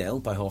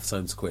 40-0 by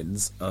half-time to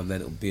Quins, and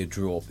then it will be a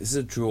draw. This is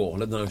a draw.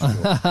 Let them know it's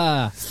a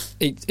draw.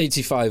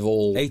 85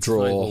 all 85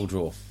 draw. all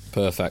draw.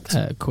 Perfect.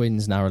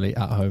 Quins narrowly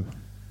at home.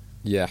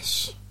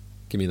 Yes.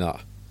 Give me that.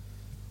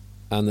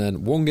 And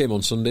then one game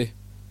on Sunday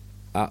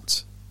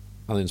at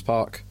Allianz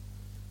Park.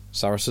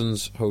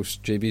 Saracens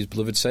host JB's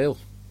beloved Sale.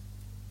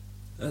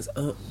 I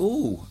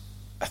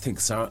think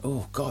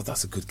oh God,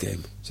 that's a good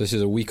game. So this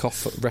is a week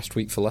off, rest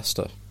week for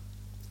Leicester.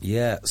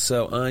 Yeah,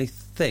 so I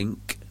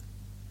think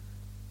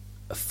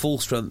a full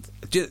strength.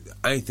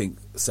 I think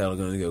Sale are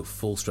going to go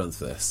full strength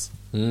for this,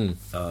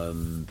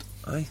 and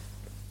I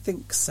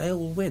think Sale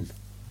will win.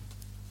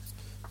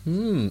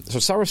 So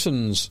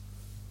Saracens,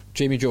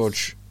 Jamie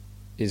George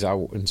is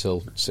out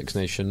until Six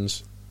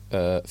Nations.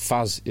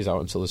 Faz is out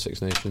until the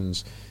Six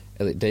Nations.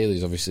 Elliot Daly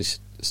is obviously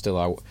still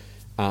out,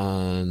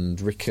 and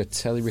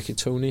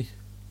Riccatoni,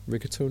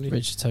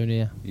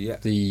 yeah.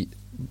 The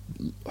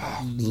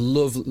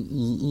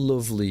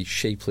lovely,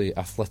 shapely,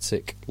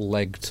 athletic,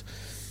 legged,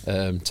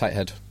 tight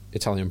head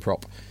Italian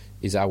prop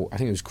is out. I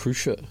think it was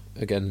cruciate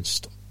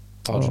against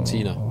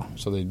Argentina,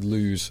 so they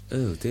lose.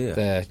 Oh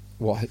dear!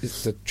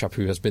 The chap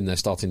who has been their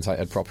starting tight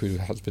head prop, who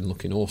has been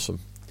looking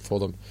awesome for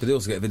them. But they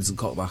also get Vincent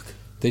Cott back.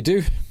 They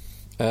do,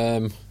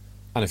 and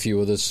a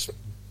few others.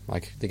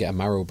 Like they get a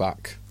Marrow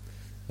back,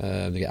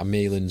 they get a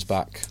Malins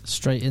back.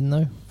 Straight in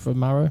though for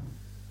Marrow.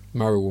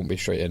 Marrow won't be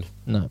straight in.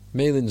 No.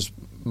 Malins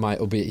might,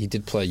 albeit he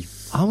did play.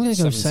 I'm going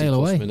to go Sail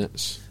away.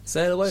 Minutes.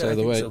 Sail away. Sail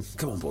away. So.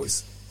 Come on,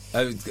 boys.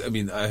 I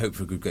mean, I hope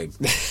for a good game.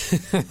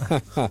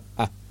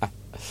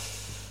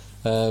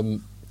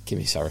 Give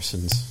me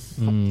Saracens.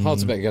 Hard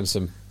to bet against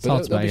them. It's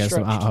hard to bet against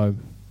them at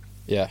home.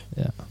 Yeah.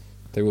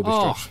 They will be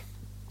stretched.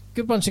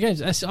 Good bunch of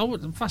games.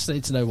 I'm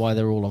fascinated to know why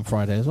they're all on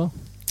Friday as well.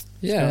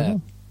 Yeah.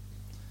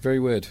 Very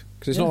weird.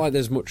 Because it's not like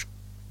there's much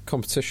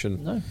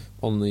competition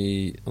on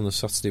the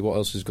Saturday. What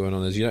else is going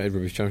on? There's United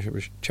Rugby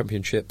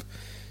Championship.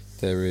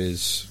 There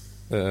is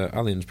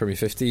Allianz Premier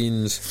 15s.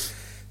 There's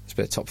a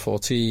bit of top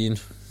 14,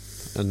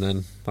 and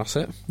then that's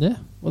it. Yeah.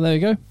 Well, there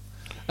you go.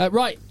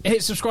 Right,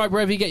 hit subscribe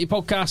wherever you get your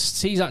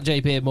podcasts. He's at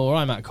J Beardmore.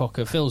 I'm at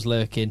Cocker. Phil's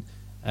lurking.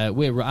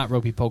 We're at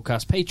Rugby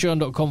Podcast.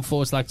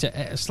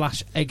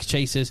 Patreon.com/Egg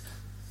Chasers.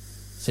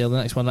 See you on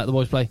the next one. Let the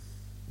boys play.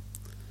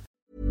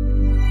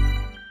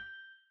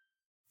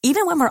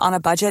 Even when we're on a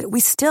budget, we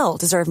still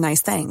deserve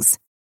nice things.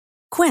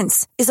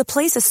 Quince is a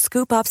place to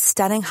scoop up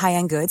stunning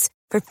high-end goods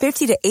for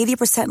 50 to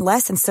 80%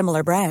 less than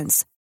similar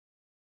brands.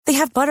 They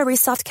have buttery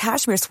soft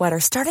cashmere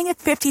sweaters starting at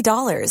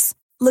 $50,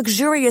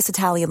 luxurious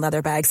Italian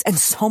leather bags, and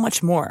so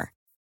much more.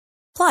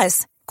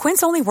 Plus,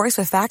 Quince only works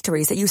with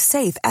factories that use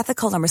safe,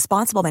 ethical, and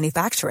responsible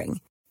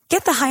manufacturing.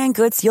 Get the high-end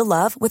goods you'll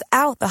love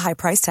without the high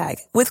price tag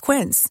with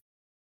Quince.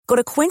 Go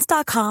to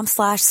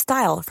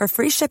quince.com/style for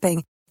free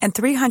shipping and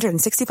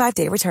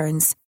 365-day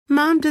returns.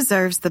 Mom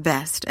deserves the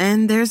best,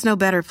 and there's no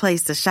better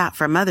place to shop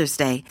for Mother's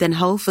Day than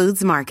Whole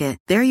Foods Market.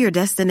 They're your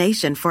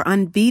destination for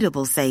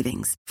unbeatable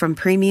savings, from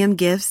premium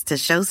gifts to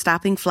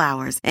show-stopping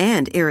flowers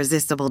and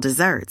irresistible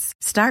desserts.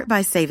 Start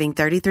by saving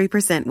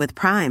 33% with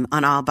Prime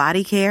on all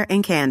body care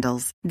and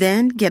candles.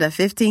 Then get a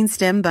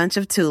 15-stem bunch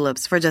of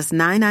tulips for just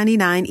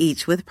 $9.99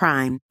 each with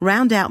Prime.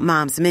 Round out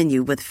Mom's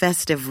menu with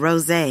festive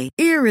rosé,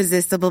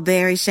 irresistible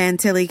berry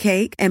chantilly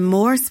cake, and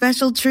more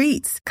special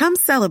treats. Come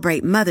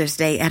celebrate Mother's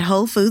Day at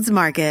Whole Foods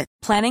Market.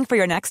 Planning for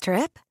your next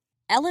trip?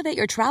 Elevate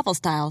your travel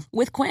style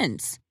with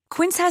Quince.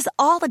 Quince has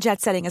all the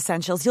jet-setting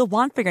essentials you'll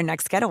want for your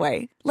next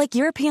getaway, like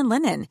European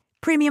linen,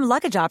 premium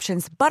luggage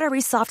options,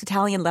 buttery soft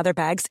Italian leather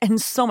bags,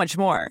 and so much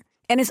more.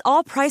 And is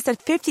all priced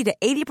at 50 to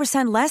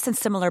 80% less than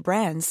similar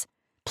brands.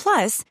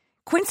 Plus,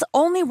 Quince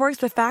only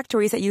works with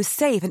factories that use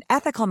safe and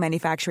ethical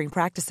manufacturing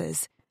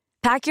practices.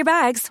 Pack your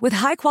bags with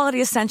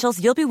high-quality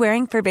essentials you'll be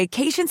wearing for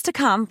vacations to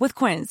come with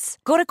Quince.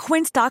 Go to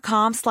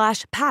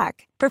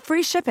quince.com/pack for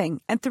free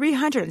shipping and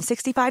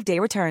 365-day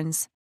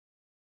returns.